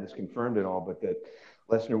had this confirmed at all, but that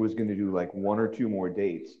Lesnar was going to do like 1 or 2 more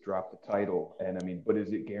dates, drop the title. And I mean, but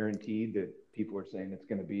is it guaranteed that people are saying it's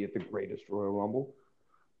going to be at the greatest Royal Rumble?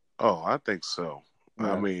 Oh, I think so.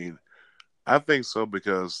 Yeah. I mean, I think so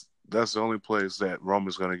because that's the only place that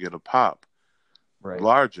Roman's going to get a pop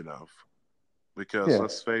large enough. Because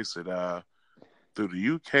let's face it, through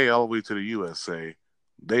the UK all the way to the USA,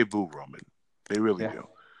 they boo Roman. They really do.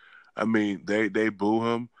 I mean, they boo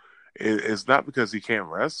him. It's not because he can't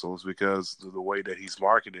wrestle. It's because of the way that he's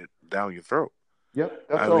marketed down your throat. Yep,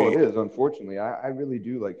 that's all it is, unfortunately. I really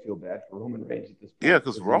do feel bad for Roman Reigns at this point. Yeah,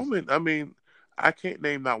 because Roman, I mean, I can't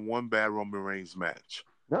name not one bad Roman Reigns match.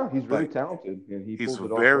 No, he's really Like, talented, and he he's pulls a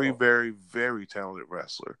it off very, well. very, very talented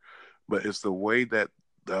wrestler, but it's the way that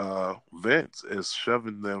Vince is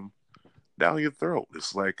shoving them down your throat.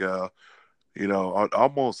 It's like,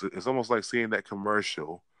 almost it's almost like seeing that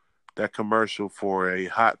commercial for a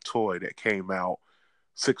hot toy that came out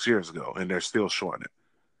 6 years ago, and they're still showing it.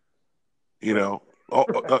 You know,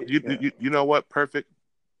 Right, yeah. you know what? Perfect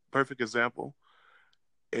example.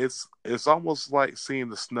 It's almost like seeing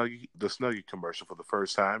the Snuggie commercial for the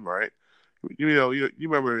first time, right? You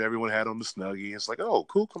remember everyone had on the Snuggie. It's like, oh,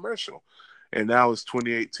 cool commercial. And now it's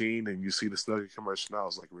 2018, and you see the Snuggie commercial. Now I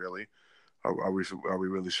was like, really? Are we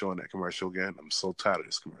really showing that commercial again? I'm so tired of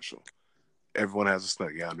this commercial. Everyone has a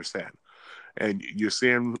Snuggie. I understand. And you're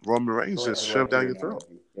seeing Roman Reigns just I shoved like down your your throat.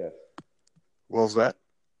 analogy. Yes. What was that?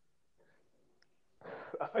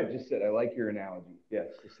 I just said I like your analogy. Yes,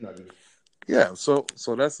 the Snuggie. Yeah, so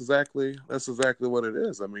that's exactly what it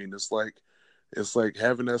is. I mean, it's like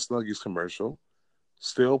having that Snuggies commercial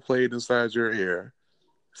still played inside your ear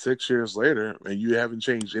 6 years later, and you haven't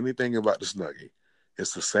changed anything about the Snuggie.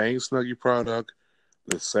 It's the same Snuggie product,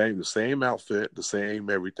 the same outfit, the same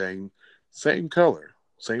everything, same color,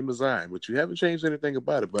 same design, but you haven't changed anything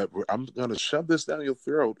about it. But I'm gonna shove this down your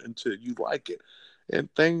throat until you like it.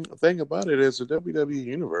 And thing about it is the WWE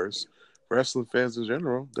universe, wrestling fans in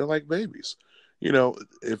general, they're like babies. You know,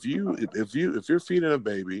 if you're feeding a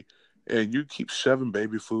baby and you keep shoving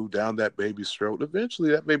baby food down that baby's throat,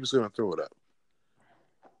 eventually that baby's gonna throw it up.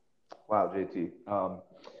 Wow, JT. How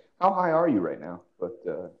high are you right now? But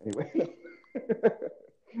anyway.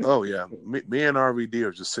 Oh yeah, me and RVD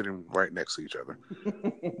are just sitting right next to each other.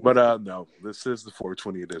 But no, this is the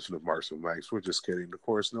 420 edition of Marks and Mikes. We're just kidding. Of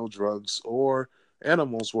course, no drugs or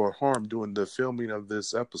animals were harmed during the filming of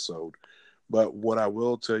this episode. But what I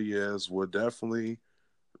will tell you is we're definitely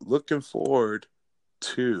looking forward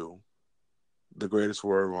to the Greatest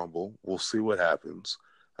Royal Rumble. We'll see what happens.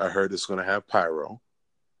 I heard it's going to have pyro.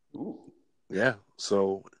 Ooh. Yeah,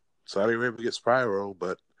 so Saudi Arabia gets pyro,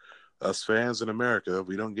 but us fans in America,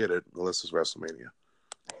 we don't get it unless it's WrestleMania.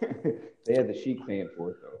 They had the Sheik paying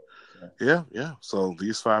for it, though. So. Yeah. So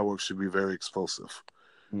these fireworks should be very explosive.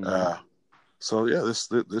 Mm-hmm. So yeah,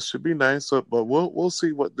 this should be nice. But we'll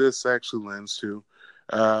see what this actually lends to.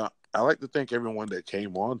 I like to thank everyone that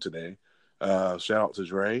came on today. Shout out to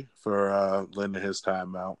Dre for lending his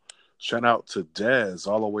time out. Shout out to Dez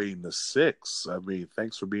all the way in the 6. I mean,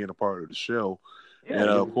 thanks for being a part of the show. Yeah, and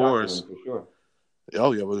of course, for sure.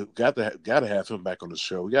 Oh yeah, we got to have him back on the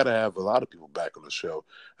show. We got to have a lot of people back on the show.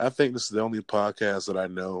 I think this is the only podcast that I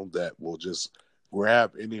know that will just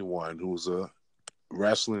grab anyone who's a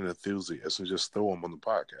wrestling enthusiast and just throw them on the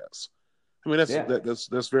podcast. I mean,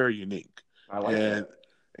 that's very unique. I like that.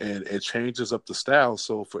 And it changes up the style.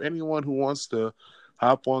 So for anyone who wants to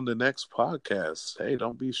hop on the next podcast, hey,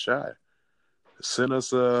 don't be shy. Send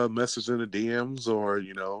us a message in the DMs, or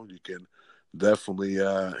you can definitely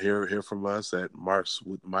hear from us at Marks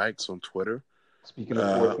with Mikes on Twitter. Speaking of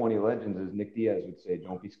 420 legends, as Nick Diaz would say,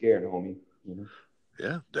 don't be scared, homie.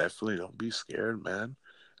 Yeah, definitely don't be scared, man.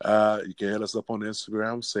 You can hit us up on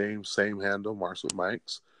Instagram, same handle, Marks with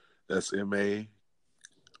Mikes. That's MarksWithMics.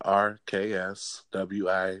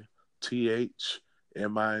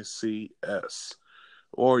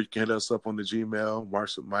 Or you can hit us up on the Gmail,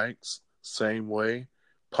 Marks with Mikes, same way,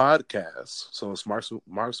 podcast. So it's Marks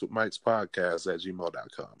with Mikes podcast at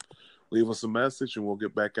gmail.com. Leave us a message and we'll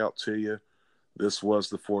get back out to you. This was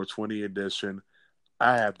the 420 edition.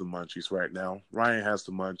 I have the munchies right now. Ryan has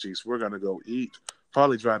the munchies. We're going to go eat,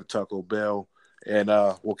 probably drive to Taco Bell, and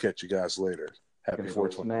we'll catch you guys later. Happy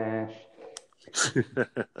 420. Smash.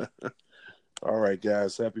 All right,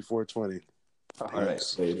 guys. Happy 420. All right,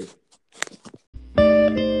 later.